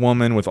old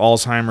woman with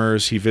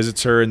Alzheimer's. He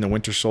visits her in the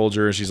Winter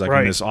Soldier. She's like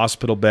in this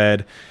hospital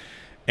bed.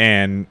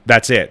 And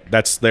that's it.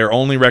 That's their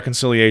only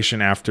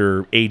reconciliation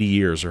after 80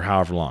 years or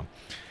however long.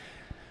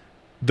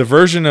 The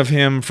version of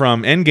him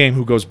from Endgame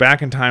who goes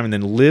back in time and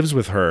then lives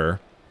with her.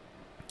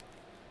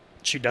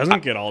 She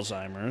doesn't get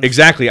Alzheimer's.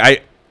 Exactly.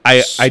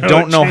 I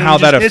don't know how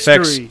that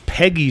affects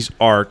Peggy's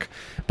arc.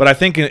 But I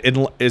think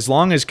as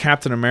long as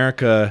Captain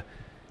America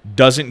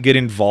doesn't get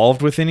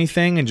involved with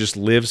anything and just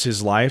lives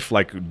his life,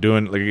 like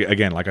doing,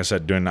 like I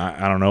said, doing,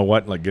 I don't know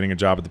what, like getting a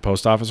job at the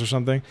post office or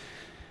something,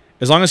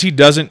 as long as he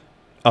doesn't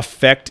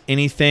affect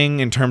anything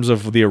in terms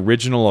of the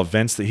original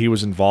events that he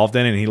was involved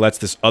in and he lets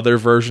this other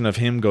version of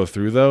him go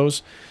through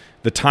those,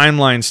 the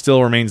timeline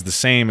still remains the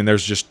same and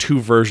there's just two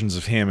versions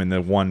of him in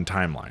the one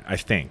timeline, I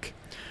think.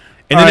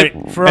 And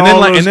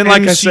then,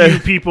 like I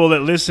said, people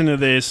that listen to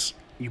this,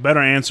 you better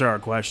answer our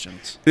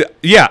questions.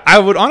 Yeah, I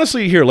would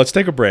honestly, let's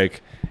take a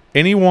break.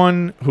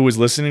 Anyone who is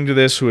listening to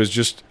this who is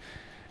just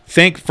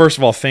first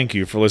of all, thank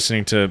you for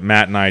listening to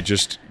Matt and I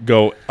just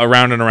go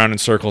around and around in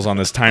circles on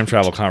this time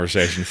travel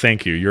conversation.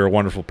 Thank you. You're a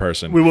wonderful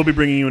person. We will be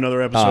bringing you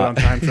another episode on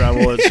time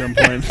travel at some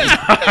point in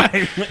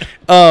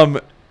time.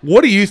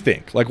 What do you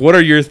think? Like, what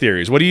are your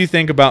theories? What do you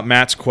think about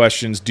Matt's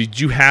questions? Did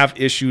you have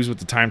issues with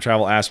the time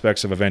travel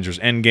aspects of Avengers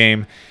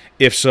Endgame?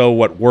 If so,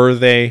 what were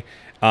they?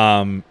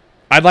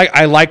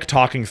 I like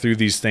talking through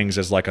these things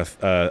as like a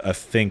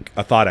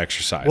thought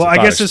exercise. Well, I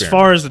guess experiment. As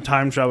far as the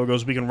time travel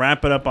goes, we can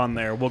wrap it up on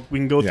there. We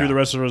can go through the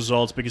rest of the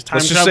results because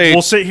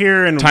we'll sit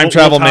here and time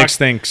travel makes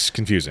things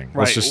confusing.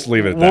 Right. Let's just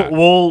leave it at that.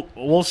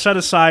 We'll set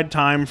aside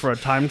time for a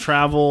time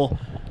travel.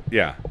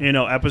 Yeah.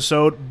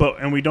 Episode,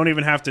 and we don't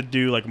even have to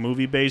do like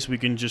movie based. We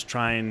can just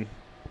try and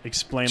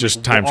explain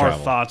our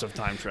thoughts of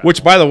time travel.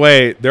 Which, by the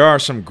way, there are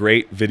some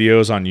great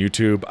videos on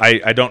YouTube.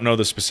 I don't know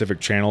the specific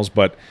channels,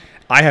 but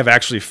I have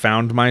actually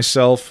found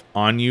myself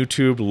on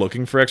YouTube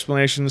looking for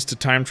explanations to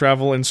time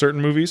travel in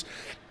certain movies.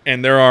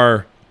 And there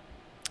are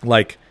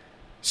like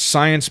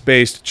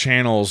science-based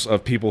channels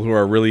of people who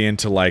are really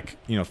into like,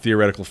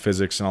 theoretical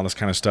physics and all this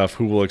kind of stuff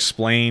who will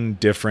explain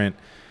different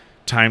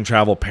time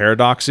travel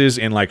paradoxes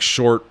in like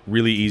short,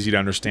 really easy to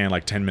understand,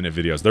 like 10-minute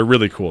videos. They're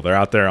really cool. They're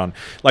out there on,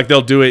 like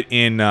they'll do it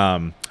in,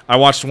 I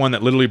watched one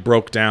that literally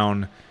broke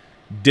down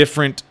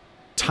different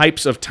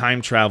types of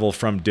time travel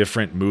from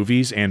different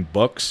movies and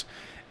books.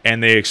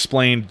 And they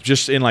explained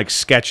just in like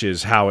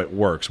sketches how it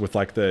works with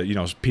like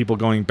the, people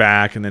going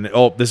back and then,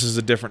 this is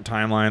a different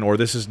timeline or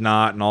this is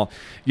not and all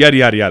yada,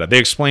 yada, yada. They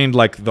explained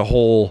like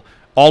all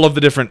of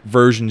the different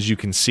versions you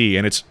can see.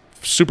 And it's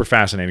super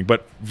fascinating,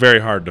 but very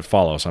hard to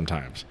follow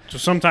sometimes. So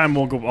sometime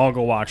I'll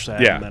go watch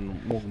that and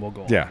then we'll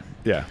go on.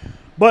 Yeah.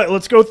 But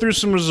let's go through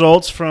some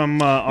results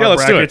from our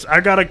brackets.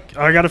 I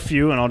got a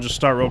few and I'll just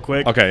start real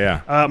quick. Okay,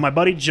 yeah. My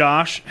buddy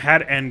Josh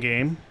had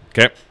Endgame.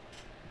 Okay.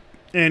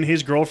 and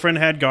his girlfriend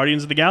had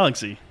Guardians of the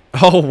Galaxy.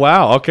 Oh,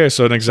 wow. Okay,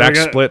 so an exact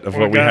split of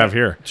what we have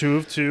here. 2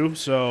 of 2,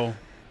 so...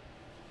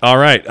 All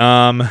right.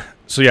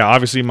 So, yeah,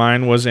 obviously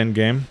mine was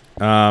Endgame.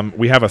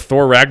 We have a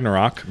Thor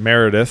Ragnarok.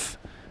 Meredith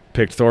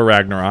picked Thor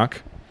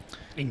Ragnarok.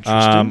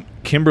 Interesting.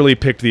 Kimberly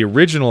picked the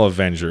original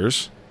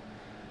Avengers.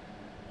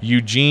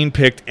 Eugene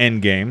picked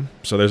Endgame.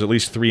 So there's at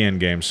least 3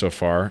 Endgames so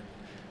far.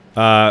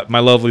 My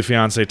lovely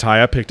fiance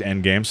Taya picked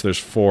Endgame. So there's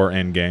 4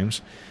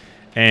 Endgames.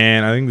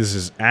 And I think this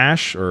is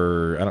Ash,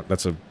 or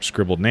that's a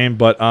scribbled name,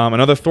 but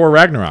another Thor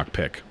Ragnarok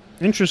pick.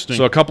 Interesting.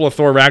 So a couple of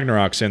Thor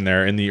Ragnaroks in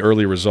there in the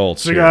early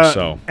results. So we got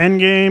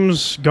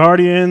Endgames,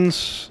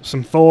 Guardians,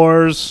 some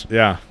Thors.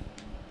 Yeah.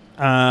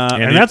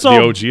 And that's the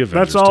all. OG Avengers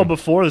that's all too.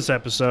 Before this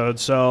episode.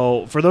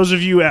 So for those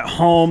of you at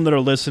home that are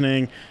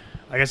listening,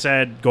 like I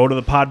said, go to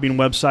the Podbean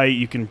website.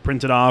 You can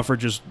print it off or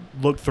just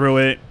look through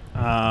it.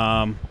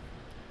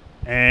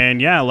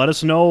 And yeah, let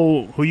us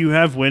know who you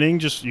have winning.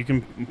 Just you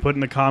can put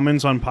in the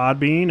comments on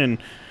Podbean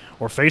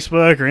or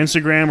Facebook or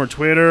Instagram or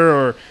Twitter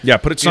or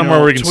put it somewhere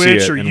where we can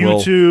Twitch see it or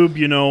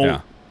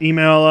YouTube.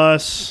 Email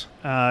us.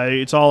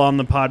 It's all on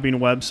the Podbean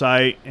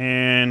website,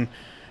 and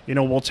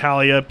we'll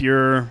tally up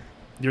your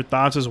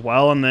thoughts as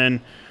well, and then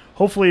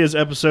hopefully as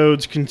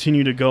episodes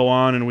continue to go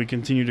on and we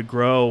continue to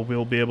grow,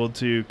 we'll be able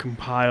to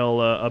compile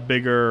a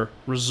bigger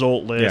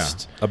result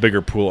list. Yeah, a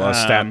bigger pool, a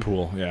stat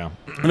pool, yeah.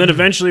 And then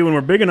eventually when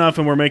we're big enough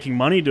and we're making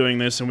money doing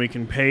this and we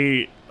can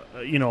pay,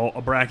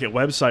 a bracket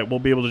website, we'll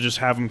be able to just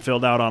have them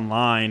filled out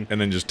online. And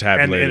then just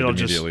tabulate it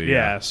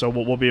immediately. So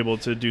we'll be able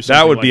to do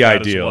something that would be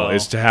like ideal, as well.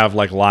 is to have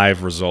like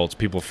live results,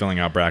 people filling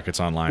out brackets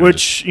online.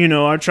 Which,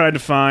 I've tried to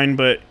find,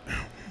 but...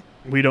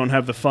 we don't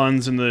have the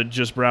funds in the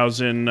Just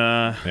Browsing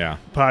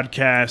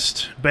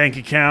podcast bank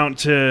account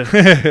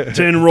to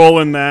enroll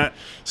in that.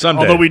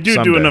 Someday. Although we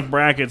do enough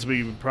brackets,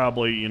 we would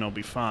probably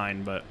be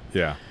fine. But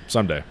yeah,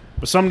 someday.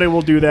 But someday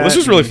we'll do that. Well, this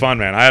was really fun,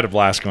 man. I had a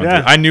blast going through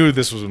it. I knew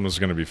this was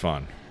going to be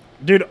fun.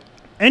 Dude,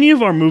 any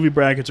of our movie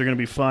brackets are going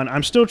to be fun.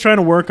 I'm still trying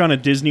to work on a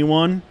Disney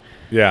one.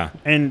 Yeah.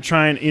 And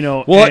trying,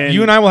 Well,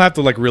 you and I will have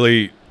to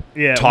really...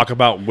 Yeah. talk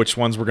about which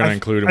ones we're going to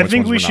include and which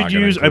ones we're not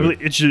going to include. I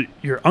believe it's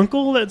your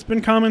uncle that's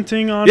been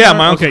commenting on. Yeah,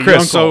 my Uncle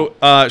Chris. So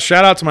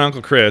shout out to my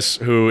Uncle Chris,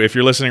 who, if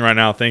you're listening right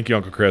now, thank you,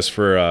 Uncle Chris,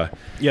 for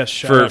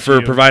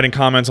providing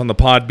comments on the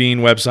Podbean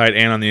website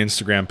and on the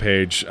Instagram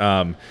page.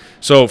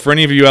 So for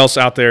any of you else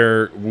out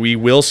there, we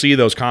will see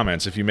those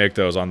comments if you make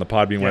those on the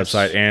Podbean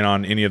website and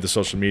on any of the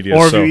social media.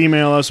 Or if you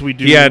email us, we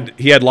do.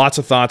 He had lots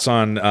of thoughts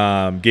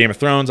on Game of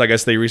Thrones. I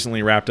guess they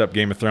recently wrapped up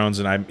Game of Thrones,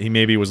 and he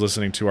maybe was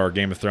listening to our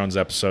Game of Thrones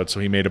episode, so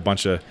he made a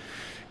bunch of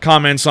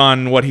comments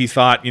on what he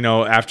thought,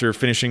 after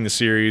finishing the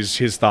series,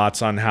 his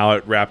thoughts on how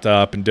it wrapped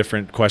up and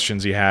different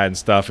questions he had and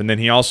stuff. And then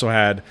he also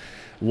had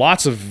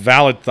lots of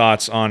valid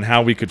thoughts on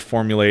how we could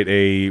formulate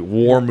a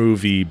war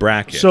movie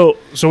bracket. So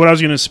what I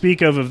was going to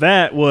speak of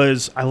that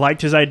was I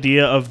liked his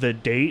idea of the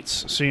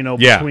dates. So,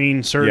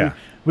 between certain... Yeah.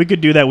 We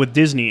could do that with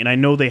Disney, and I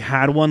know they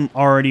had one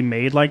already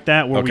made like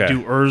that where we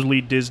do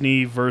early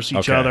Disney versus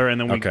each other,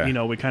 and then we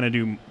we kind of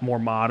do more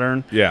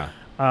modern. Yeah.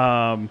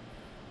 I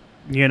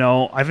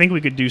think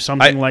we could do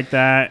something like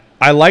that.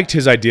 I liked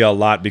his idea a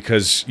lot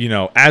because,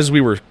 as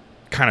we were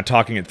kind of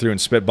talking it through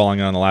and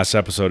spitballing on the last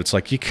episode, it's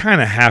like you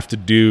kind of have to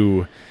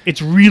do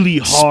it's really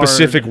hard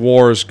specific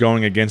wars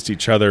going against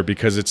each other,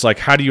 because it's like,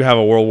 how do you have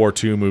a World War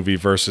II movie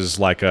versus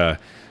like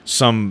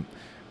some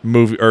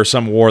movie or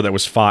some war that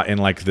was fought in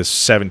like the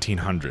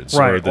 1700s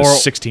or the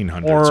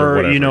 1600s or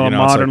whatever, a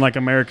modern like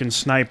American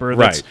Sniper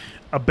that's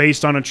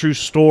based on a true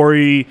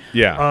story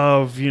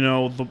of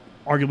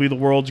arguably the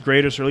world's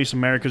greatest, or at least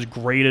America's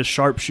greatest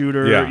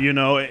sharpshooter.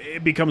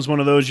 It becomes one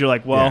of those you're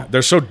like, well,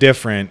 they're so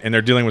different and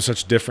they're dealing with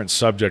such different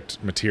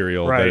subject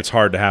material that it's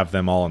hard to have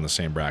them all in the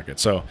same bracket.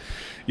 So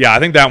I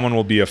think that one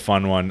will be a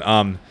fun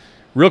one.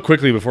 Real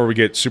quickly before we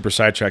get super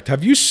sidetracked,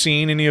 have you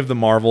seen any of the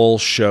Marvel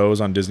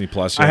shows on Disney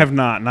Plus yet? I have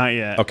not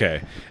yet.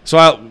 Okay,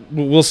 so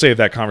we'll save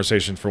that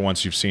conversation for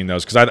once you've seen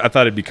those, because I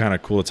thought it'd be kind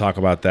of cool to talk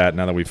about that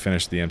now that we've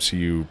finished the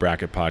MCU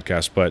bracket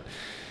podcast. But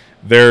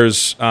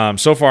there's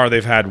so far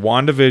they've had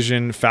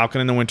WandaVision, Falcon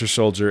and the Winter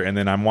Soldier, and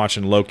then I'm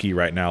watching Loki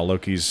right now.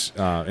 Loki's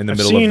in the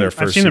middle of their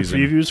first season. I've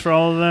seen the previews for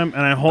all of them,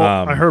 and I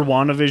heard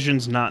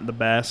WandaVision's not the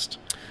best.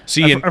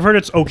 I've heard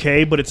it's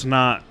okay, but it's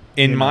not.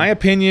 In my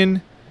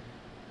opinion,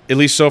 at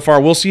least so far,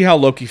 we'll see how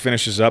Loki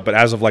finishes up. But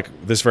as of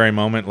this very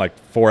moment,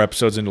 4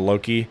 episodes into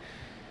Loki,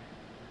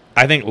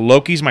 I think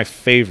Loki's my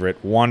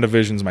favorite.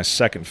 WandaVision's my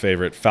second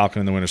favorite. Falcon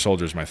and the Winter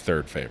Soldier is my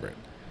third favorite.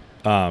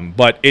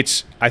 But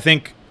I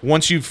think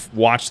once you've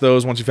watched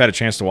those, once you've had a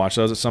chance to watch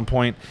those at some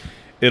point,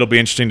 it'll be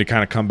interesting to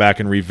kind of come back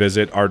and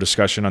revisit our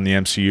discussion on the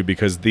MCU,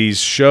 because these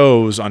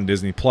shows on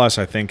Disney Plus,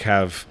 I think,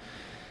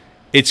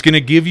 it's going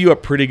to give you a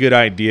pretty good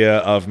idea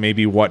of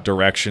maybe what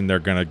direction they're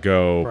going to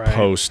go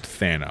post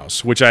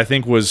Thanos, which I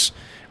think was,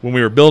 when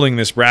we were building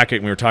this bracket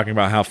and we were talking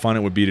about how fun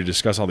it would be to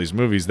discuss all these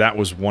movies, that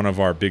was one of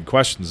our big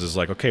questions, is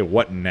okay,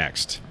 what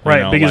next?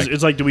 Right, because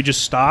it's do we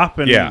just stop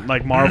and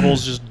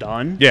Marvel's just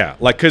done? Yeah,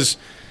 because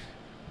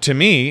to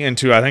me, and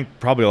to I think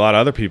probably a lot of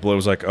other people, it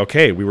was like,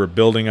 okay, we were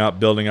building up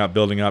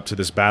to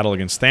this battle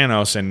against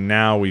Thanos, and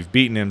now we've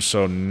beaten him.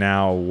 So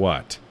now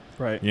what?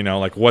 Right. You know,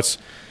 like what's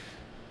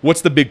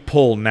the big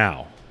pull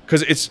now?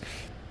 Because it's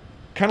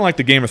kind of like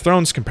the Game of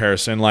Thrones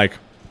comparison. Like,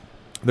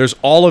 there's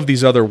all of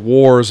these other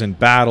wars and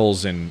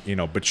battles and, you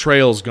know,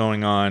 betrayals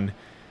going on.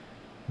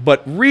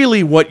 But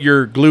really what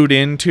you're glued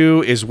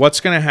into is what's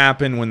going to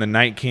happen when the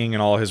Night King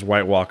and all his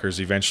White Walkers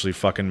eventually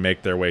fucking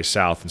make their way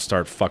south and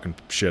start fucking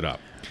shit up.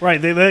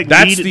 Right.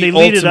 That's the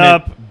lead it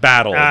up.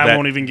 battle. I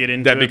won't even get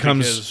into that it. That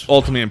becomes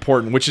ultimately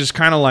important, which is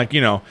kind of like,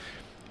 you know,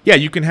 yeah,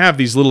 you can have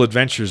these little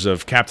adventures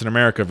of Captain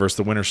America versus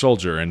the Winter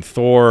Soldier and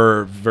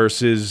Thor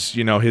versus,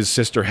 you know, his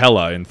sister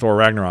Hela in Thor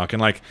Ragnarok.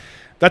 And, like,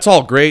 that's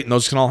all great, and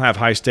those can all have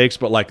high stakes,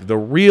 but, like, the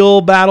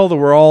real battle that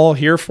we're all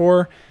here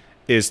for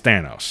is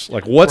Thanos.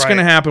 Like, what's going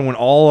to happen when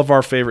all of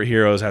our favorite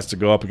heroes has to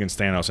go up against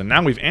Thanos? And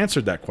now we've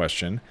answered that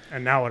question.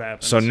 And now what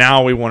happens? So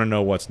now we want to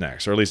know what's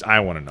next, or at least I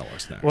want to know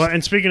what's next. Well,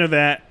 and speaking of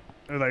that,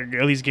 like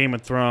at least Game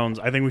of Thrones,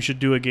 I think we should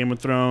do a Game of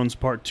Thrones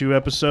Part 2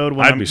 episode.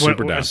 I'd be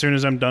super down. As soon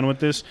as I'm done with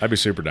this. I'd be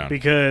super down.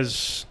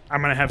 Because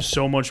I'm going to have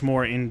so much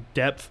more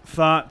in-depth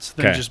thoughts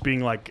than just being,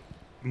 like,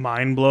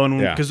 mind-blown.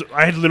 Because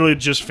I had literally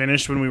just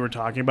finished when we were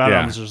talking about it.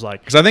 I was just like...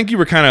 Because I think you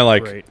were kind of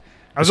like... Great.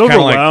 I was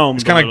overwhelmed.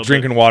 It's kind of like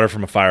drinking water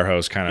from a fire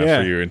hose kind of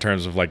for you in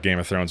terms of, like, Game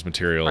of Thrones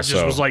material. I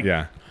just was like...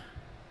 Yeah.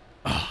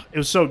 Oh, it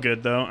was so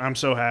good, though. I'm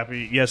so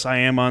happy. Yes, I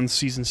am on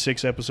Season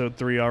 6, Episode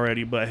 3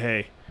 already, but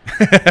hey...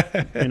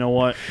 you know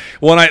what?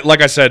 Well, and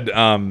like I said, you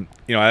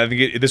know, I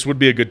think this would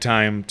be a good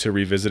time to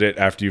revisit it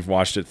after you've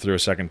watched it through a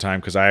second time,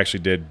 because I actually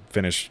did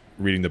finish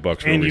reading the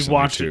books. And you've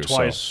watched too, it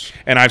twice, so.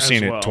 And I've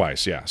seen it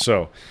twice. Yeah,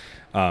 so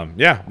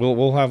yeah,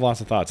 we'll have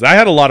lots of thoughts. I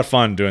had a lot of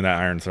fun doing that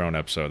Iron Throne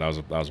episode. That was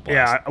a blast.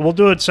 Yeah, we'll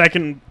do a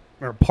second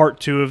or part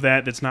 2 of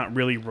that. That's not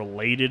really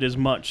related as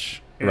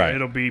much. Right.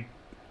 It'll be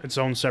its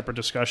own separate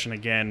discussion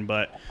again,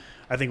 but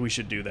I think we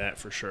should do that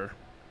for sure.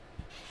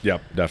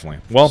 Yep,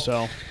 definitely. Well,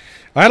 so.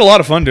 I had a lot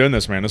of fun doing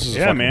this, man. This was a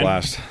fucking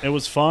blast. It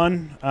was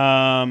fun.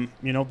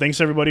 You know,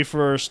 thanks everybody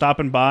for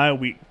stopping by.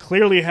 We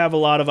clearly have a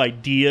lot of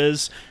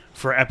ideas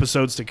for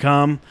episodes to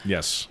come.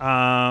 Yes.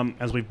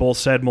 As we both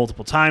said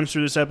multiple times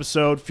through this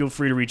episode, feel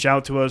free to reach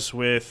out to us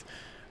with,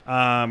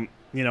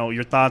 you know,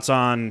 your thoughts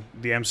on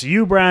the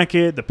MCU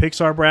bracket, the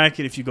Pixar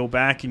bracket. If you go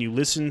back and you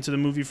listen to the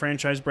movie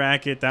franchise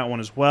bracket, that one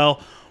as well,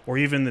 or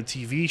even the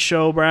TV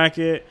show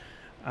bracket.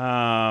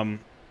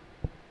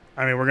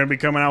 I mean, we're going to be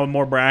coming out with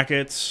more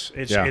brackets.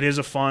 It is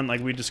a fun,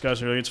 like we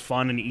discussed earlier, it's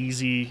fun and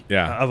easy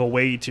of a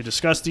way to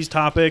discuss these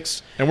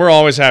topics. And we're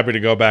always happy to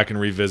go back and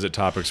revisit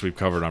topics we've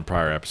covered on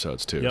prior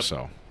episodes, too. Yep.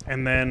 So.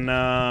 And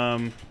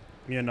then,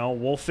 you know,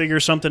 we'll figure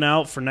something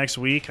out for next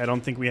week. I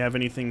don't think we have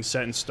anything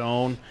set in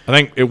stone. I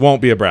think it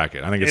won't be a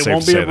bracket. I think it's safe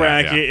to say that. It won't be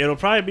a bracket. It'll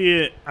probably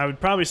be, I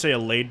would probably say a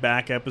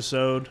laid-back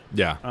episode.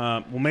 Yeah.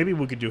 Well, maybe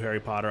we could do Harry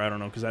Potter. I don't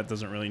know, because that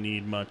doesn't really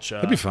need much...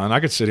 That'd be fun.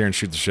 I could sit here and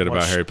shoot the shit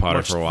about Harry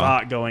Potter for a while.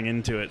 Thought going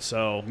into it.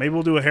 So maybe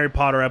we'll do a Harry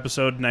Potter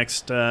episode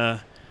next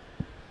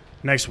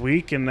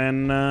week, and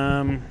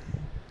then,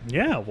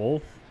 yeah,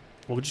 we'll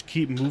just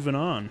keep moving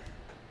on.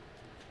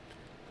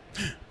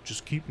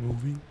 Just keep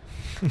moving.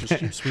 Just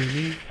keep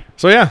swinging.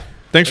 So, yeah.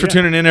 Thanks for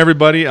tuning in,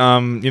 everybody.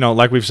 You know,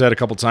 like we've said a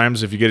couple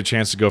times, if you get a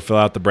chance to go fill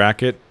out the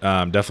bracket,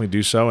 definitely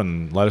do so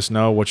and let us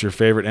know what your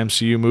favorite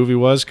MCU movie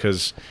was,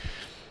 because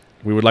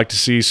we would like to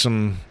see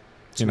some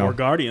more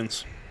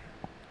Guardians.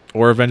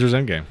 Or Avengers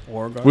Endgame. We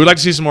would like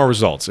to see some more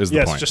results, is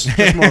the point. Yes,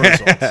 just more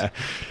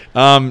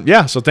results.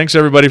 Yeah, so thanks,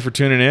 everybody, for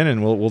tuning in,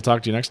 and we'll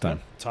talk to you next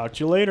time. Talk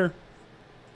to you later.